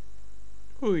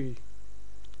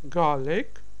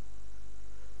 Garlic.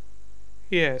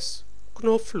 Yes,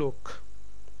 knoflook.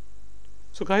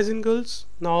 So guys and girls,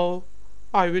 now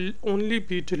I will only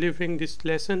be delivering this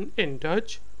lesson in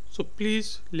Dutch, so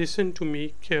please listen to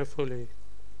me carefully.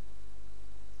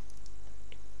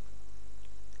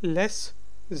 Les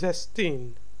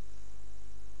 16.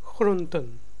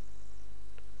 Groenten.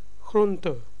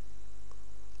 Groente.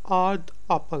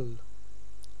 Aardappel.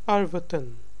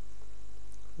 Erwten.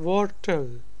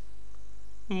 Wortel.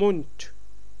 Munt.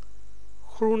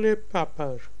 Groene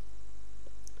pepper.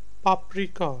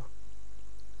 Paprika.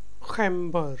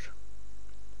 Gember.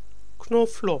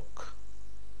 Knoflook.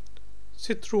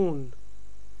 Citroen.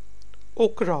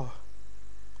 Okra.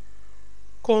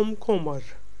 Komkommer.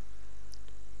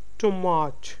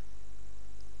 Tomaat.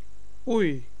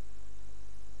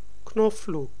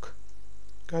 Knoflook.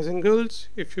 Guys and girls,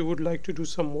 if you would like to do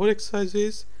some more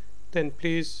exercises, then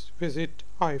please visit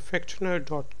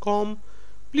ifectioner.com.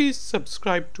 Please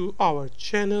subscribe to our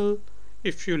channel.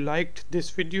 If you liked this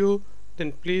video,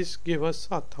 then please give us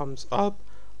a thumbs up.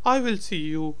 I will see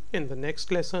you in the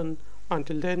next lesson.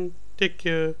 Until then, take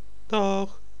care. Dag,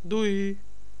 doei.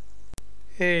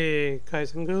 Hey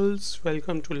guys and girls,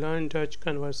 welcome to Learn Dutch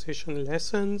Conversation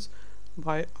Lessons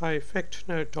by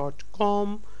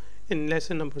ifectioner.com. In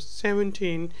lesson number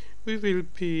 17, we will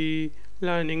be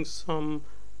learning some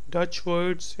Dutch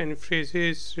words and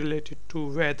phrases related to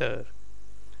weather.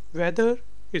 Weather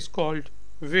is called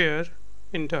weer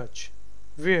in Dutch.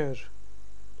 Weer.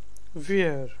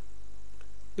 Weer.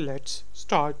 Let's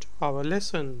start our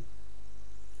lesson.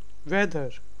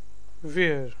 Weather.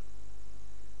 Weer.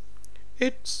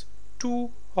 It's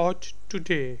too hot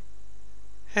today.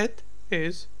 Het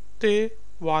is te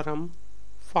warm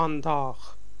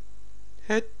vandaag.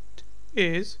 Het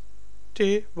is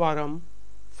te warm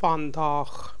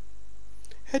vandaag.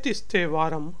 Het is te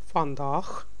warm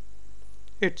vandaag.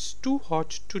 It's too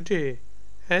hot today.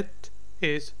 Het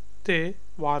is te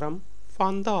warm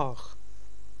vandaag.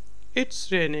 It's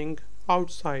raining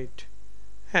outside.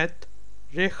 Het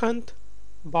regent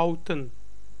buiten.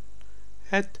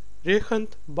 Het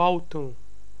regent buiten.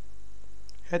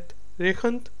 Het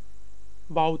regent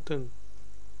buiten.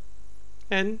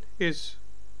 N is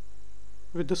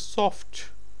with the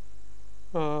soft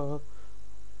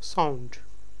sound.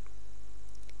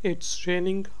 It's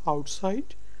raining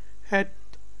outside. Het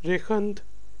regent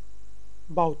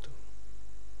buiten.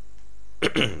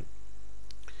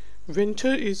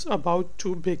 Winter is about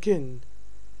to begin.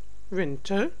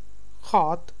 Winter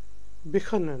gaat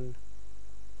beginnen.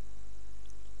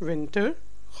 Winter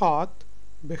gaat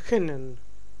beginnen.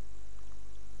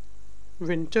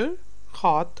 Winter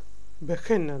gaat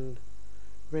beginnen.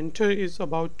 Winter is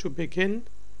about to begin.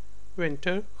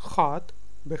 Winter gaat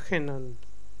beginnen.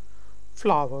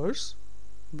 Flowers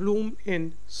bloom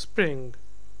in spring.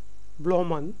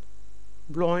 Bloemen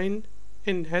bloeien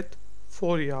in het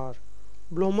voorjaar.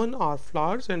 Bloemen are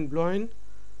flowers and bloeien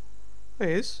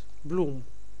is bloom.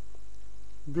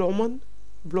 Bloemen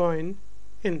bloeien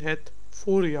in het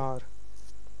voorjaar.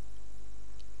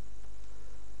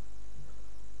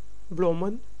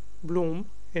 Bloemen bloom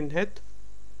in het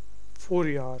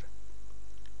voorjaar.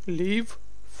 Leaf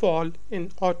fall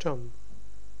in autumn.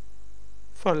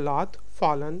 Verlaat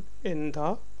vallen in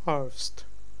de herfst.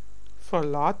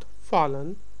 Verlaat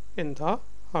vallen in the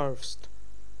Herbst.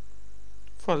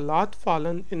 Verlaat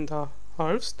fallen in the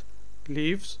Herbst.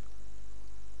 Leaves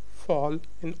fall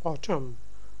in autumn.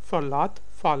 Verlaat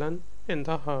fallen in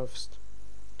the Herbst.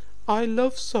 I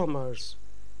love summers.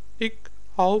 Ik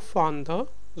hou van de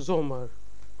zomer.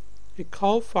 Ik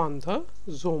hou van de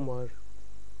zomer.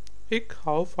 Ik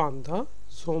hou van de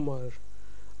zomer.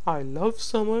 I love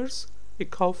summers.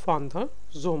 Ik hou van de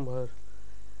zomer.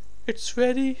 It's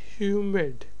very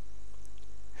humid.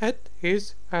 Het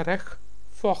is erg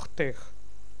vochtig.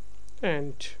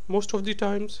 And most of the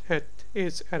times het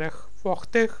is erg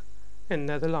vochtig in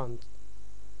Netherlands.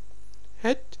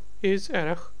 Het is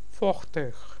erg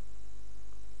vochtig.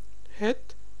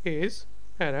 Het is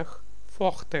erg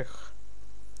vochtig.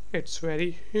 It's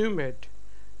very humid.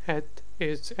 Het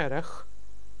is erg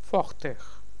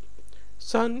vochtig.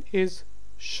 Sun is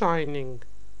shining.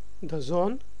 De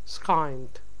zon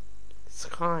schijnt.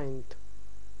 Schijnt.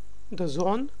 De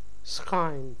zon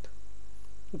schijnt.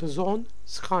 De zon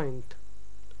schijnt.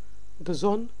 De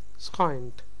zon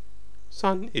schijnt.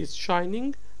 Sun is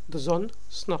shining. The zon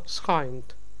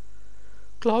schijnt.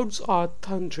 Clouds are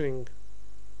thundering.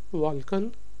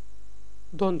 Wolken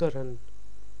donderen.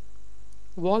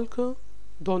 Wolken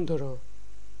donderen.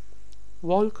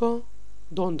 Wolken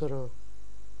donderen.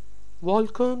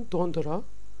 Wolken donderen.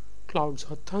 Clouds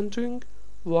are thundering.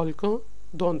 Wolken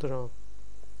donderen.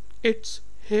 It's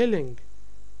hailing.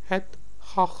 Het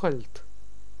hagelt.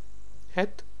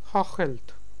 Het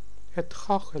hagelt. Het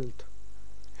hagelt.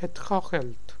 Het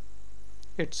hagelt.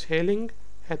 It's hailing.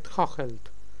 Het hagelt.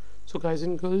 So guys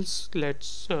and girls,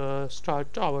 let's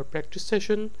start our practice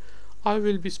session. I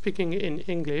will be speaking in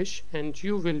English and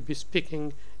you will be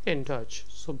speaking in Dutch.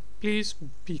 So please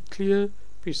be clear,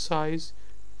 precise,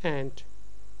 and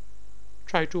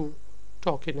try to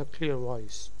talk in a clear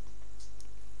voice.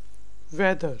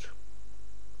 Weather.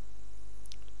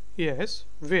 Yes,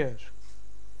 where?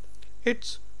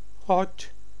 It's hot.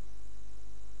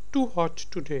 Too hot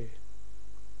today.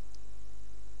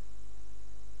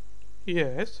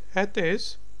 Yes, het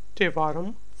is te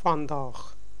warm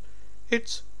vandaag.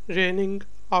 It's raining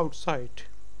outside.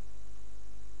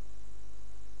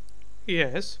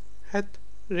 Yes, het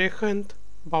regent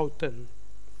buiten.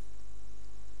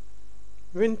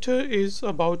 Winter is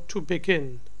about to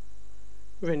begin.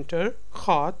 Winter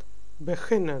gaat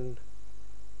beginnen.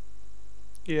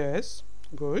 Yes,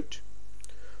 good.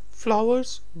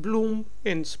 Flowers bloom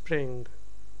in spring.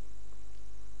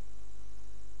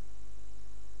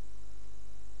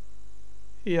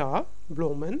 Ja,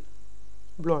 bloemen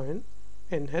bloeien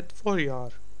in het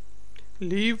voorjaar.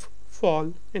 Leaves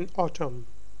fall in autumn.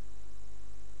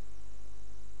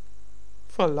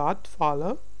 Verlaat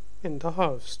vallen in the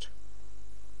herfst.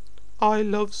 I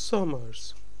love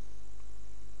summers.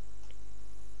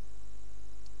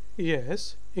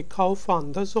 Yes, ik hou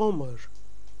van de zomer.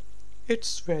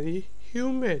 It's very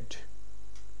humid.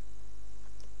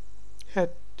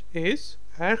 Het is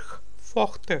erg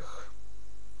vochtig.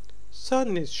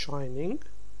 Sun is shining.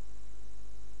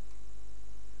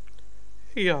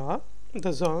 Ja,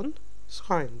 de zon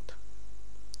schijnt.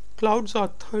 Clouds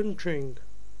are thundering.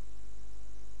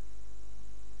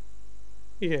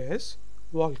 Yes,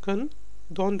 wolken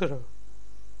donderen.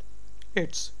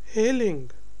 It's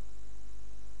hailing.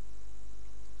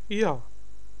 Ja,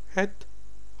 het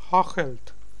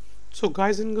hagelt. So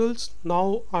guys and girls,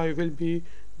 now I will be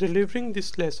delivering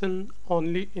this lesson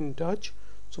only in Dutch.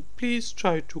 So please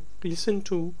try to listen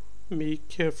to me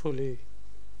carefully.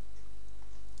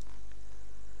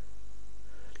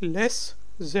 Les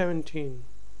 17.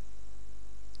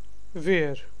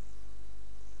 Where?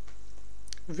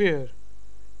 Where?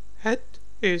 Het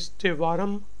is te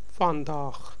warm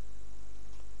vandaag.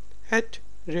 Het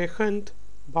regent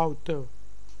buiten.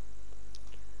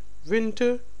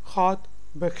 Winter gaat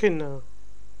beginnen.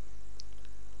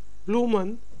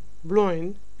 Bloemen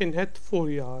bloeien in het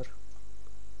voorjaar.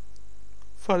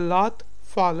 Verlaat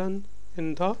vallen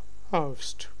in de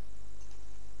herfst.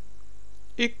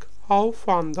 Ik hou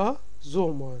van de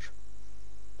zomer.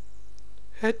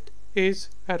 Het is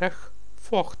erg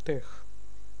vochtig.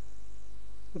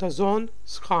 De zon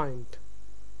schijnt.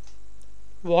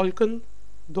 Wolken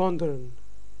donderen.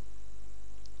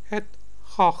 Het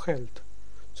hagelt.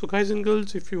 So guys and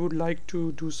girls, if you would like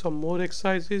to do some more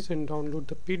exercises and download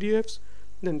the PDFs,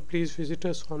 then please visit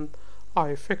us on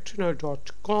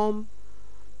ifactrainer.com.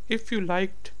 If you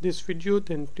liked this video,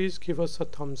 then please give us a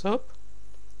thumbs up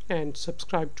and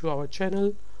subscribe to our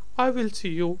channel. I will see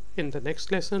you in the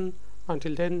next lesson.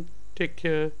 Until then, take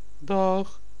care. Dag,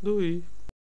 doei.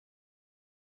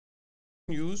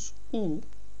 Use u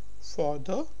for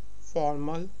the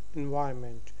formal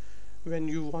environment. when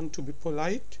you want to be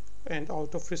polite and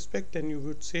out of respect, then you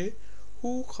would say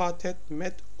Hoe gaat het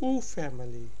met uw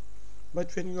family?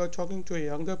 But when you are talking to a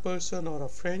younger person or a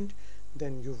friend,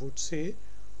 then you would say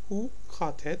Hoe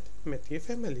gaat het met je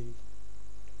family?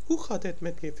 Hoe gaat het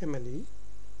met je family?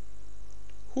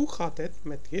 Hoe gaat het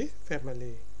met je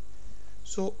family?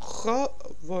 So ga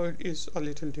word is a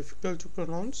little difficult to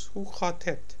pronounce. Hoe gaat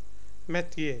het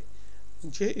met je?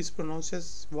 J is pronounced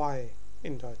as Y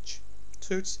in Dutch.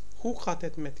 So it's Hoe gaat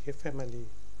het met je family?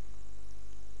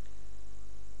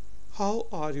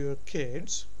 How are your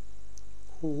kids?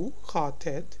 Hoe gaat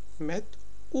het met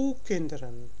uw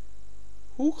kinderen?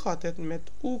 Hoe gaat het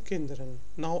met uw kinderen?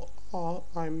 Now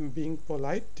I'm being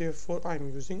polite, therefore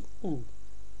I'm using u.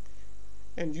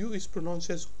 And you is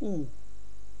pronounced as u.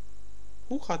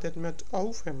 Hoe gaat het met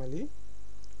jouw family?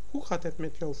 Hoe gaat het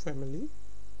met jouw family?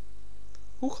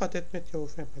 Hoe gaat het met jouw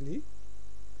family?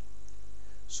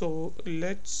 So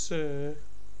let's do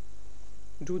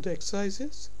the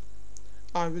exercises.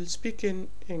 I will speak in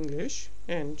English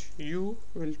and you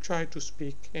will try to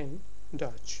speak in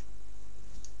Dutch.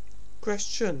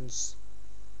 Questions.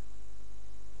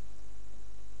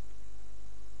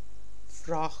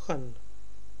 Vragen.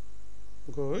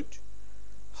 Good.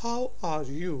 How are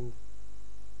you?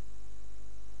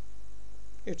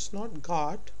 It's not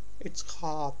gaat, it's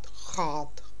gaat,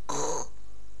 gaat,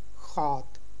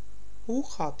 gaat. Hoe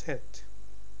gaat het?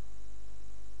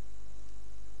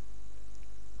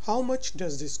 How much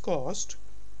does this cost?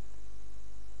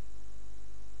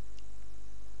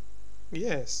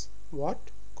 Yes,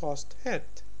 what cost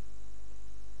het?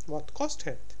 What cost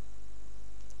het?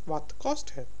 What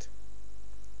cost het?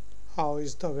 How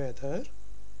is the weather?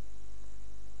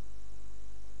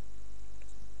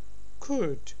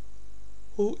 Good.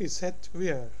 Who is at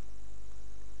where?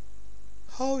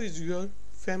 How is your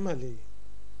family?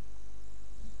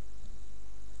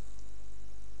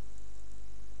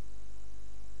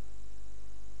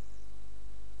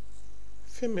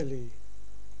 Family.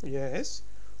 Yes.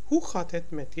 Hoe gaat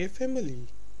het met je family?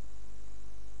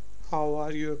 How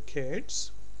are your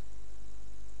kids?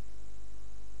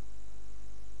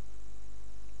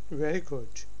 Very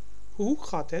good. Hoe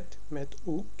gaat het met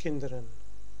uw kinderen?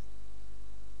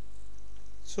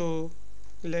 So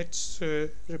let's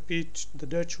repeat the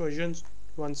Dutch versions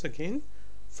once again.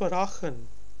 Vragen.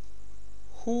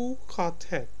 Hoe gaat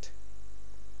het?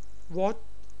 What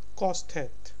kost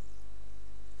het?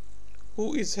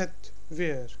 Who is het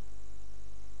where?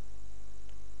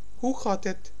 Hoe gaat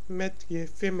het met je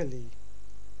family?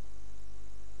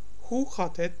 Hoe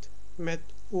gaat het met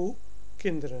uw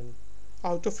kinderen?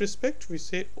 Out of respect we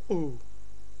say u,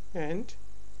 and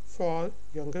for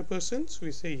younger persons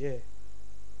we say ye.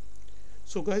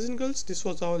 So guys and girls, this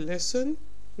was our lesson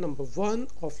number 1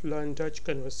 of Learn Dutch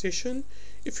Conversation.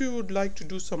 If you would like to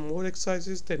do some more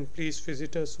exercises, then please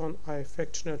visit us on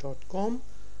ifectioner.com.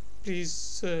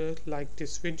 Please like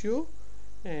this video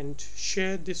and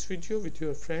share this video with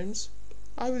your friends.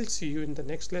 I will see you in the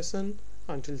next lesson.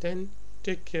 Until then,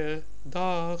 take care.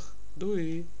 Dag.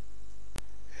 Doei.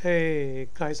 Hey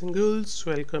guys and girls,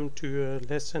 welcome to your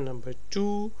lesson number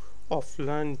 2 of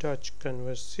Learn Dutch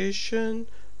Conversation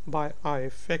by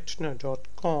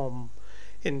ifectioner.com.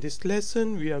 In this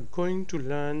lesson, we are going to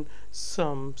learn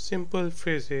some simple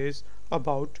phrases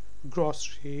about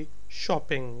grocery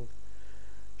shopping.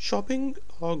 Shopping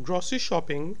or grocery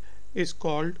shopping is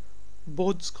called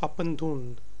boodschappen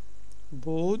doen.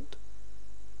 Boodschappen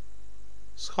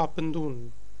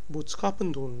doen.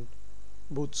 Boodschappen doen.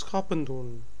 Boodschappen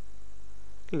doen.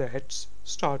 Let's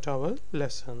start our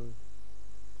lesson.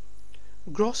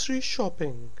 Grocery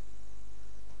shopping.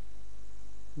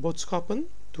 Boodschappen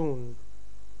doen.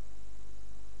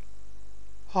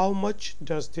 How much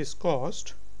does this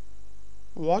cost?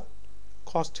 What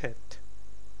cost het?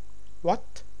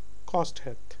 What cost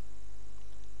het?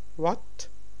 What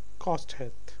cost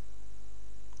het?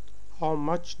 How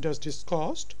much does this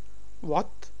cost?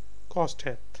 What cost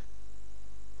het?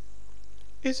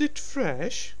 Is it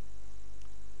fresh?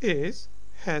 Is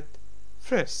het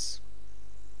fresh?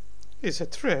 Is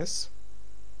it fresh?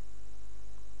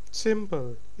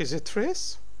 Simple. Is it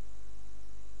fresh?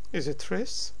 Is it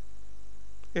fresh?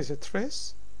 Is it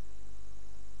fresh?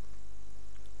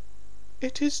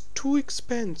 It is too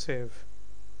expensive.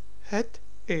 Het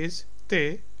is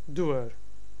te duur.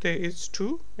 Te is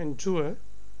too and duur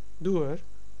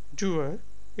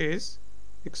is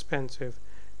expensive.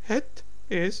 Het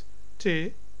is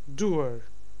te duur.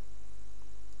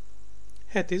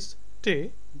 Het is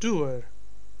te duur.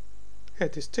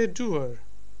 Het is te duur.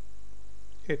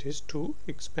 It is too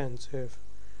expensive.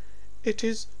 It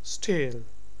is stale.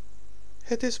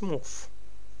 Het is mof.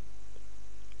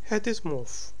 Het is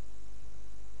mof.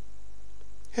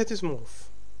 Het is mof.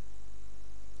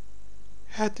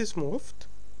 Het is moft.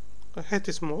 Het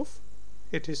is mof.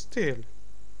 It is stale.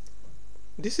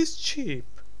 This is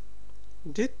cheap.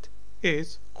 Dit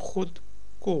is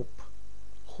goedkoop.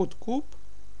 Goedkoop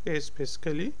is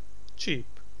basically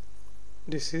cheap.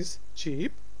 This is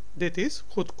cheap. Dit is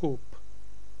goedkoop.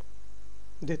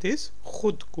 Dit is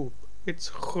goedkoop. It's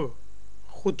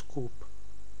goedkoop.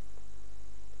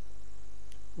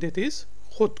 Dit is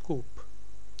goedkoop.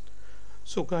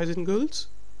 So guys and girls,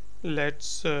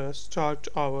 let's start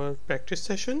our practice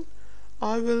session.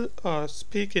 I will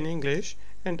speak in English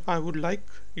and I would like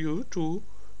you to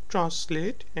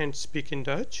translate and speak in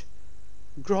Dutch.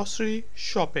 Grocery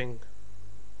shopping.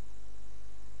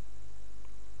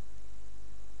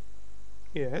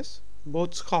 Yes,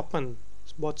 boodschappen.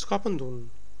 Boodschappen doen.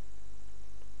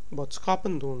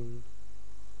 Boodschappen doen.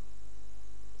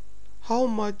 How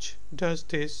much does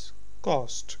this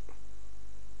cost?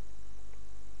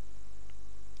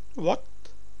 What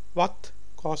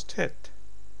cost it?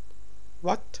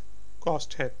 What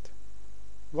cost it?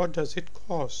 What does it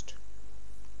cost?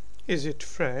 Is it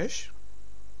fresh?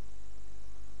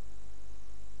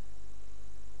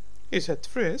 Is it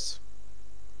fresh?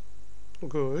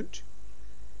 Good.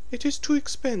 It is too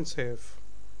expensive.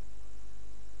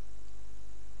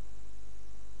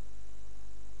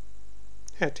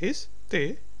 Het is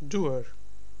te duur.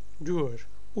 Duur.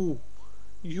 U.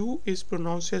 U is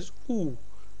pronounced as U.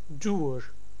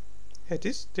 Duur. Het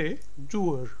is te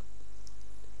duur.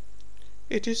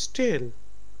 It is stale.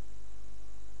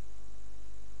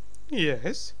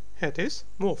 Yes, het is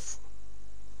mof.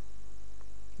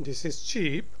 This is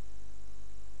cheap.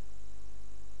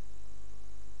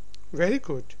 Very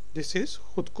good. This is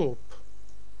goedkoop.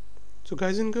 So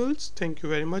guys and girls, thank you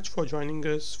very much for joining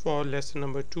us for lesson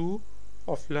number 2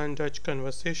 of Learn Dutch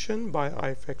Conversation by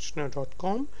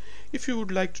ifactioner.com. If you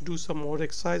would like to do some more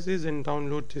exercises and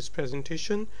download this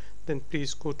presentation, then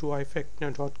please go to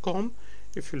ifactioner.com.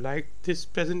 If you like this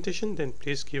presentation, then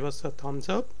please give us a thumbs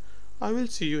up. I will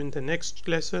see you in the next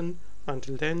lesson.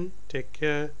 Until then, take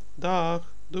care. Dag.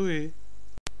 Doei.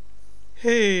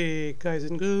 Hey guys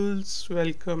and girls,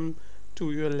 welcome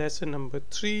to your lesson number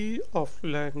 3 of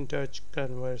Learn Dutch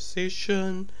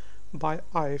Conversation by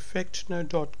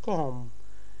ifactioner.com.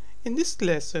 In this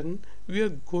lesson, we are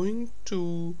going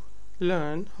to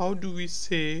learn how do we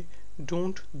say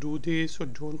don't do this or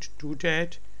don't do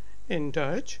that in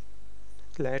Dutch.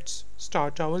 Let's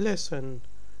start our lesson.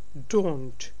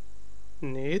 Don't.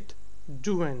 Niet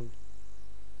doen.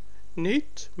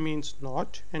 Niet means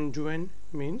not and doen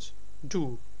means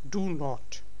do. Do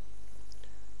not.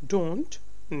 Don't.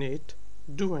 Niet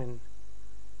doen.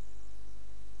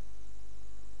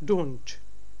 Don't.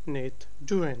 Niet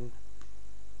doen.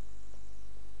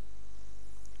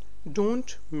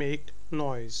 Don't make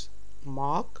noise.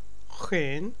 Maak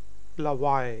geen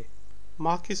lawaai.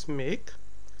 Maak is make,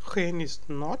 geen is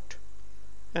not,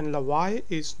 and lawaai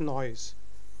is noise.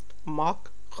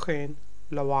 Maak geen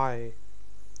lawaai.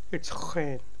 It's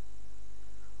geen.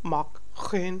 Maak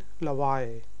geen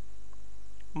lawaai.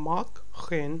 Maak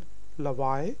geen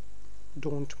lawaai.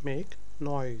 Don't make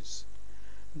noise.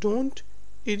 Don't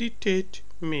irritate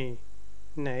me.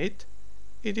 Niet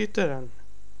irriteren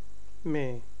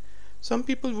me. Some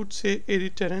people would say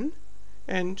irriteren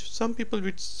and some people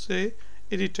would say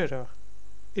irritera.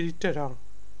 Irritera.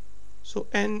 So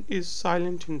N is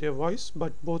silent in their voice,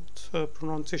 but both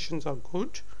pronunciations are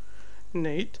good.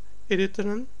 Niet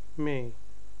irriteren me.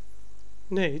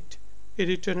 Niet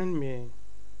irriteren me.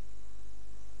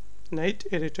 Niet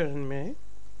irriteren me.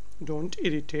 Don't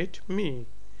irritate me.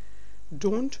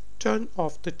 Don't turn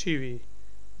off the TV.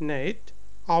 Niet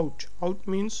out. Out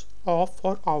means off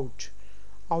or out.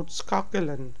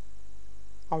 Uitschakelen.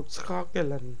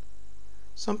 Uitschakelen.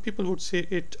 Some people would say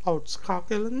it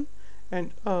uitschakelen,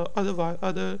 and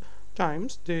other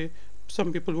times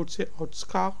some people would say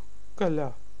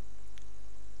uitschakelen.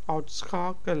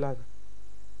 Uitschakelen.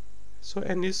 So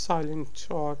N is silent,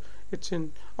 or it's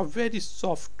in a very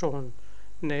soft tone.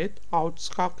 Niet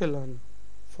uitschakelen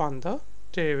van de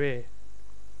TV.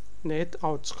 Niet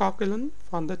uitschakelen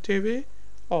van de TV,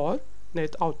 or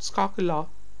niet uitschakelen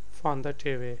van de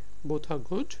TV. Both are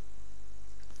good.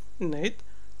 Niet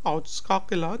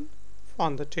uitschakelen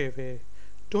van de TV.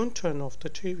 Don't turn off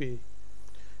the TV.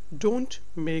 Don't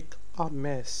make a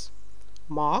mess.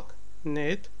 Maak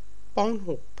niet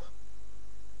puinhoop.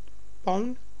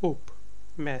 Puinhoop.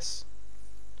 Mess.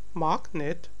 Maak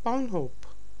niet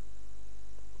puinhoop.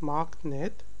 Maak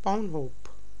niet puinhoop.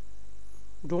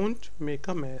 Don't make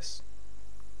a mess.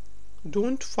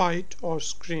 Don't fight or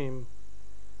scream.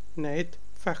 Niet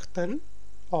vechten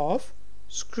of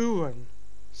schroeven,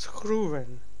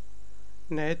 schroeven.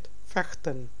 Net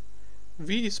vechten.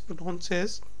 V is pronounced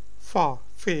as fa,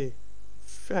 fe,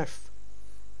 f.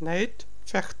 Net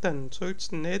vechten, so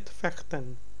it's net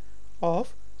vechten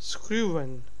of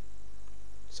schroeven.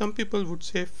 Some people would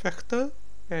say vechter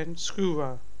and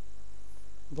schroeven.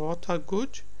 Both are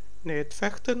good. Net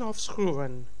vechten of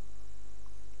schroeven.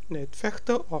 Net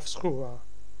vechten of schroeven.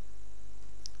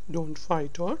 Don't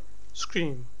fight or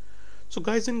scream. So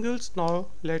guys and girls, now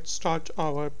let's start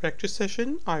our practice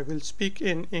session. I will speak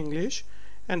in English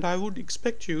and I would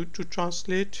expect you to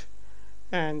translate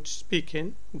and speak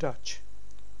in Dutch.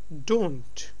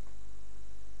 Don't.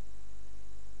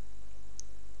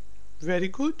 Very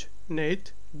good.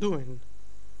 Niet doen.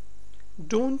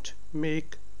 Don't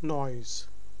make noise.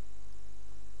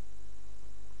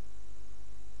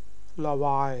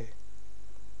 Lawaai.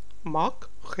 Maak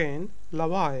geen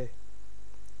lawaai.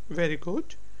 Very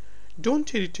good.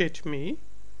 Don't irritate me.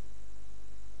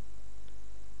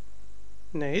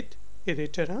 Niet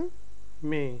irriteren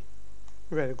me.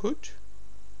 Very good.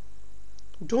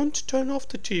 Don't turn off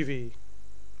the TV.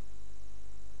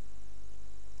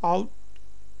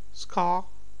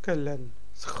 Uitschakelen.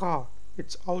 Scha.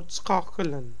 It's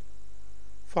uitschakelen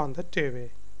van de TV.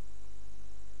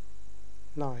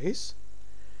 Nice.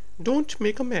 Don't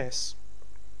make a mess.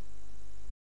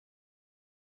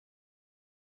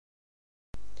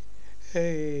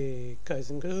 Hey guys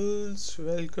and girls,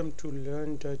 welcome to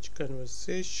Learn Dutch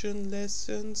Conversation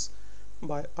Lessons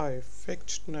by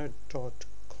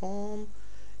iEffectNerd.com.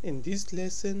 In these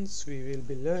lessons we will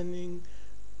be learning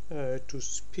to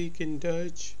speak in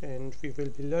Dutch, and we will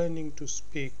be learning to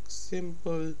speak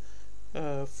simple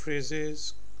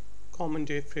phrases, common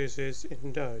day phrases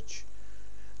in Dutch.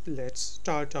 Let's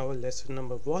start our lesson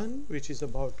number 1, which is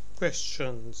about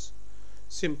questions.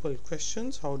 Simple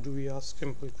questions. How do we ask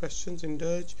simple questions in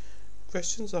Dutch?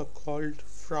 Questions are called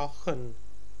vragen.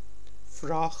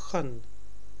 Vragen.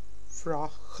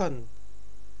 Vragen.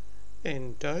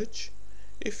 In Dutch.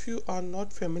 If you are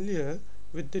not familiar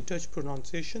with the Dutch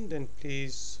pronunciation, then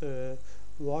please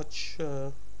watch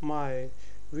my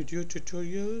video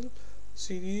tutorial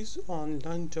series on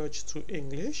Learn Dutch through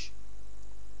English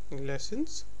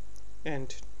lessons.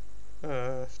 And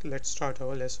let's start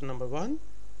our lesson number 1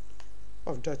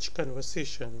 of Dutch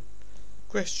conversation.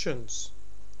 Questions.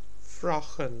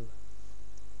 Vragen.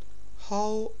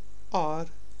 How are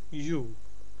you?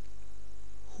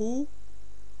 Hoe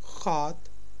gaat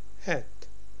het?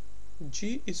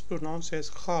 G is pronounced as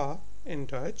ga in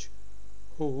Dutch.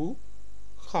 Hoe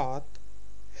gaat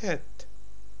het?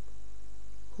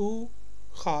 Hoe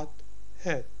gaat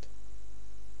het?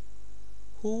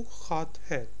 Hoe gaat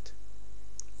het?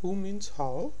 Hoe means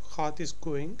how, gaat is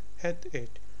going, het it.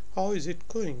 How is it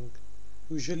going?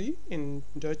 Usually in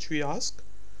Dutch we ask,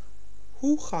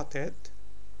 hoe gaat het?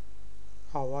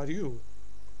 How are you?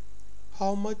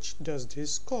 How much does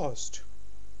this cost?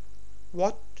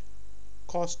 What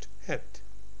cost het?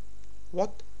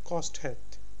 What cost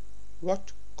het?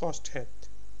 What cost het?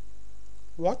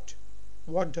 What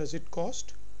does it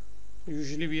cost?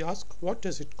 Usually we ask, what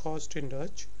does it cost in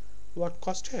Dutch? What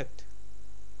cost het?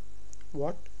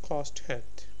 What cost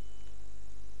het?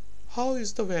 How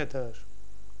is the weather?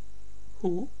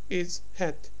 Hoe is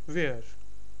het weer?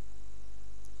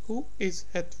 Hoe is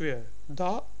het weer?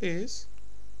 Da is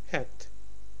het.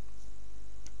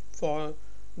 For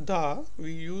da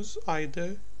we use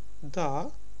either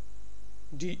da,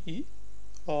 de,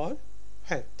 or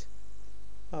het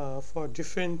for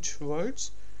different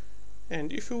words.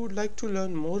 And if you would like to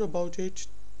learn more about it,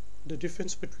 the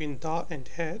difference between da and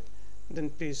het, then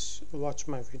please watch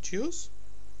my videos.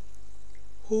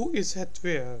 Hoe is het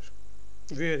weer?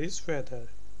 Weer is weather.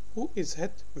 Hoe is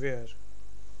het weer?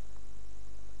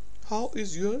 How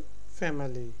is your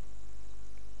family?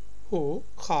 Hoe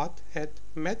gaat het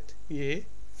met je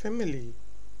family?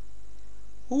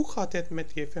 Hoe gaat het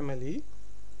met je family?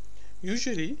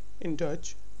 Usually in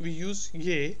Dutch we use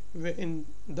je in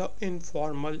the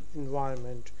informal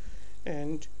environment,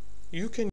 and you can